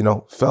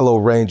 fellow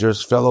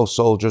Rangers, fellow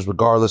soldiers,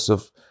 regardless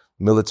of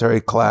military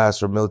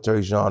class or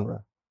military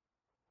genre.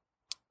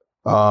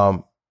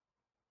 Real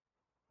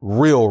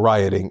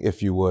rioting,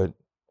 if you would,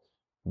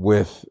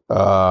 with,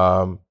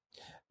 not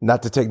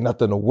to take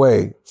nothing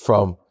away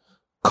from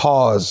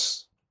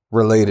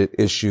cause-related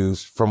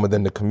issues from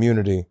within the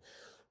community.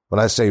 When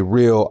I say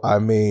real, I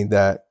mean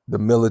that the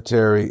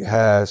military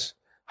has,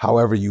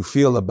 however you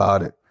feel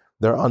about it,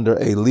 they're under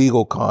a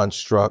legal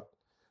construct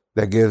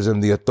that gives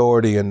them the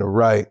authority and the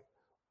right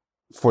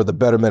for the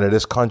betterment of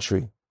this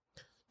country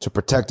to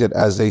protect it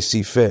as they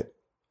see fit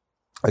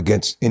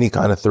against any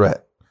kind of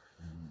threat.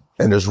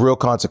 And there's real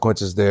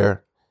consequences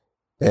there.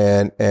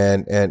 And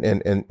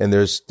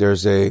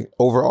there's a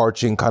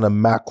overarching kind of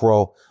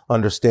macro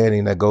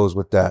understanding that goes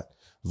with that,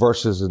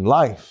 versus in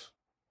life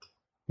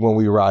when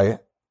we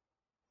riot.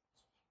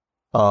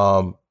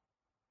 The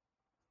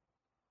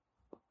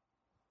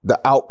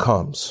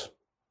outcomes,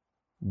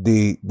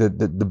 the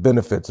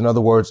benefits. In other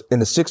words, in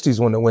the 60s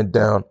when it went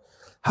down,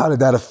 how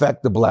did that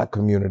affect the Black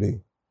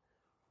community?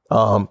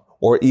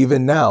 Or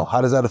even now,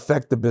 how does that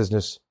affect the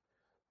business,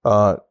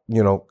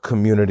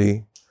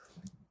 community?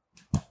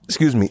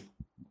 Excuse me.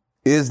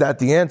 Is that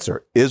the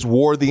answer? Is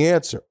war the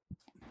answer?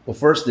 Well,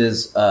 first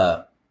is,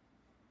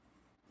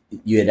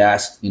 you had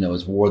asked,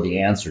 is war the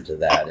answer to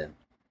that? And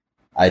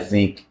I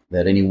think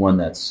that anyone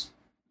that's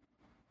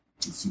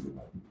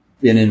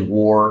been in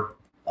war,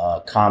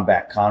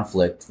 combat,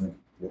 conflict,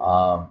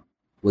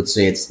 would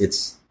say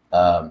it's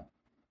a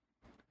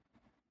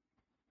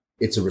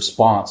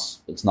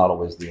response. It's not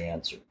always the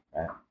answer.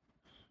 Right?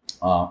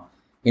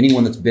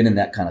 Anyone that's been in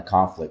that kind of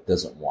conflict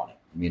doesn't want it.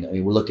 I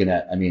mean, we're looking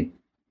at,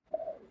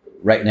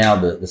 right now,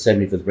 the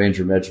 75th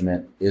Ranger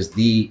Regiment is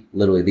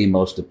literally the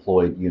most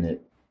deployed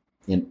unit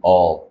in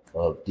all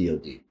of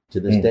DOD to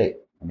this date.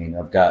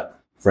 I've got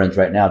friends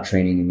right now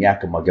training in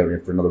Yakima, getting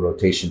ready for another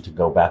rotation to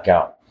go back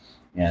out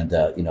and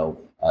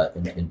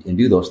and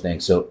do those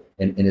things. So,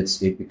 and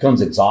it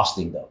becomes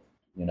exhausting though.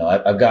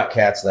 I've got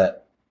cats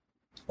that,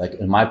 like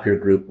in my peer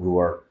group, who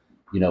are,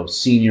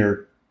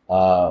 senior,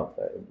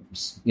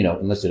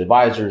 enlisted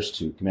advisors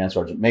to command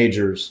sergeant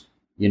majors,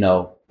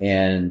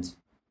 and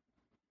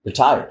they're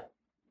tired.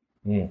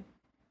 And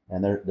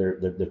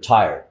they're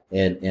tired.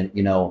 And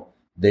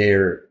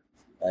they're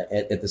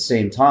at the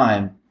same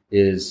time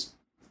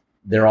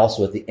they're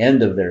also at the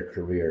end of their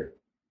career.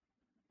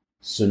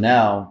 So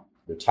now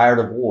they're tired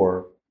of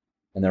war,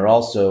 and they're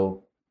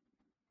also,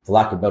 for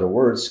lack of better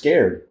words,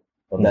 scared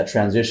of that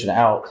transition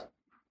out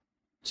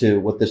to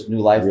what this new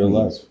life Real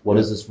means. life. What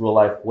is this real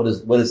life? What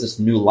is this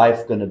new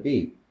life going to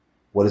be?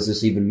 What does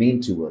this even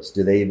mean to us?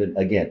 Do they even,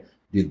 again,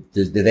 do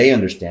they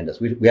understand us?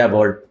 We have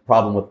our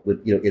problem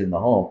with it in the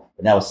home,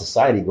 but now is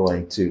society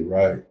going to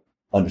Right.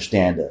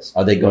 understand us?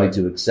 Are they going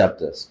to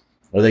accept us?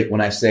 Are they,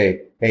 when I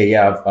say, hey,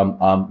 yeah, I'm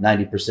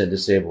 90%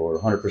 disabled or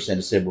 100%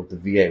 disabled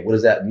with the VA, what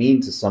does that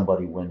mean to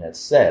somebody when that's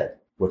said?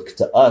 But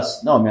to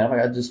us, no, man,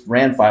 I just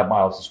ran 5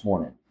 miles this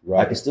morning.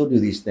 I can still do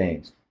these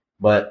things.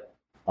 But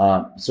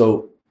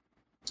so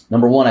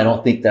number one, I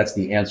don't think that's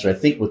the answer. I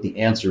think what the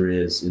answer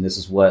is, and this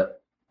is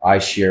what I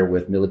share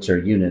with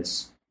military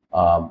units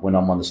when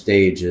I'm on the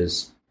stage,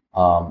 is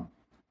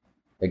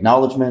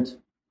acknowledgement,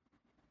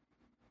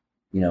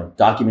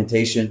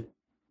 documentation,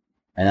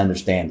 and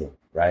understanding,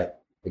 right?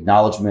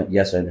 Acknowledgement,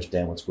 yes, I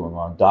understand what's going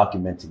on.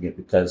 Documenting it,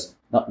 because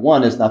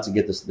one is not to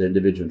get the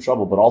individual in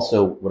trouble, but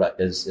also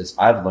as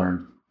I've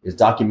learned is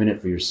document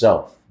it for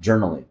yourself,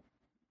 journaling.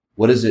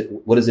 What is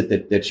it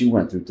that you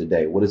went through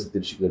today? What is it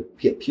that you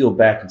could peel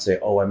back and say,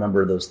 oh, I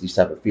remember these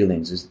type of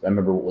feelings. I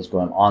remember what was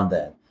going on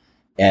then.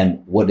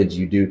 And what did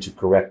you do to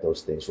correct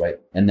those things, right?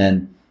 And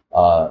then,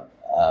 the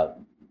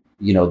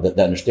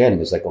understanding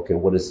is like, okay,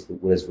 what is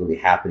really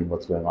happening?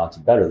 What's going on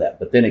to better that?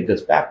 But then it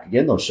goes back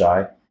again, though,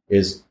 Shai,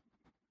 is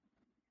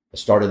I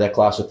started that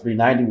class of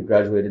 390. We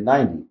graduated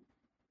 90.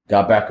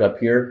 Got back up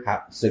here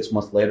 6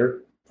 months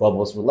later, 12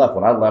 of us were left.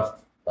 When I left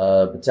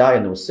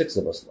battalion, there was 6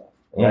 of us left,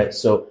 right?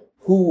 So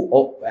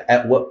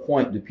at what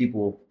point do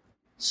people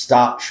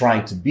stop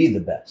trying to be the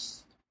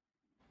best?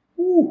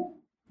 Ooh.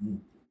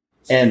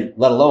 And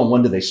let alone,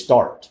 when do they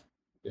start?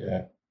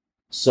 Yeah.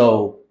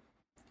 So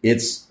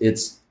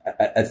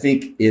I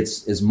think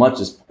it's as much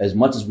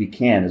as we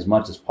can, as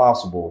much as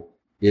possible,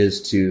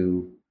 is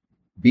to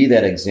be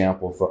that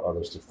example for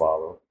others to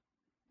follow.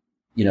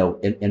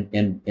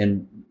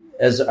 And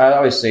as I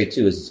always say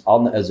too, as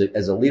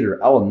a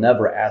leader, I will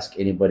never ask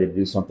anybody to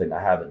do something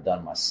I haven't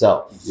done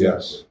myself.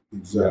 Yes.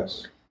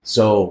 Exactly.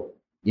 So,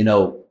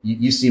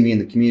 you see me in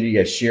the community,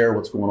 I share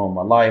what's going on in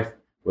my life,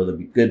 whether it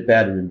be good,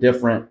 bad, or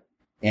indifferent.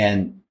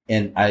 And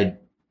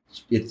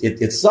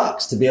it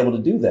sucks to be able to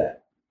do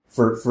that,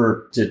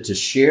 to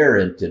share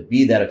and to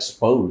be that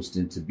exposed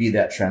and to be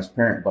that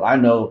transparent. But I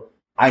know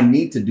I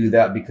need to do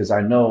that because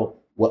I know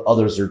what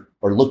others are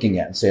looking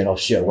at and saying, oh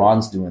shit,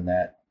 Ron's doing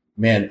that,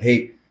 man.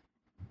 Hey,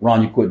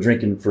 Ron, you quit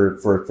drinking for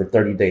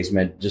 30 days,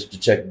 man, just to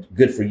check.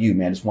 Good for you,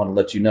 man. Just want to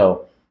let you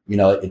know,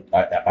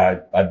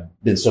 I've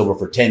been sober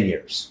for 10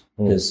 years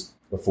because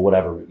for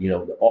whatever,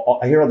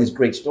 I hear all these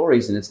great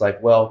stories and it's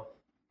like, well,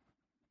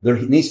 there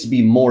needs to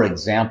be more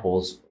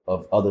examples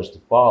of others to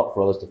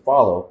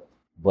follow,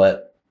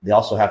 but they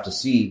also have to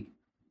see,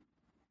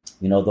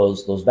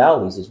 those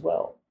valleys as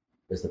well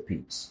as the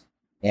peaks.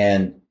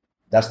 And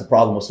that's the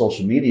problem with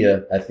social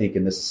media, I think,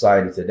 in this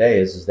society today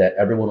is that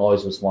everyone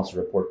always just wants to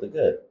report the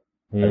good.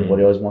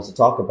 Everybody always wants to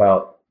talk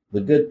about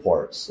the good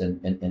parts and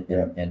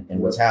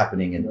what's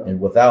happening and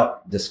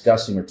without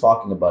discussing or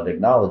talking about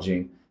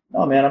acknowledging,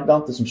 no, man, I'm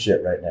going through some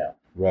shit right now.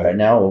 Right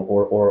now,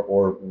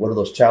 or what are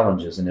those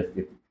challenges? And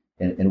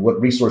and what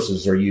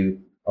resources are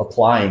you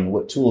applying?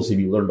 What tools have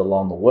you learned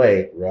along the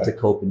way to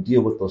cope and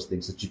deal with those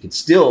things that you can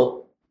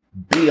still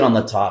be on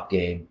the top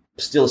game,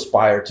 still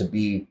aspire to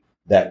be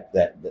that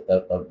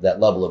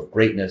level of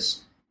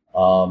greatness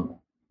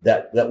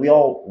that we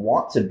all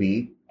want to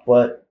be.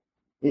 But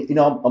I'm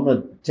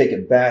going to take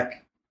it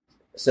back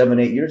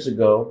 7-8 years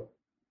ago.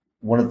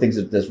 One of the things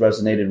that's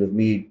resonated with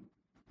me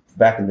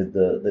back in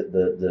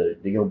the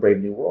Young Brave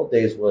New World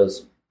days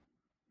was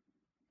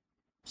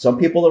some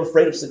people are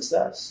afraid of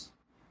success.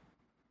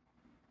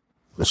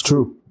 That's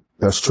true.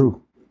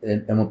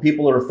 And when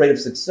people are afraid of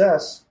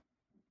success,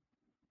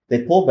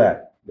 they pull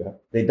back. Yeah.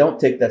 They don't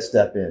take that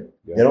step in.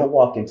 Yeah. They don't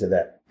walk into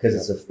that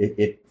because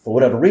it's for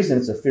whatever reason,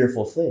 it's a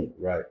fearful thing.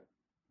 Right.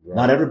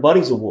 Not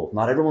everybody's a wolf.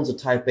 Not everyone's a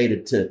type A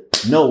to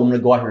no, I'm going to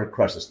go out here and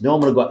crush this. No,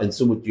 I'm going to go out. And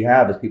so what you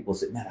have is people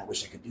say, man, I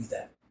wish I could do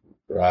that.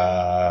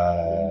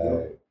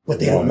 Right. But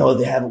they don't know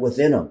they have it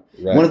within them.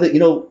 Right. One of the,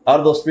 out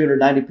of those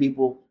 390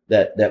 people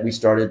that we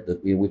started,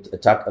 we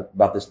talked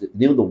about this,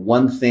 the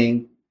one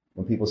thing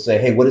when people say,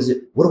 hey, what is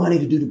it? What do I need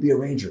to do to be a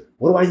Ranger?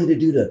 What do I need to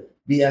do to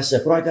be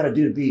SF? What do I got to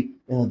do to be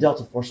in the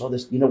Delta Force? All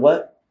this, you know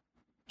what?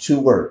 2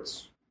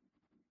 words.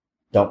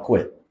 Don't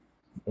quit.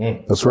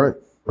 That's right.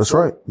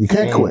 You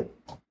can't quit.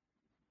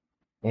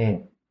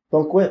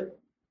 Don't quit.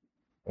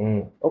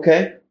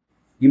 Okay.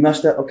 You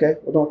messed up. Okay.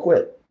 Well, don't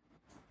quit.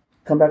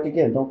 Come back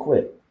again. Don't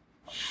quit.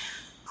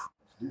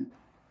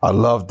 I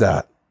love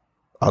that.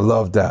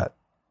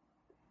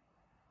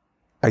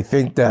 I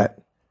think that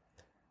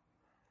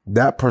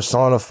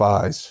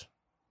personifies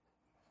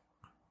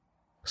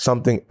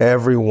something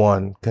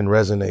everyone can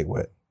resonate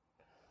with.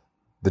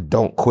 The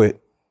don't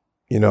quit.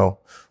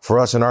 For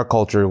us in our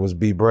culture, it was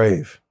be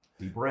brave.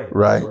 Be brave.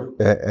 Right.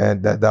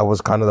 And that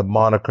was kind of the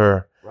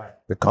moniker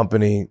the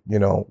company,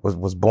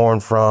 was born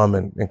from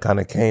and kind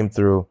of came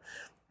through.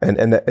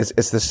 And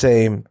it's the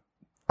same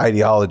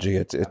ideology.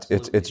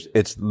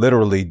 It's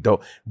literally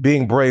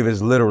being brave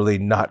is literally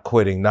not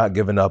quitting, not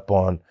giving up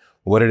on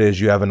what it is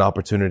you have an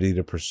opportunity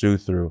to pursue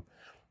through.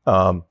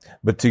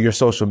 But to your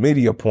social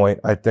media point,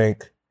 I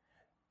think,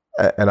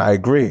 and I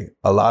agree,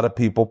 a lot of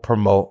people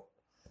promote,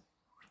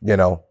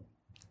 the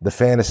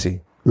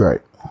fantasy,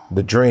 Right.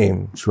 the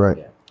dream, That's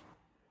right.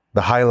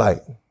 the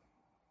highlight.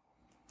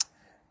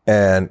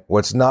 And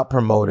what's not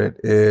promoted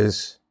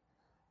is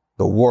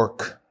the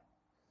work,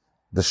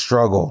 the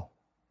struggle,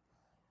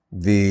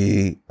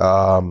 the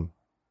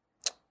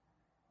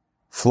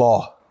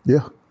flaw.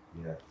 Yeah.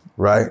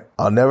 Right?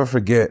 I'll never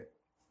forget,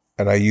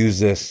 and I use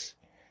this.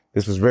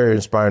 This was very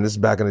inspiring. This is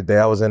back in the day.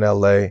 I was in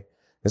LA.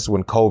 This is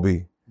when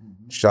Kobe,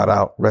 shout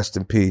out, rest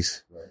in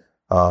peace.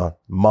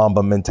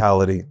 Mamba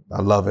mentality.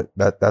 I love it.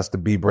 That's the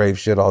be brave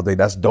shit all day.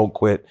 That's don't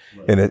quit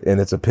in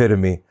its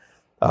epitome.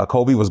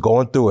 Kobe was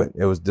going through it.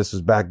 This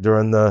was back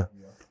during the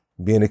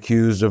being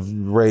accused of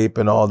rape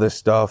and all this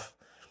stuff.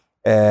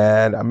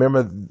 And I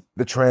remember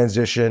the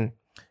transition,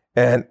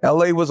 and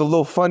LA was a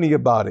little funny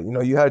about it.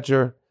 You had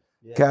your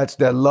cats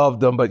that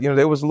loved them, but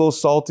they was a little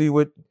salty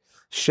with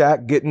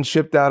Shaq getting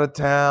shipped out of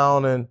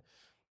town. And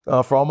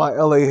for all my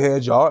LA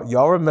heads,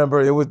 y'all remember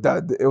it was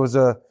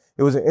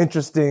an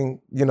interesting,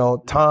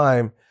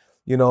 time,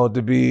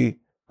 to be,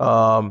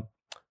 in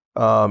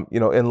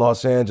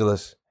Los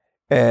Angeles.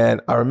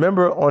 And I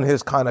remember on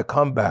his kind of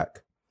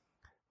comeback,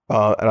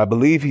 and I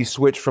believe he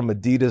switched from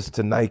Adidas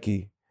to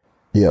Nike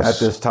at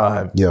this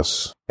time.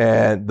 Yes.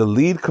 And the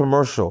lead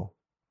commercial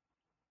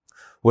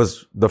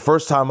was the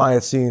first time I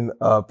had seen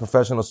a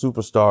professional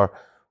superstar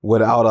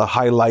without a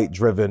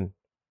highlight-driven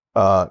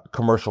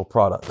commercial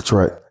product. That's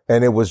right.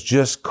 And it was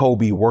just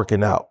Kobe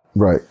working out.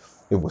 Right.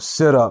 It was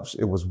sit-ups.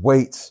 It was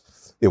weights.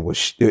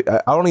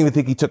 I don't even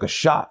think he took a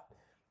shot.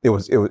 It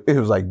was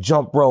like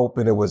jump rope,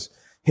 and it was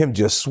him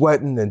just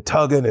sweating and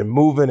tugging and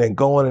moving and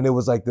going. And it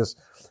was like this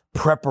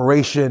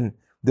preparation,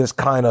 this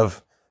kind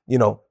of,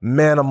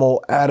 manimal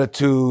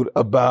attitude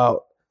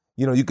about,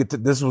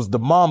 this was the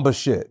Mamba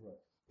shit.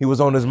 He was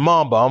on his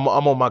Mamba. I'm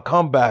on my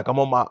comeback.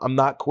 I'm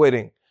not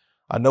quitting.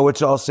 I know what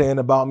y'all saying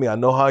about me. I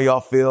know how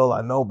y'all feel.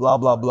 I know blah,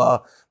 blah,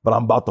 blah, but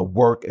I'm about to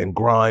work and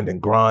grind and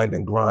grind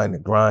and grind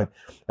and grind.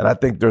 And I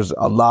think there's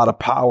a lot of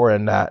power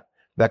in that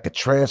could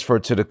transfer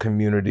to the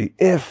community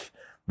if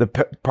the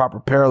proper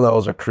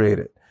parallels are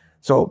created.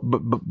 So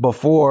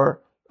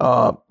before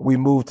we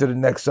move to the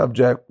next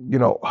subject,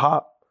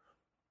 Hop,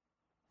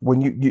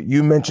 when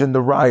you mentioned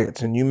the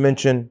riots and you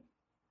mentioned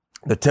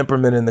the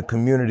temperament in the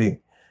community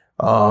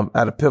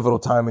at a pivotal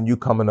time and you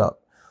coming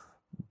up,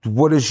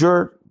 what is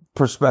your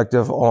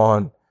perspective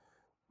on,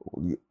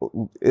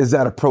 is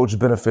that approach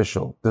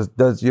beneficial?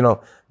 Does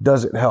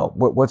it help?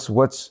 What's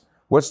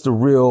the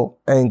real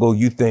angle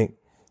you think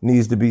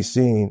needs to be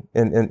seen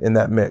in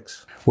that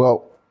mix?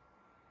 Well,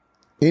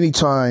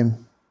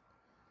 anytime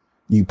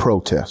you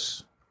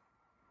protest,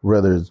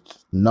 whether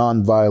it's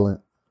nonviolent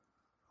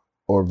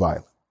or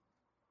violent,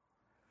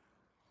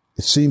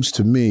 it seems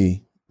to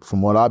me,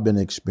 from what I've been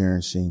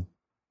experiencing,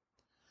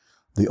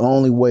 the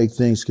only way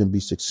things can be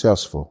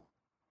successful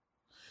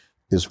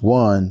is,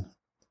 one,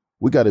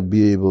 we got to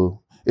be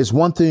able, it's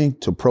one thing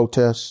to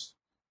protest,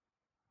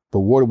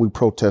 but what are we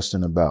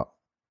protesting about?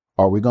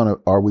 Are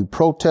we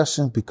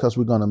protesting because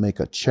we're going to make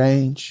a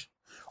change?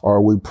 Or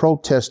are we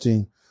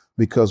protesting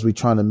because we're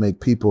trying to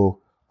make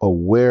people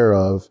aware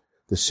of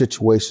the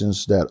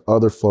situations that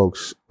other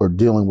folks are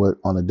dealing with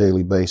on a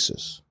daily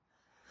basis?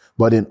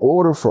 But in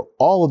order for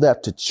all of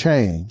that to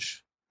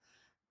change,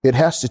 it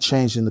has to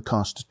change in the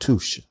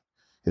Constitution.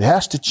 It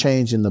has to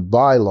change in the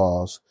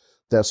bylaws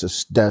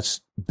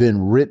that's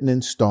been written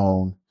in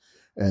stone,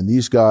 and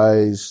these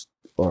guys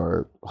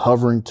are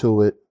hovering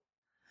to it,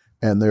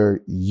 and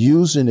they're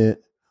using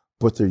it,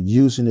 but they're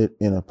using it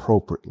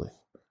inappropriately.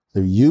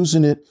 They're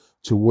using it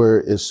to where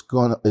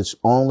it's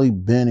only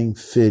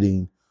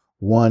benefiting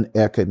one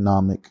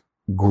economic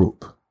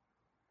group.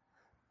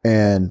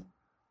 And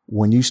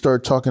when you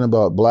start talking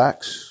about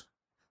blacks,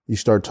 you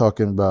start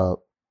talking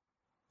about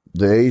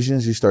the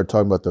Asians, you start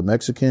talking about the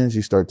Mexicans,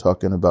 you start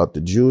talking about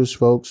the Jewish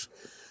folks,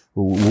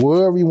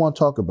 whoever you want to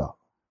talk about.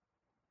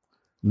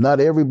 Not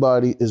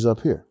everybody is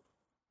up here.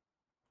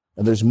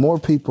 And there's more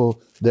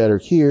people that are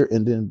here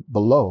and then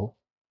below.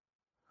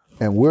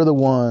 And we're the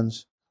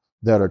ones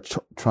that are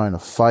trying to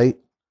fight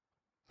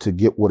to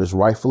get what is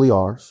rightfully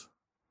ours,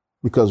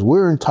 because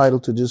we're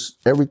entitled to just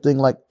everything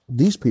like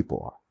these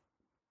people are.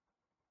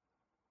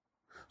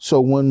 So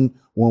when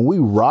we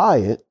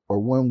riot or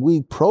when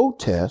we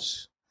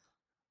protest,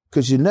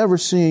 because you never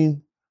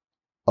seen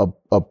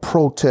a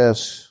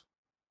protest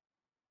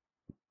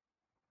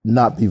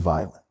not be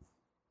violent.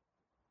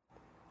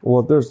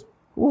 Well,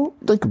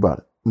 think about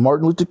it.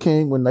 Martin Luther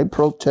King, when they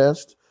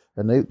protest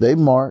and they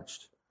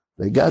marched,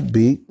 they got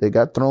beat, they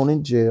got thrown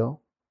in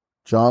jail.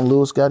 John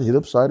Lewis got hit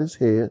upside his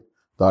head,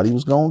 thought he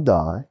was going to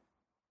die.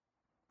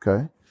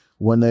 Okay.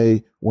 When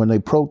they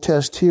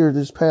protest here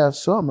this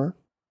past summer,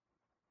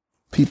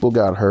 people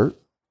got hurt.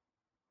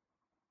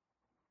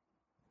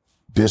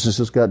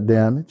 Businesses got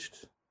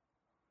damaged.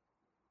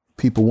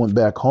 People went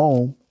back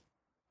home.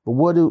 But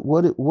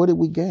what did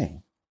we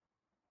gain?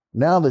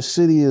 Now the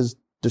city is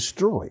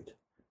destroyed.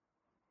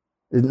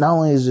 It not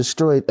only is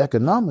destroyed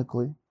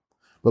economically,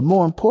 but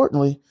more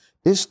importantly,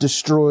 it's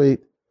destroyed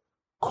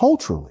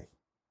culturally.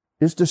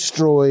 It's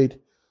destroyed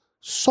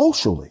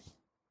socially.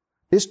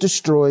 It's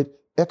destroyed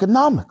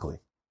economically.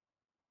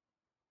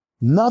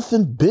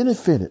 Nothing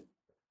benefited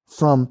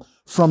from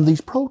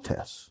these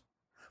protests.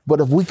 But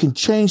if we can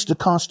change the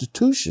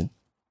Constitution,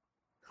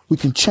 we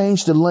can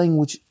change the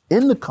language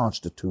in the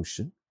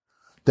Constitution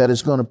that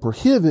is going to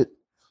prohibit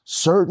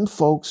certain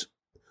folks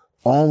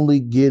only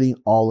getting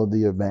all of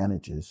the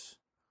advantages.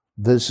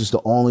 This is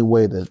the only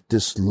way that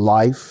this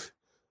life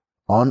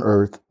on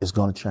earth is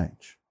going to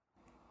change.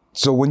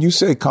 So when you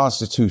say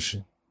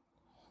Constitution,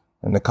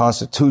 and the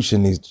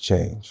Constitution needs to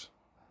change,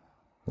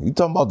 are you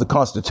talking about the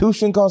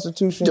Constitution?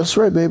 That's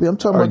right, baby. I'm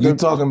talking Are about. you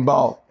talking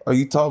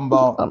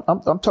about?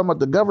 I'm talking about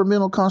the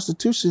governmental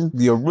Constitution,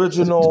 the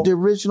original? the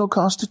original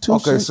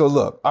Constitution. Okay, so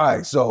look. All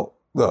right, so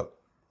look.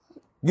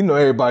 You know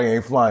everybody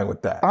ain't flying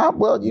with that.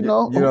 Well, you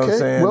know. You know what I'm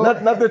saying?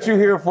 Well, not that you're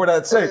here for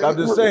that sake. I'm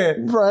just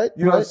saying. Right.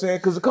 You know what I'm saying?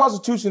 Because the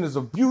Constitution is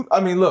a beauty.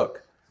 I mean,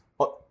 look.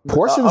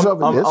 Portions of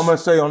it I'm is. going to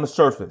say on the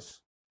surface.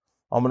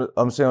 I'm going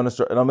to say on the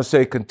surface. And I'm going to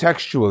say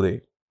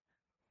contextually,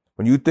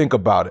 when you think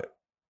about it,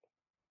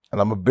 and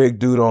I'm a big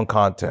dude on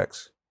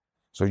context.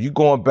 So you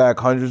going back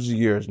hundreds of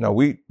years. Now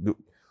we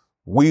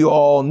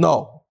all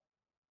know,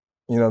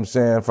 you know what I'm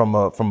saying,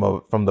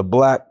 from the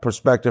black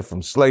perspective,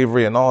 from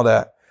slavery and all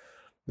that,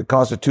 the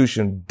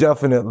Constitution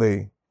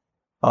definitely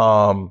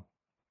has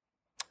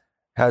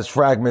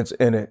fragments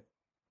in it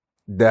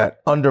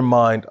that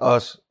undermined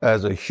us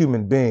as a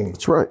human being.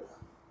 That's right.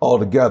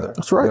 Altogether.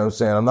 That's right. You know what I'm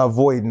saying? I'm not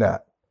voiding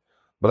that.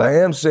 But I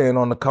am saying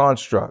on the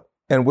construct,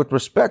 and with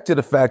respect to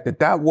the fact that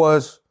that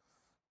was,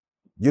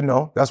 you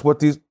know, that's what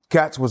these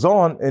cats was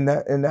on in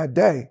that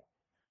day,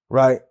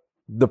 right?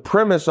 The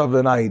premise of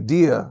an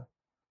idea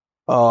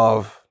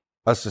of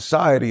a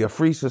society, a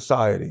free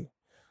society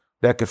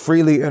that could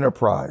freely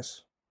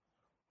enterprise,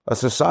 a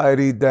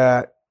society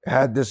that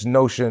had this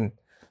notion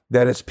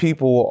that its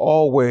people will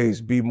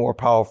always be more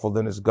powerful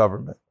than its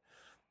government,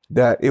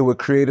 that it would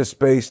create a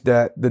space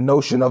that the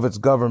notion of its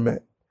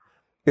government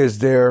is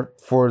there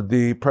for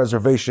the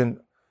preservation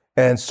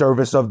and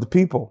service of the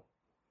people.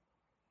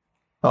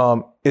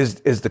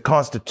 Is the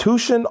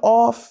Constitution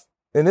off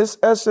in its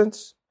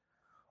essence,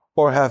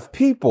 or have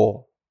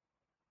people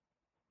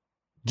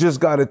just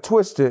got it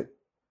twisted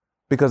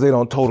because they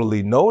don't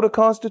totally know the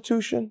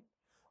Constitution,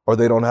 or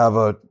they don't have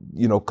a,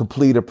 you know,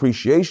 complete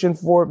appreciation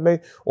for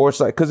it, or it's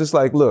like, because it's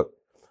like, look,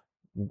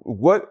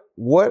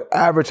 what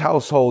average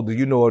household do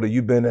you know that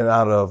you've been in and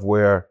out of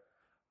where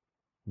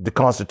the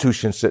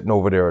Constitution's sitting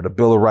over there, or the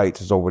Bill of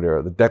Rights is over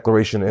there, the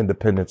Declaration of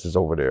Independence is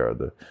over there,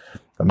 the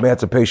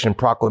Emancipation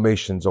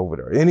Proclamation's over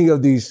there. Any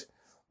of these,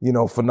 you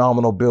know,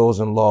 phenomenal bills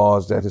and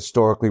laws that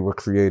historically were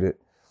created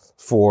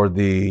for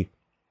the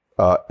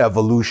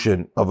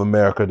evolution of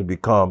America to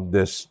become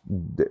this,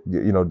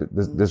 you know,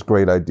 this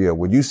great idea.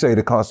 When you say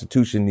the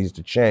Constitution needs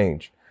to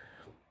change,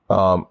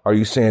 are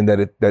you saying that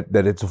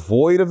it's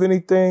void of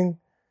anything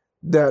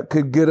that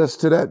could get us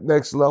to that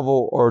next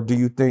level, or do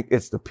you think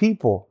it's the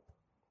people?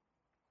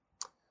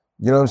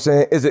 You know what I'm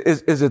saying? Is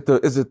it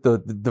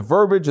the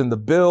verbiage and the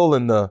bill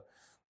and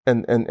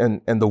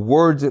the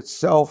words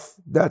itself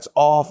that's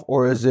off,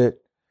 or is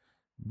it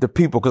the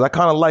people? Because I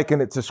kind of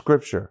liken it to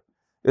scripture.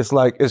 It's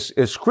like, is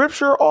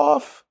scripture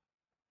off,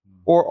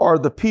 or are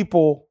the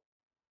people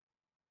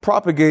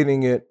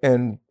propagating it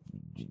and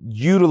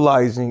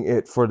utilizing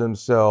it for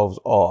themselves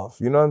off?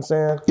 You know what I'm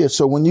saying? Yeah.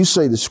 So when you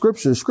say the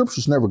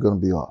scripture's never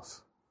going to be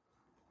off.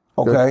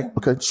 Okay.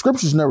 Okay.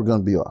 Scripture's never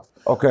going to be off.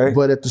 Okay.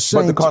 But at the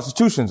same time, the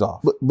Constitution's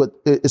off. But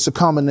it's a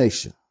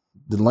combination.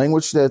 The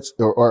language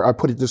or I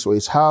put it this way,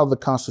 is how the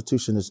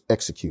Constitution is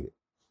executed.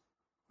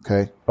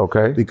 Okay.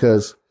 Okay.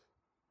 Because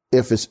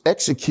if it's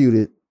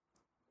executed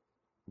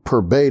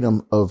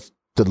verbatim of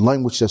the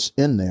language that's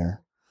in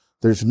there,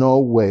 there's no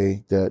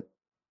way that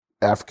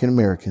African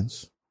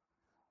Americans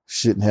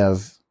shouldn't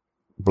have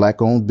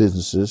black-owned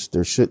businesses.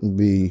 There shouldn't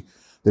be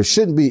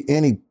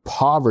any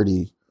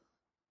poverty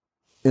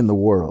in the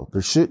world.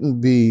 There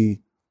shouldn't be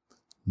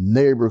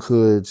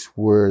neighborhoods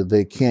where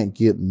they can't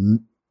get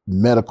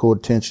medical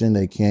attention,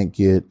 they can't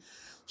get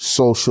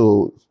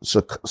social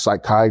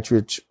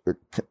psychiatric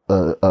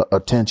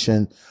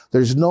attention.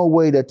 There's no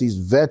way that these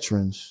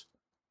veterans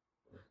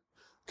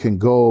can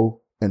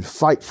go and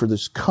fight for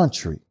this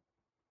country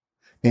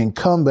and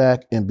come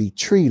back and be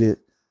treated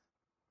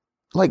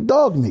like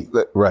dog meat.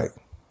 Right.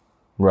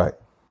 Right.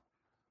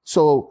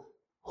 So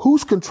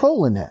who's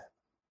controlling that?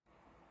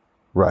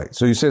 Right.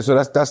 So you say,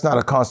 so that's not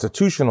a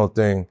constitutional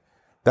thing.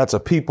 That's a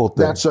people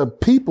thing. That's a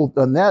people,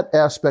 and that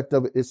aspect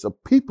of it, it's a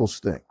people's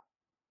thing.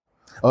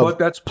 But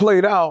that's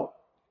played out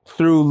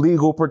through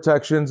legal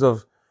protections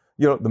of,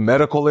 you know, the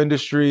medical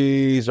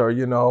industries, or,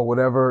 you know,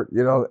 whatever,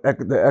 you know,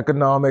 the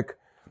economic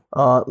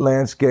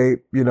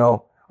landscape, you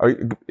know,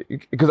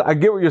 because I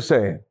get what you're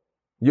saying.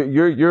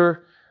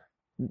 You're,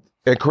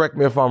 and correct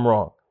me if I'm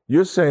wrong,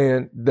 you're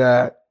saying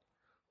that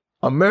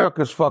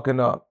America's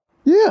fucking up.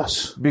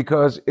 Yes.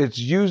 Because it's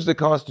used the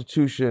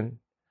Constitution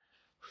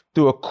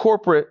through a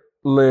corporate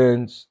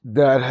lens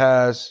that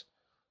has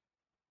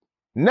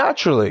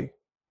naturally,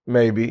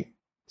 maybe,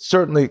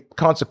 certainly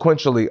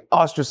consequentially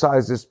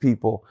ostracizes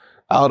people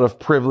out of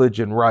privilege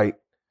and right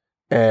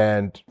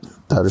and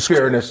That is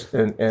fairness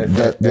and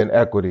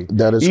equity.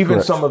 That is even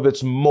correct. some of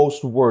its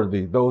most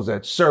worthy, those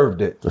that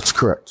served it. That's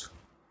correct.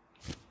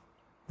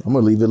 I'm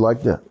gonna leave it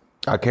like that.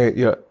 I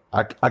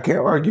can't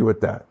argue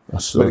with that.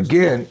 So- But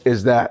again,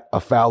 is that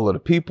a foul of the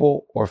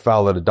people or a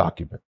foul of the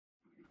document?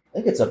 I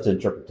think it's up to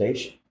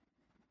interpretation.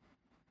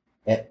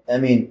 And, I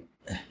mean,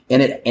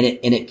 and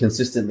it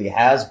consistently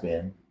has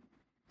been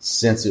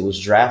since it was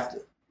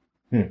drafted.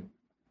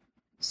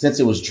 Since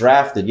it was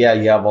drafted, yeah,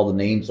 you have all the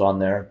names on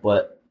there,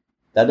 but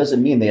that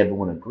doesn't mean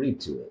everyone agreed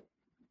to it,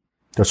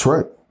 That's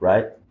right.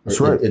 right?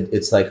 That's right.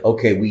 It's like,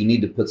 okay, we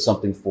need to put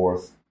something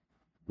forth.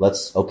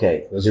 Let's here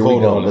we vote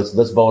go. on it.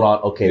 Let's vote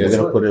on. Okay, Yeah, we're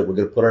that's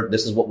gonna put our.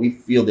 This is what we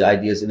feel the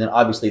ideas, and then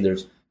obviously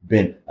there's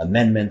been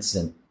amendments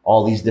and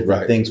all these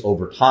different Right. things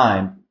over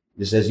time.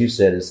 Just as you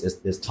said,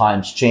 as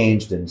times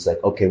changed, and it's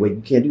like, okay, wait,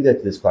 you can't do that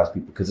to this class of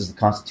people because as the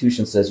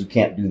Constitution says, you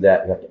can't do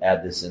that. You have to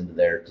add this into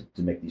there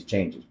to make these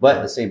changes. But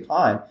at the same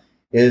time,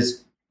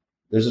 there's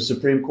a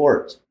Supreme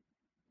Court.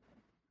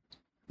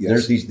 Yes.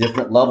 There's these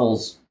different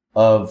levels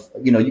of,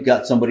 you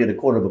got somebody at the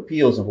Court of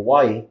Appeals in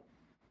Hawaii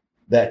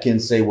that can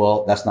say,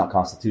 well, that's not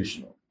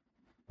constitutional.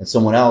 And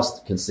someone else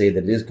can say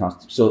that it is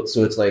constitutional.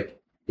 So it's like,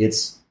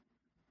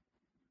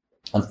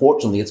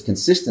 unfortunately, it's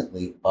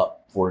consistently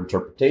up for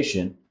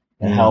interpretation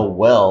and how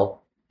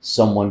well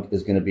someone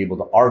is going to be able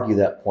to argue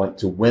that point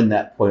to win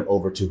that point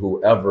over to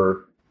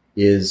whoever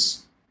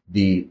is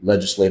the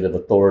legislative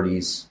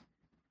authorities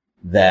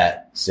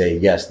that say,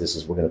 yes,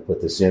 we're going to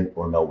put this in,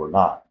 or no, we're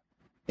not.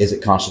 Is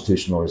it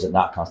constitutional or is it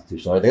not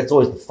constitutional? That's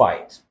always the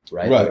fight,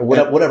 right? Right.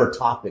 Whatever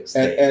topics.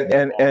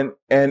 And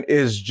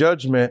is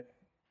judgment,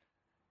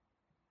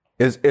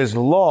 is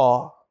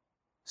law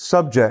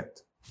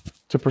subject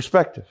to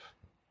perspective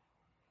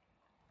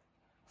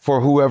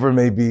for whoever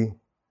may be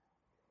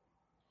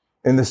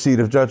in the seat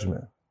of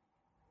judgment?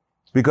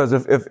 Because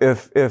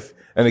if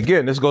and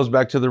again, this goes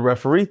back to the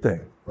referee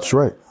thing. That's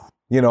right.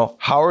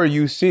 How are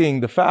you seeing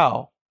the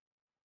foul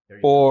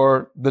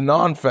or the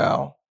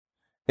non-foul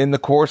in the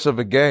course of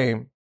a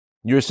game?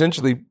 You're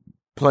essentially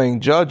playing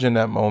judge in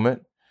that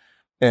moment,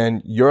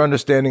 and your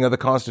understanding of the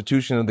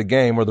constitution of the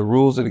game or the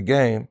rules of the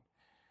game,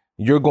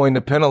 you're going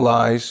to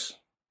penalize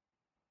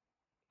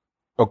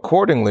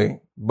accordingly.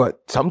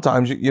 But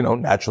sometimes,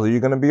 naturally you're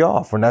going to be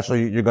off, or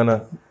naturally you're going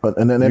to.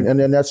 And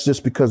then that's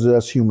just because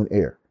that's human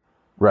error.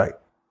 Right.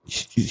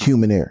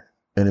 Human error.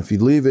 And if you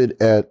leave it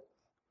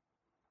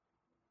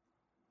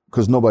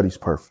because nobody's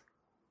perfect.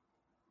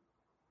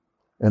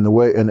 And the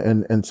way,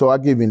 and so I'll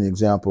give you an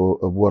example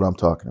of what I'm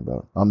talking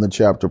about. I'm the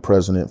chapter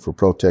president for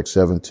Protect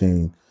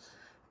 17,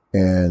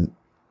 and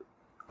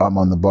I'm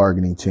on the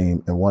bargaining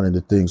team. And one of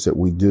the things that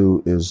we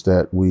do is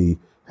that we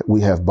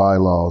have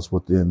bylaws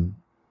within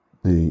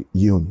the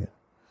union.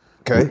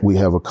 Okay. We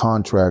have a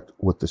contract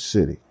with the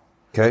city.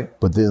 Okay.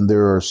 But then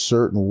there are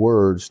certain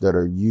words that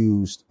are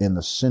used in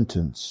a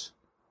sentence,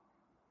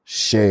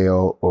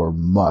 shall or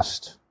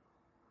must.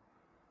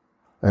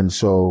 And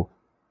so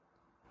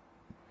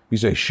You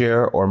say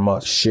share or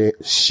must? shall,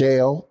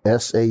 SHAL,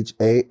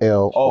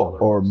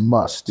 or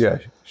must. Yeah.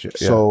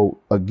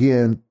 So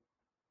again,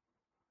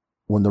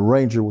 when the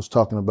Ranger was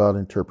talking about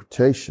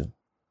interpretation,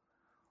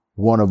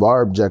 one of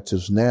our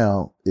objectives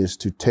now is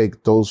to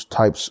take those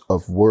types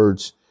of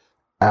words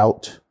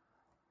out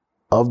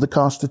of the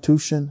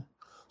Constitution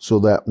so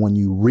that when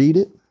you read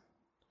it,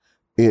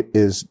 it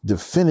is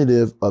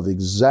definitive of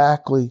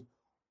exactly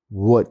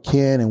what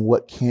can and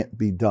what can't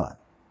be done.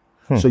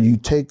 So you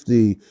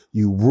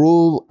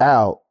rule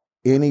out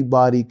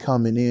anybody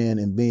coming in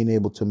and being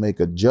able to make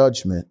a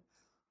judgment,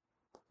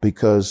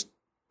 because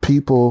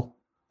people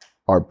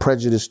are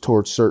prejudiced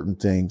towards certain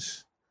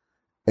things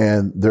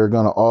and they're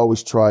going to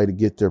always try to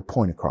get their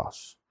point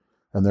across.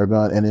 And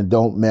and it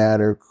don't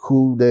matter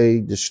who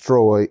they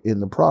destroy in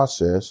the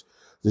process.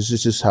 This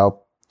is just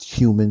how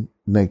human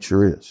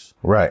nature is.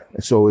 Right.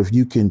 And so if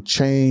you can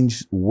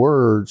change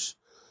words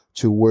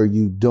to where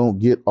you don't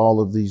get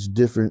all of these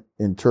different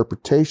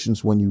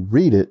interpretations when you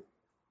read it,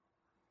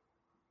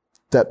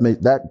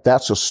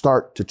 that's a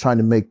start to trying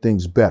to make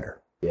things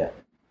better. Yeah.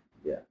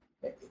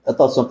 I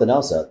thought something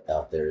else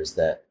out there is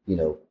that,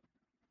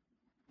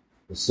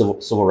 the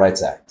Civil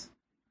Rights Act.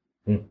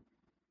 All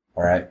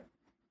right.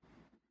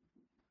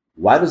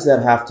 Why does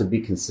that have to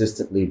be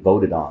consistently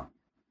voted on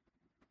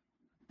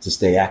to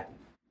stay active?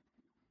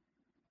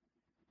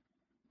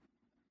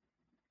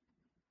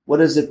 What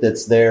is it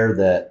that's there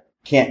that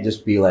can't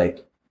just be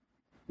like,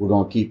 we're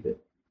going to keep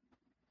it?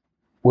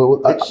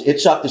 Well, It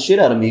shocked the shit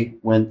out of me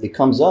when it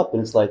comes up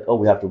and it's like, oh,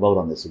 we have to vote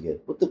on this again.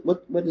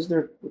 What is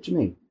there? What you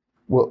mean?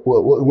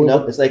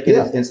 It's like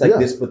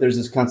this, but there's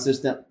this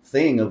consistent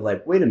thing of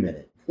like, wait a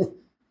minute.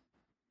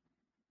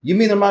 You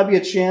mean there might be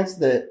a chance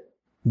that,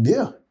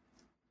 yeah,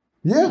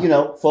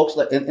 folks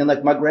like, and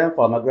like my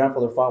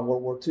grandfather fought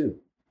World War II.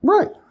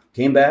 right.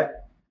 Came back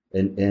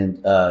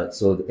and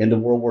so the end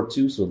of World War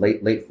II, so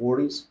late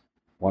 40s,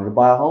 wanted to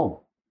buy a home.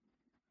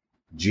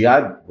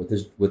 GI with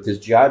this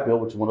GI Bill,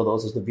 which one of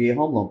those is the VA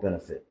home loan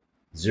benefit,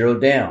 0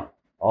 down,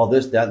 all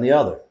this, that, and the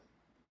other.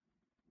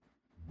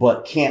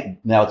 But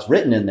now it's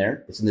written in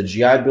there. It's in the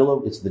GI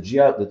Bill. It's in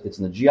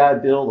the GI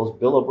Bill, those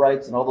Bill of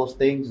Rights and all those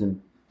things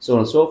and so on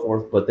and so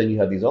forth. But then you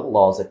have these other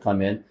laws that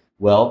come in.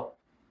 Well,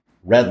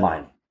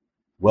 redlining.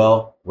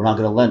 Well, we're not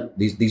going to lend.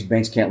 These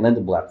banks can't lend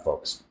to black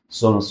folks.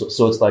 So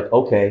it's like,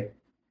 okay,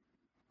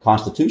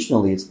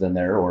 constitutionally it's in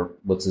there, or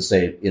let's just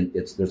say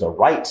there's a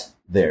right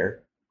there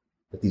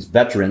that these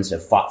veterans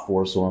have fought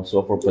for, so on and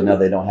so forth, but now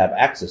they don't have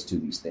access to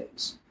these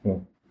things,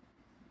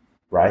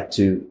 right,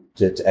 to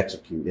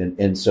execute.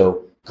 And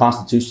so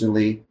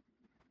constitutionally,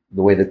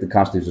 the way that the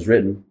Constitution is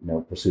written,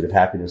 pursuit of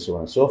happiness, so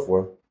on and so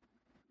forth.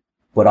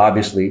 But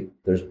obviously,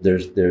 there's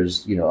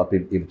up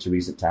even to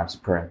recent times,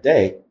 the current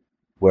day,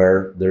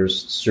 where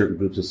there's certain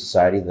groups of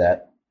society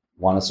that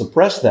want to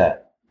suppress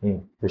that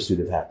pursuit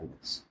of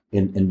happiness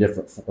in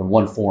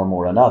one form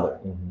or another.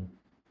 Mm-hmm.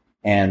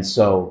 And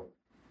so,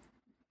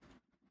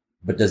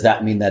 but does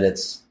that mean that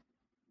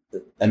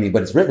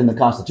but it's written in the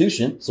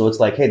Constitution, so it's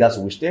like, hey, that's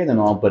what we're standing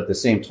on. But at the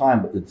same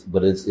time,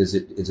 is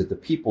it the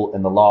people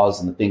and the laws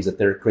and the things that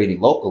they're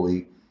creating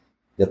locally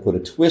that put a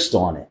twist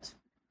on it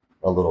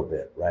a little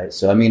bit, right?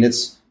 So I mean,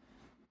 it's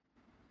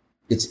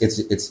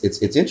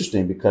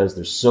interesting because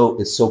it's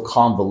so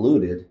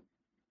convoluted.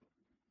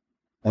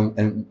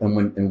 And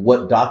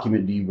what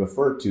document do you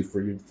refer to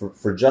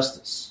for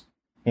justice?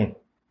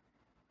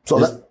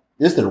 So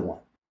is there one?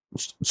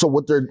 So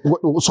what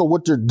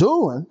they're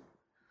doing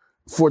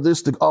for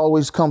this to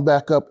always come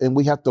back up and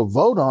we have to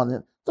vote on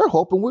it, they're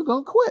hoping we're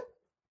going to quit.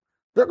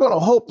 They're going to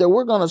hope that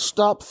we're going to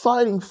stop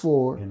fighting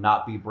for and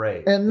not be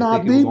brave. And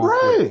not be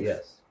brave.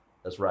 Yes,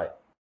 that's right.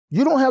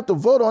 You don't have to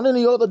vote on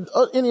any other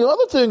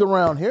thing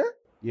around here.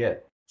 Yeah.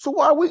 So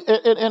why are we?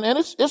 And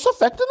it's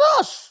affecting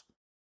us.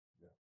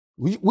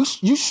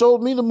 You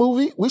showed me the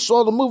movie. We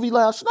saw the movie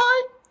last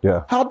night.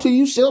 Yeah. How do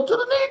you sell to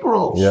the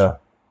Negroes? Yeah.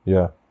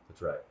 Yeah.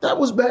 That's right. That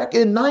was back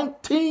in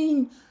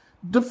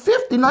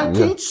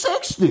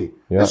 1960.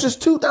 Yeah. This is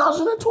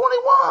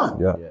 2021.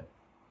 Yeah.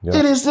 Yeah.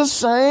 It is the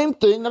same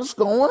thing that's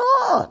going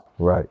on.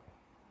 Right.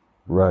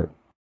 Right.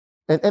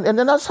 And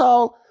then that's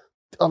how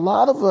a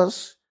lot of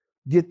us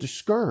get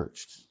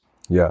discouraged.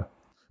 Yeah.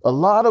 A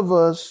lot of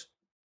us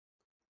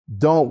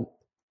don't.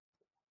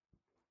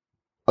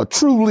 A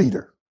true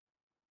leader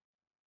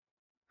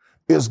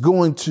is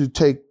going to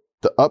take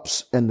the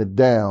ups and the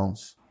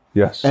downs.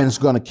 Yes. And it's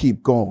going to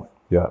keep going.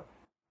 Yeah.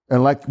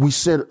 And like we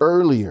said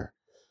earlier,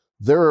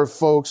 there are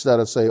folks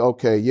that'll say,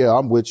 okay, yeah,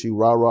 I'm with you.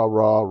 Rah, rah,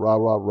 rah, rah,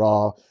 rah,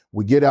 rah.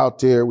 We get out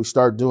there, we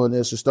start doing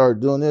this and start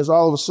doing this.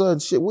 All of a sudden,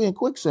 shit, we in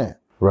quicksand.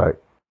 Right.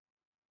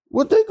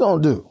 What they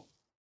going to do?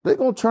 They're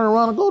going to turn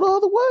around and go the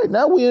other way.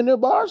 Now we in there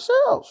by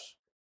ourselves.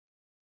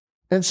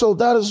 And so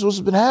that is what's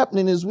been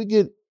happening is we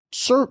get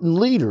certain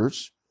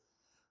leaders,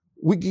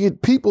 we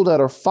get people that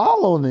are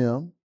following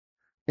them.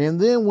 And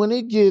then when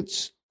it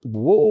gets,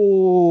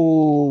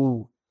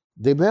 whoa,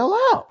 they bail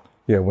out.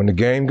 Yeah, when the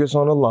game gets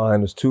on the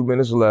line, there's 2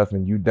 minutes left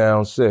and you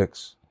down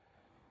 6.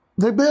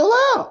 They bail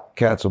out.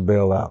 Cats will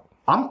bail out.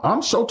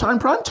 I'm Showtime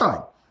prime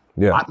time.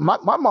 Yeah.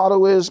 My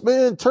motto is,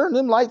 man, turn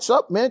them lights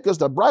up, man, because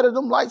the brighter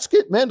them lights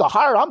get, man, the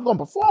higher I'm going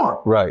to perform.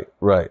 Right,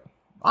 right.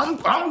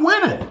 I'm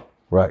winning.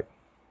 Right.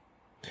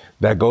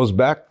 That goes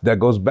back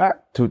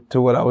to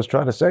what I was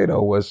trying to say,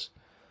 though, is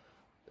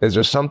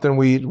there something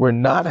we're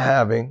not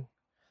having,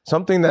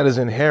 something that is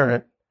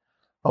inherent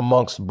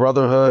amongst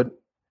brotherhood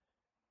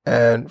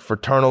and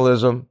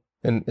fraternalism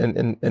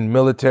in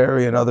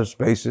military and other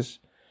spaces.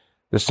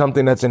 There's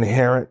something that's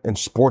inherent in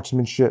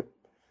sportsmanship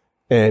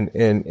and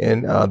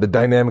the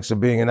dynamics of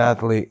being an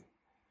athlete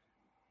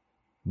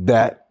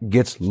that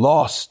gets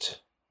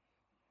lost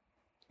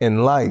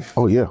in life.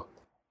 Oh, yeah.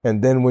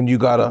 And then when you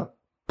got to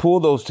pull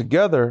those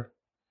together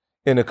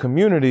in a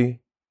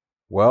community,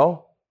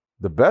 well,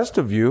 the best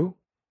of you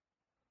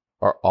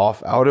are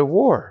off out at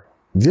war.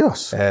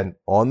 Yes. And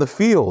on the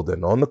field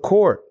and on the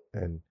court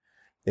and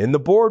in the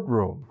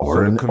boardroom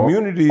or in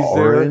communities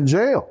or in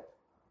jail.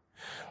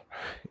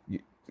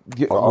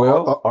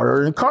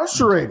 Or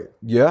incarcerated.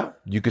 Yeah,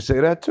 you could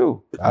say that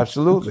too.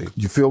 Absolutely.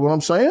 You feel what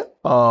I'm saying?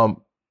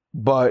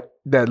 But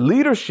that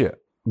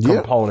leadership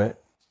component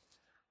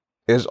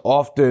is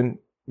often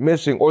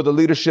missing, or the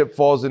leadership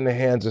falls in the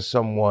hands of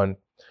someone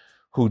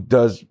who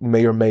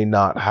may or may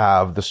not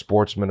have the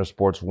sportsman or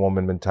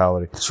sportswoman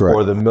mentality. That's right.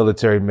 Or the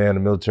military man or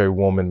military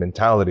woman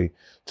mentality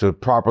to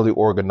properly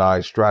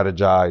organize,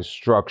 strategize,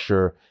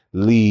 structure,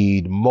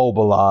 lead,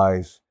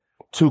 mobilize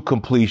to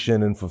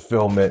completion and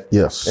fulfillment.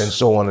 Yes. And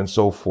so on and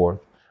so forth.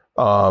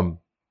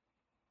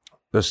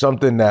 There's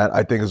something that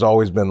I think has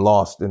always been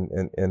lost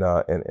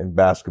in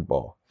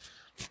basketball.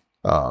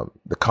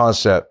 The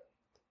concept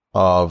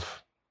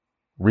of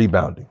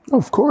rebounding.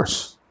 Of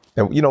course.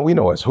 And, we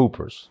know as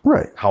hoopers,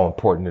 right, how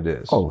important it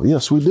is. Oh,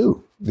 yes, we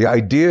do. The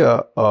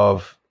idea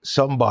of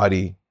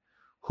somebody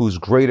who's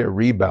great at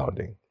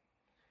rebounding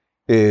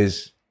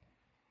is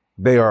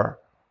they are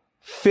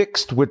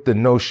fixed with the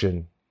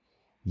notion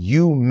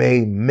you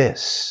may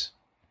miss.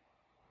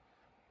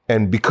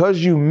 And because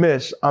you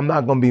miss, I'm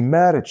not going to be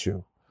mad at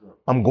you.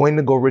 I'm going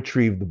to go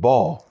retrieve the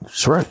ball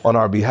That's right. on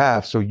our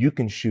behalf so you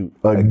can shoot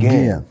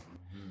Again.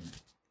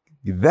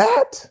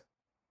 That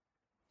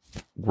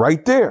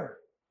right there,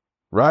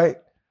 right?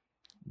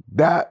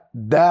 That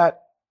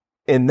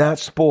in that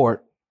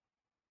sport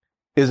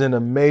is an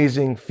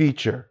amazing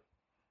feature.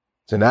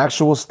 It's an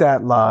actual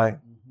stat line.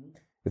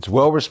 It's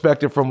well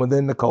respected from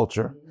within the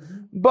culture.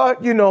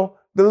 But, you know,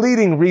 the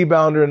leading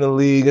rebounder in the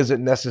league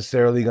isn't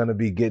necessarily going to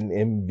be getting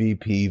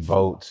MVP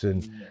votes,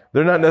 and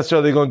they're not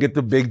necessarily going to get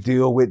the big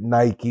deal with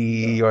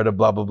Nike or the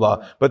blah, blah,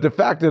 blah. But the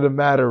fact of the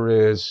matter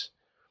is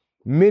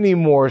many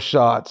more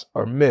shots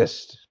are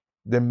missed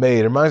than made.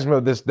 It reminds me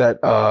of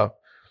that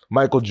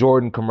Michael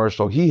Jordan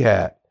commercial he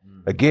had.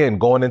 Again,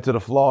 going into the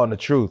flaw and the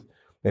truth.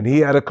 And he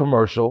had a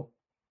commercial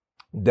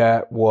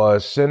that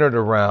was centered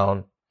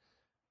around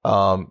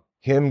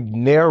him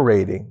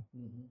narrating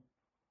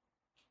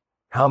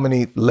how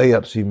many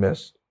layups he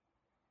missed,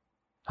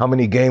 how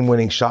many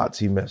game-winning shots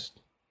he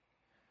missed,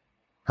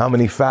 how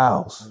many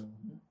fouls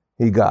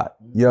he got.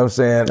 You know what I'm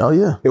saying? Oh,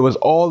 yeah. It was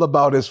all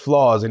about his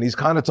flaws. And he's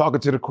kind of talking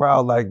to the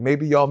crowd like,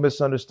 maybe y'all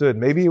misunderstood.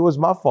 Maybe it was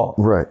my fault.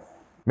 Right.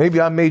 Maybe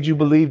I made you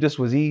believe this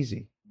was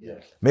easy.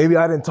 Maybe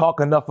I didn't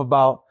talk enough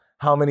about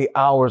how many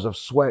hours of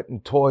sweat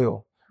and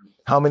toil,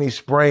 how many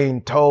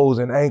sprained toes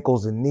and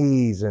ankles and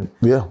knees, and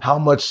how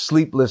much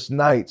sleepless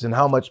nights and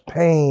how much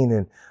pain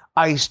and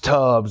ice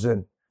tubs.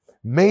 And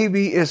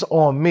maybe it's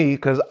on me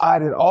because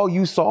all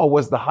you saw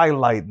was the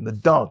highlight and the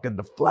dunk and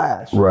the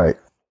flash. Right.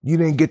 You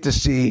didn't get to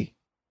see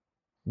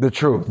the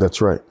truth.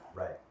 That's right.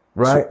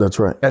 Right? That's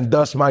right. And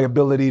thus my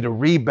ability to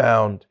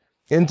rebound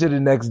into the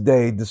next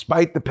day,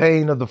 despite the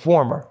pain of the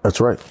former. That's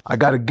right. I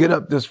got to get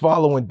up this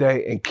following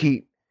day and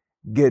keep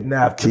getting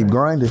after Keep it.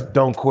 grinding.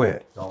 Don't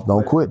quit.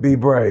 Don't quit. Be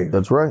brave.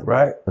 That's right.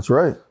 Right? That's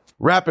right.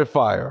 Rapid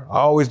fire. I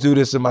always do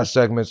this in my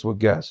segments with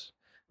guests.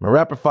 My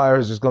rapid fire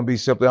is just going to be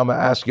simply, I'm going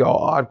to ask y'all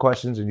odd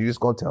questions and you're just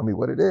going to tell me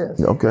what it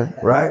is. Okay.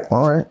 Right?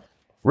 All right.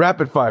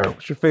 Rapid fire.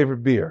 What's your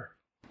favorite beer?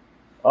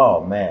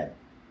 Oh, man.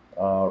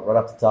 Right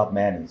off the top,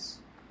 Manny's.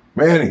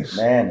 Manny's.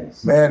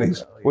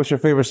 What's your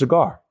favorite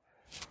cigar?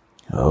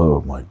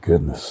 Oh, my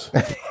goodness.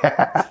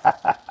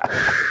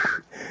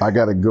 I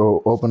got to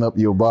go open up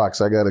your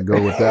box. I got to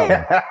go with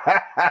that one.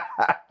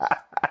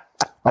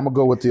 I'm going to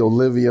go with the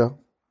Olivia.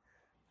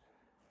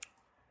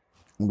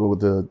 I'm going to go with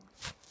the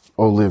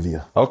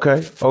Olivia.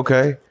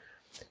 Okay.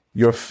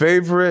 Your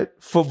favorite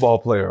football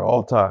player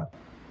all time?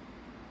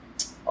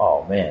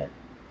 Oh, man.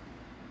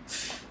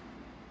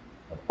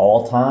 Of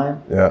all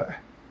time? Yeah.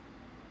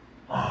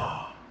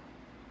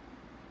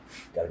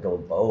 Gotta go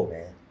with Bo,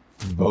 man.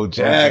 Bo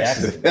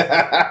Jackson.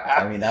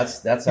 I mean,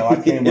 that's how I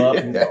came up.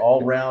 He's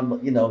all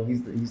around, you know,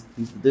 he's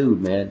the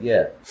dude, man.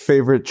 Yeah.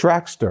 Favorite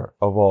trackster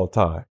of all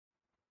time?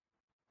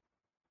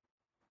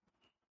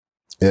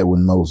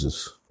 Edwin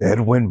Moses.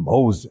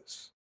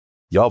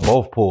 Y'all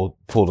both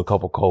pulled a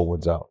couple cold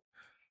ones out.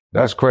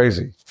 That's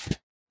crazy.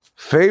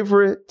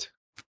 Favorite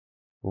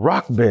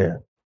rock band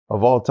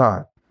of all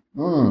time?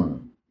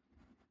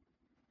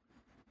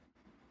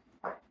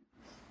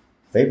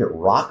 Favorite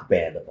rock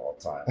band of all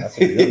time. That's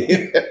a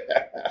good one.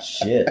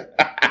 Shit.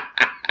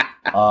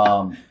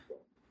 I'm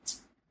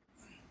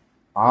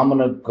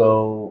gonna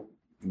go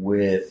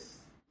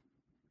with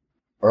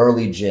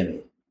Early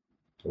Jimmy.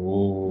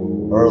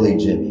 Ooh. Early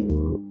Jimmy.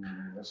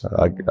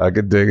 I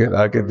could dig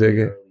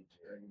it.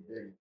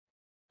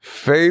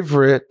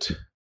 Favorite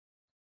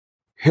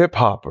hip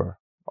hopper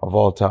of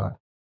all time?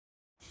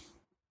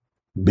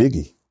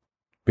 Biggie.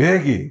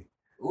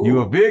 Ooh.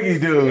 You a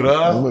Biggie dude,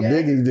 huh? I'm a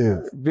Biggie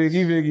dude.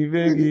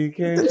 Biggie,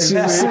 can't you see?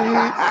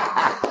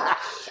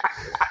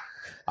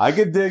 I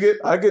could dig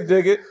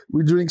it.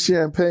 We drink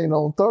champagne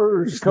on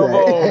Thursday. Come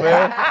on,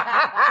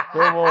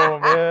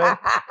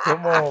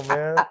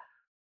 man.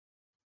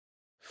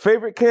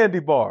 Favorite candy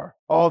bar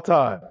all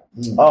time?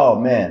 Oh,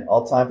 man.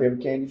 All-time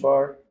favorite candy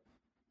bar?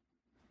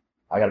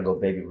 I gotta go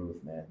Baby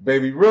Ruth, man.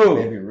 Baby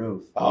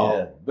Ruth. Oh,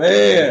 yeah.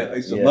 Man. I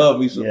used to love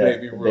me some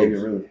Baby Ruth. Baby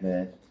Ruth,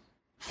 man.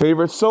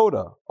 Favorite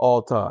soda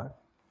all time?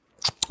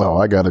 Oh,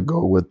 I got to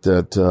go with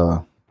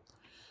that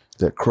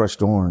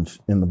crushed orange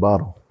in the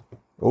bottle.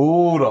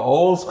 Ooh, the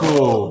old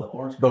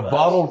school. The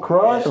bottle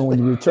crush? And when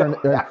you return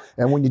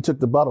and when you took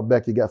the bottle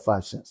back, you got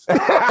 5 cents.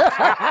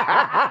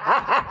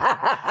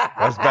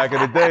 That's back in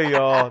the day,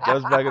 y'all. I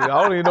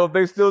don't even know if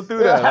they still do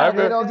that.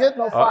 They don't get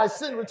no 5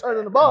 cent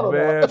returning the bottle.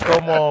 Man,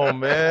 come on,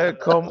 man.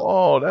 Come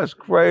on. That's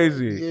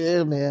crazy.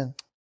 Yeah, man.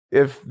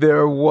 If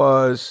there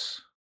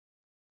was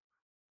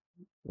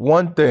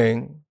one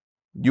thing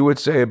you would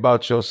say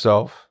about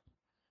yourself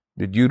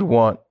that you'd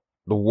want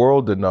the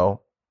world to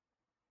know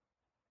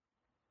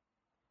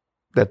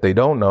that they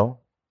don't know,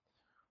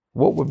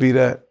 what would be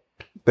that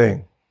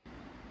thing? I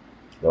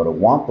would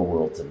want the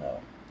world to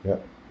know. Yeah.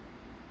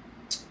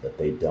 That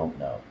they don't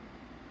know.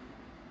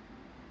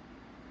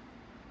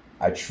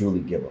 I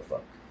truly give a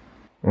fuck.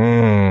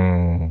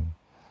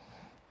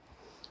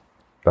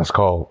 That's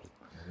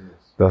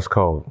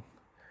cold.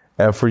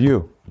 And for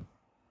you?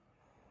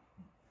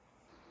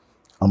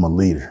 I'm a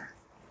leader.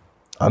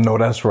 I know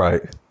that's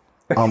right.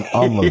 I'm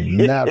a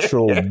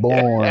natural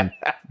born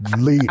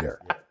leader.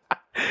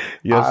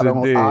 Yes,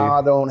 indeed.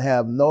 I don't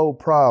have no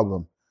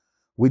problem.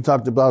 We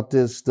talked about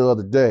this the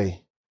other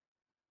day.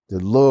 The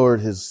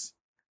Lord has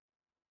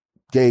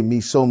gave me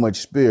so much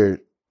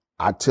spirit.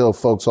 I tell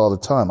folks all the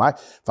time,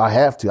 if I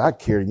have to, I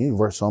carry the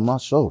universe on my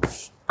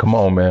shoulders. Come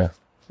on, man.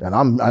 And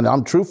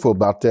I'm truthful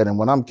about that. And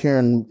when I'm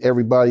carrying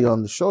everybody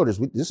on the shoulders,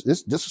 this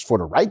is for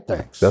the right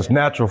things. That's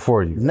natural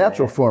for you. It's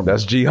natural for me.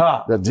 That's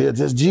jihad.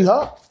 That's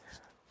jihad.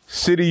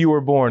 City you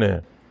were born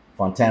in.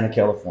 Fontana,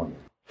 California.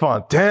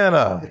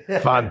 Fontana.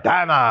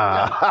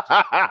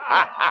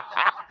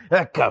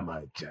 Come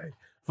on, Jay.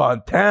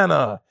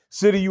 Fontana.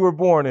 City you were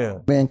born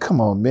in. Man,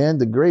 come on, man.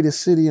 The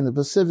greatest city in the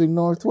Pacific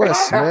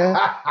Northwest, man.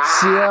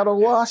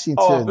 Seattle,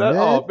 Washington, man.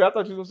 I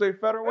thought you were going to say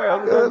Federal Way. I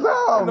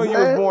know you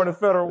man. was born in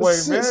Federal Way,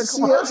 man.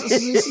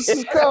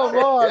 Come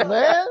on,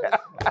 man.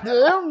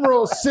 The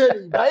Emerald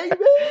City, baby,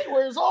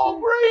 where it's all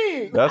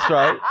green. That's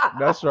right.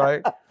 That's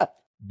right.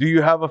 Do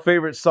you have a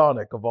favorite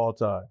Sonic of all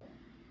time?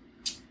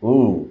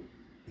 Ooh.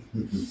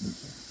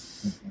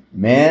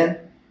 Man.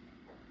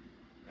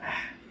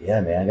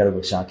 Yeah, man. I got to go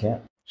with Sean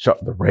Kemp.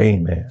 The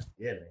Rain Man.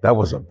 Yeah, man. That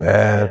was a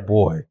bad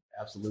boy.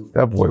 Absolutely.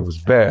 That boy was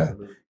bad.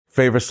 Absolutely.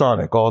 Favorite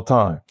Sonic all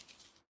time?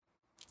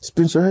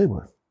 Spencer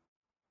Hayward.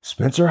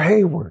 Spencer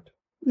Hayward.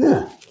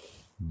 Yeah.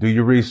 Do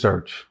your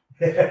research.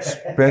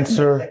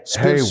 Spencer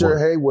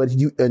Hayward.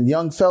 You and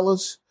young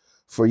fellas,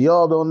 for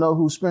y'all don't know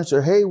who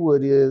Spencer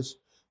Hayward is,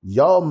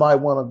 y'all might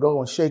want to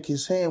go and shake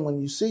his hand when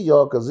you see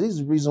y'all, because he's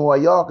the reason why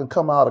y'all can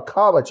come out of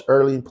college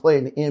early and play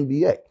in the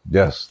NBA.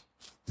 Yes.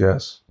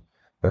 Yes.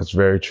 That's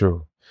very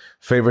true.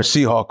 Favorite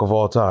Seahawk of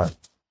all time?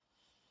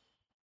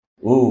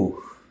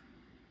 Ooh.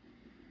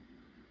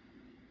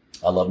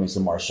 I love me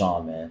some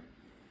Marshawn, man.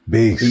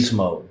 Beast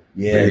mode.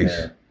 Yeah, Beast.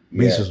 man.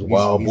 Beast is a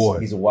wild boy.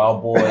 He's a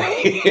wild boy.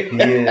 He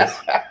is.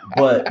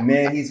 But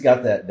man, he's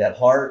got that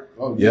heart.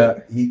 Oh, yeah.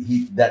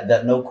 He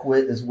that no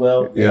quit as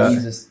well. Yeah. And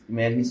he's just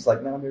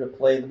like, man, I'm here to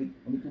play. Let me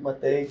do my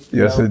thing.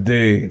 Yes,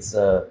 indeed. It's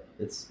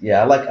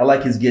I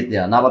like his get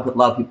down. Not a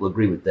lot of people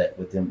agree with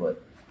him,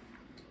 but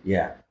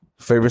yeah.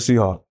 Favorite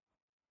Seahawk?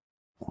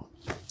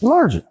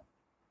 Larger.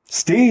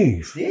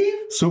 Steve.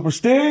 Super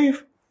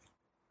Steve.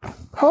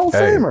 Hall of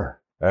Famer.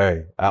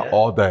 Hey,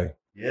 all day.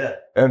 Yeah.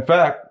 In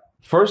fact,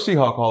 first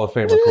Seahawk Hall of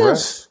Famer, Yes.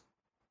 correct?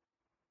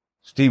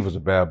 Steve was a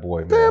bad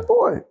boy, man. Bad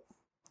boy.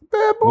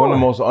 One of the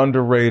most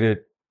underrated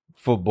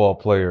football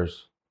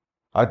players,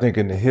 I think,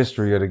 in the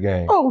history of the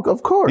game. Oh,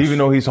 of course. Even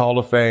though he's Hall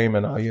of Fame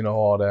and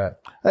all that.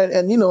 And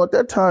at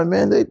that time,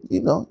 man,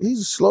 he's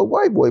a slow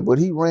white boy, but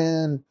he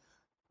ran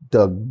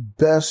the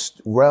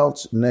best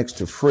routes next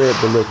to Fred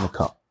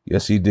Biletnikoff.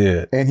 Yes, he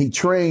did. And he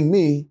trained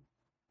me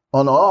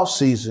on the off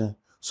season.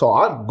 So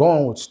I'm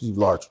going with Steve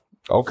Larcher.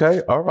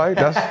 Okay, all right.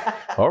 That's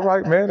all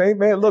right, man. Hey,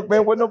 man, look,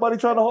 man, wasn't nobody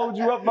trying to hold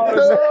you up about it.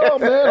 No,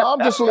 man, I'm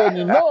just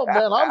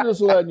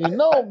letting you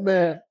know,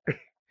 man.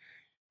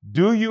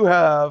 Do you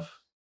have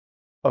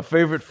a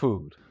favorite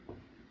food?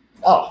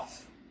 Oh,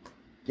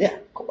 yeah,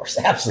 of course.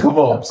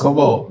 Absolutely. Come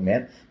on.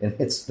 Man. And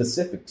it's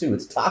specific, too.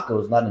 It's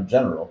tacos, not in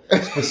general.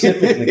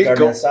 Specifically, carne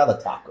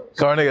asada tacos.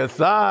 Carne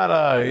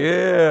asada,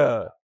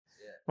 yeah.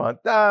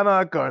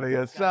 Fontana, carne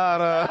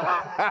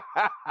asada.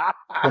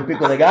 Con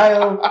pico de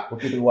gallo,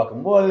 poquito de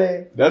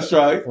guacamole. That's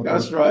right.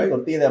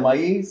 Tortilla de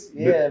maíz.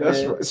 Yeah,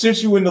 that's man. right.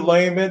 Since you in the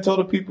lane, man, tell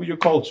the people your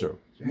culture,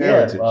 your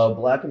heritage.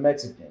 Black and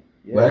Mexican.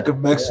 Yeah, Black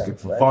and Mexican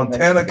from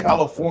Fontana,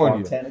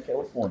 California. Fontana,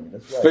 California.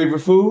 That's right. Favorite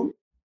food?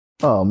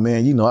 Oh,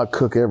 man, I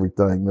cook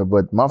everything, man.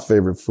 But my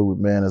favorite food,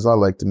 man, is I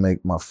like to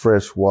make my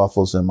fresh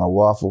waffles in my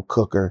waffle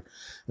cooker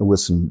and with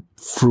some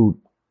fruit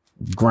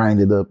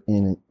grinded up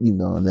in it,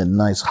 and then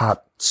nice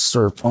hot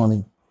syrup on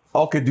it.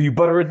 Okay, do you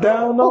butter it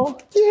down, though? Oh,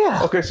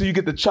 yeah. Okay, so you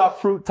get the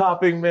chopped fruit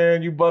topping,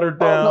 man. You butter it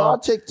down. Oh, no, I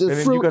take the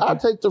and fruit. I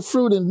take the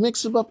fruit and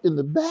mix it up in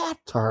the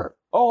bathtub.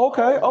 Oh,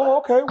 okay.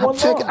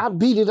 I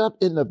beat it up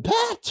in the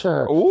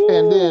bathtub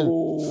and then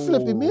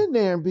flip him in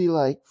there and be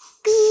like,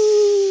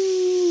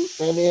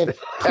 and then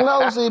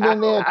close it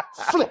and then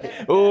flip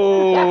it.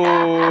 Oh,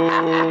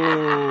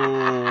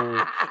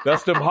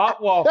 that's them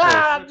hot waffles.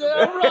 That's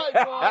right,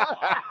 boy.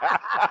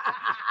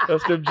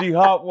 That's them G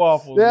hot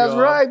waffles. That's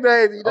y'all. right,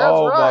 baby. That's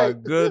right.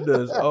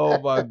 Oh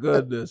my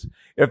goodness.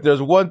 If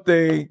there's one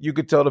thing you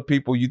could tell the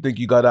people you think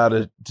you got out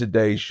of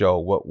today's show,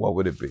 what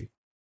would it be?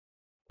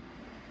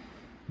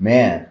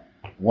 Man,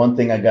 one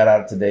thing I got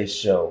out of today's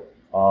show,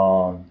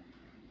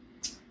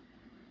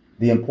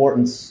 the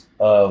importance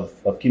of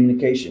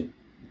communication,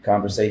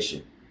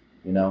 conversation.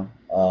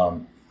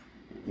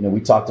 We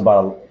talked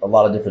about a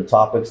lot of different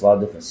topics, a lot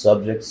of different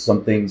subjects.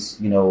 Some things,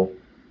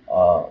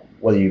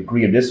 whether you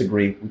agree or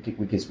disagree,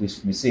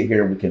 we sit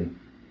here and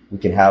we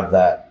can have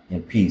that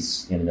in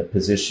peace, in a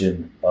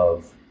position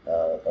of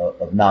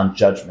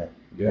non-judgment,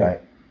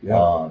 right?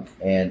 Yeah.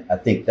 And I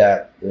think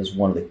that is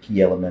one of the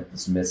key elements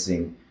that's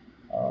missing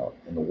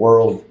in the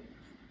world,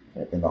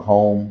 in the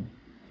home,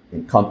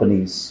 in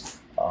companies,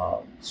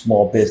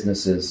 small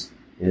businesses,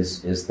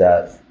 is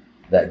that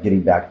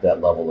getting back to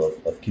that level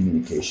of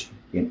communication,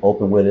 being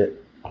open with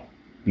it,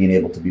 being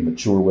able to be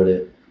mature with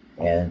it,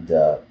 And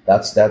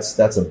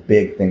that's a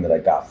big thing that I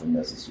got from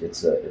this.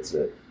 It's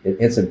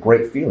a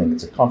great feeling.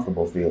 It's a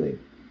comfortable feeling,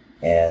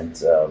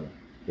 and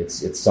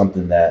it's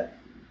something that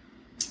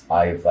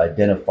I've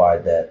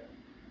identified that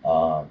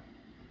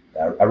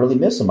I really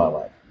miss in my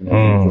life. You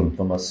know,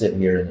 from us sitting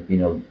here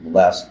and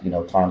last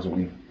times that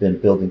we've been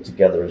building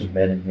together as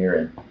men in here,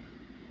 and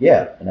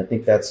and I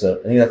think that's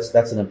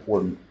an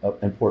important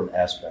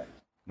aspect.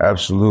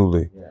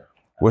 Absolutely. Yeah.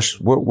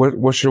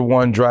 What's your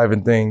one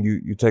driving thing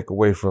you take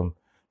away from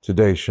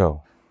today's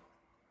show?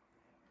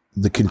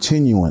 The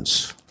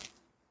continuance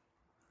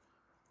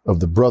of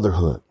the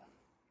brotherhood,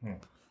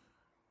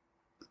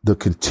 the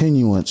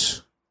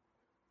continuance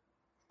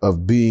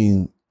of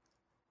being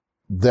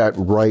that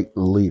right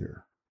leader.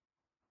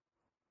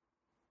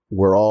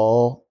 We're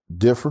all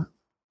different,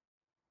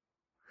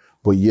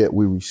 but yet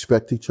we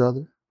respect each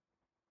other.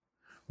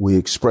 We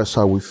express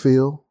how we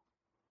feel,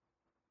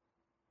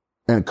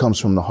 and it comes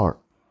from the heart.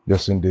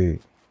 Yes,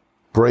 indeed.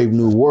 Brave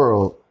New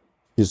World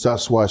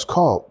that's why it's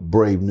called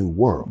Brave New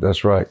World.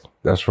 That's right.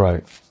 That's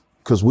right.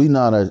 Because we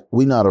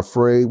not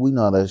afraid, we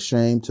not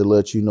ashamed to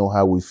let you know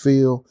how we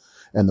feel.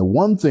 And the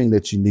one thing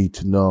that you need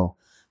to know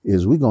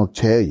is we're going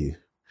to tell you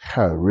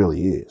how it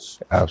really is.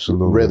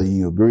 Absolutely. Whether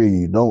you agree or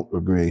you don't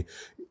agree,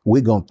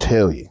 we're going to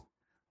tell you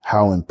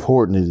how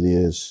important it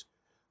is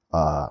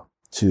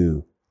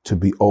to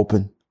be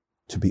open,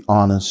 to be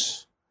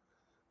honest,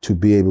 to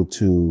be able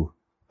to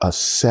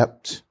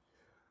accept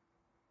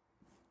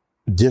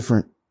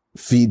different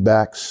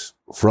feedbacks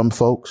from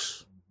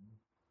folks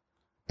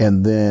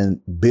and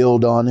then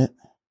build on it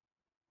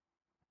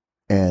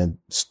and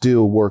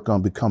still work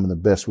on becoming the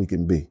best we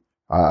can be.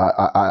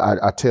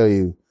 I tell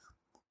you,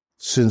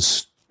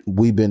 since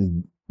we've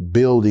been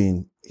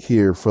building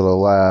here for the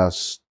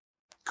last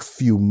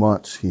few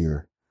months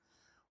here,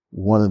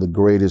 one of the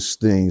greatest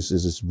things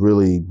is it's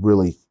really,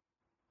 really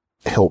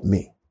helped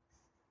me.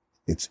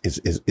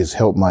 It's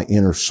helped my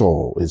inner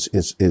soul.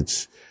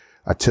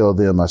 I tell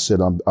them, I said,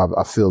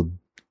 I feel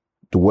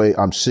the way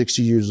I'm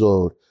 60 years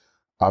old,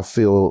 I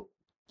feel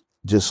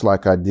just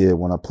like I did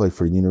when I played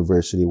for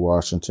University of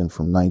Washington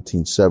from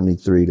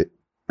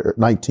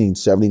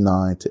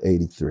 1979 to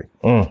 83.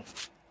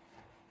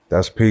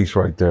 That's peace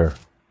right there.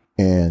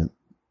 And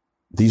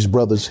these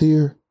brothers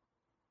here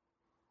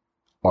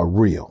are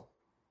real.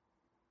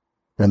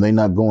 And they're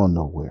not going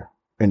nowhere.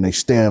 And they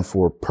stand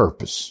for a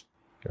purpose.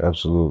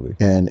 Absolutely.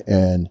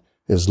 And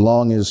as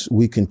long as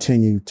we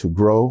continue to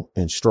grow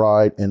and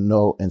stride and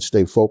know and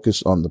stay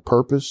focused on the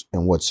purpose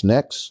and what's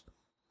next,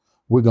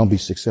 we're going to be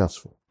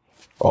successful.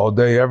 All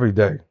day, every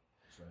day.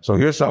 So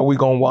here's how we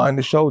going to wind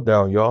the show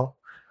down, y'all.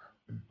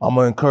 I'm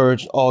going to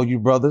encourage all you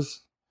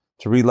brothers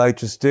to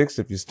relight your sticks.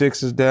 If your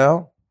sticks is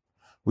down,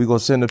 we're going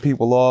to send the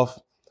people off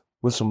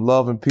with some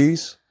love and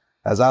peace.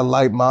 As I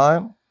light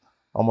mine,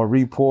 I'm going to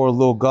re-pour a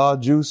little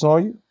God juice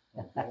on you.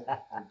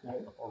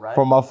 Right.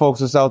 For my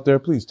folks that's out there,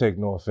 please take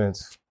no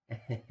offense.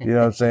 You know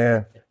what I'm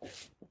saying?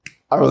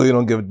 I really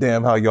don't give a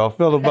damn how y'all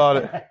feel about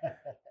it.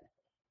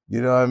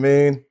 You know what I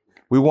mean?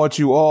 We want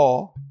you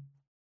all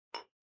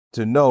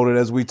to know that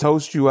as we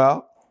toast you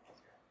out.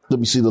 Let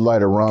me see the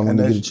lighter, Ron, when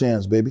you get a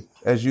chance, baby.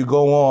 As you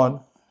go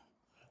on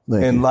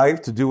in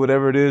life to do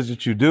whatever it is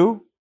that you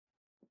do,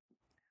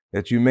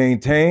 that you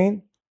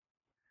maintain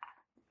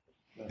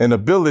an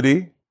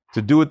ability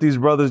to do what these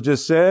brothers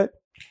just said.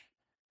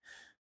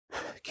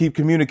 Keep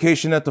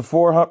communication at the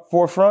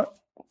forefront.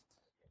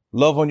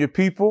 Love on your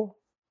people.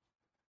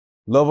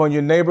 Love on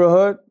your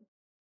neighborhood,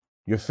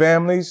 your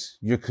families,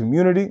 your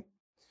community,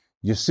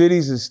 your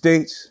cities and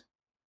states,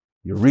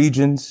 your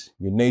regions,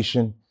 your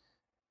nation,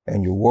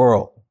 and your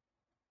world.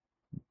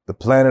 The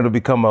planet will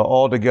become an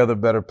altogether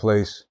better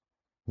place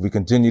if we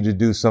continue to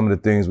do some of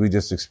the things we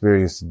just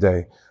experienced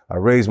today. I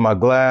raise my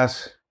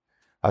glass.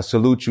 I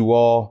salute you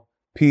all.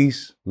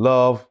 Peace,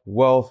 love,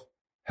 wealth,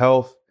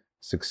 health,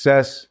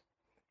 success,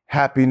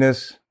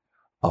 happiness,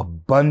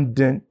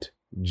 abundant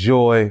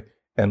joy,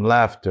 and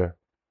laughter.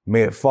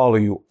 May it follow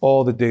you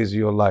all the days of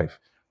your life.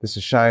 This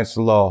is Cheyenne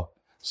Salah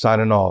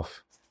signing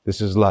off. This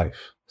is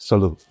life.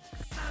 Salute.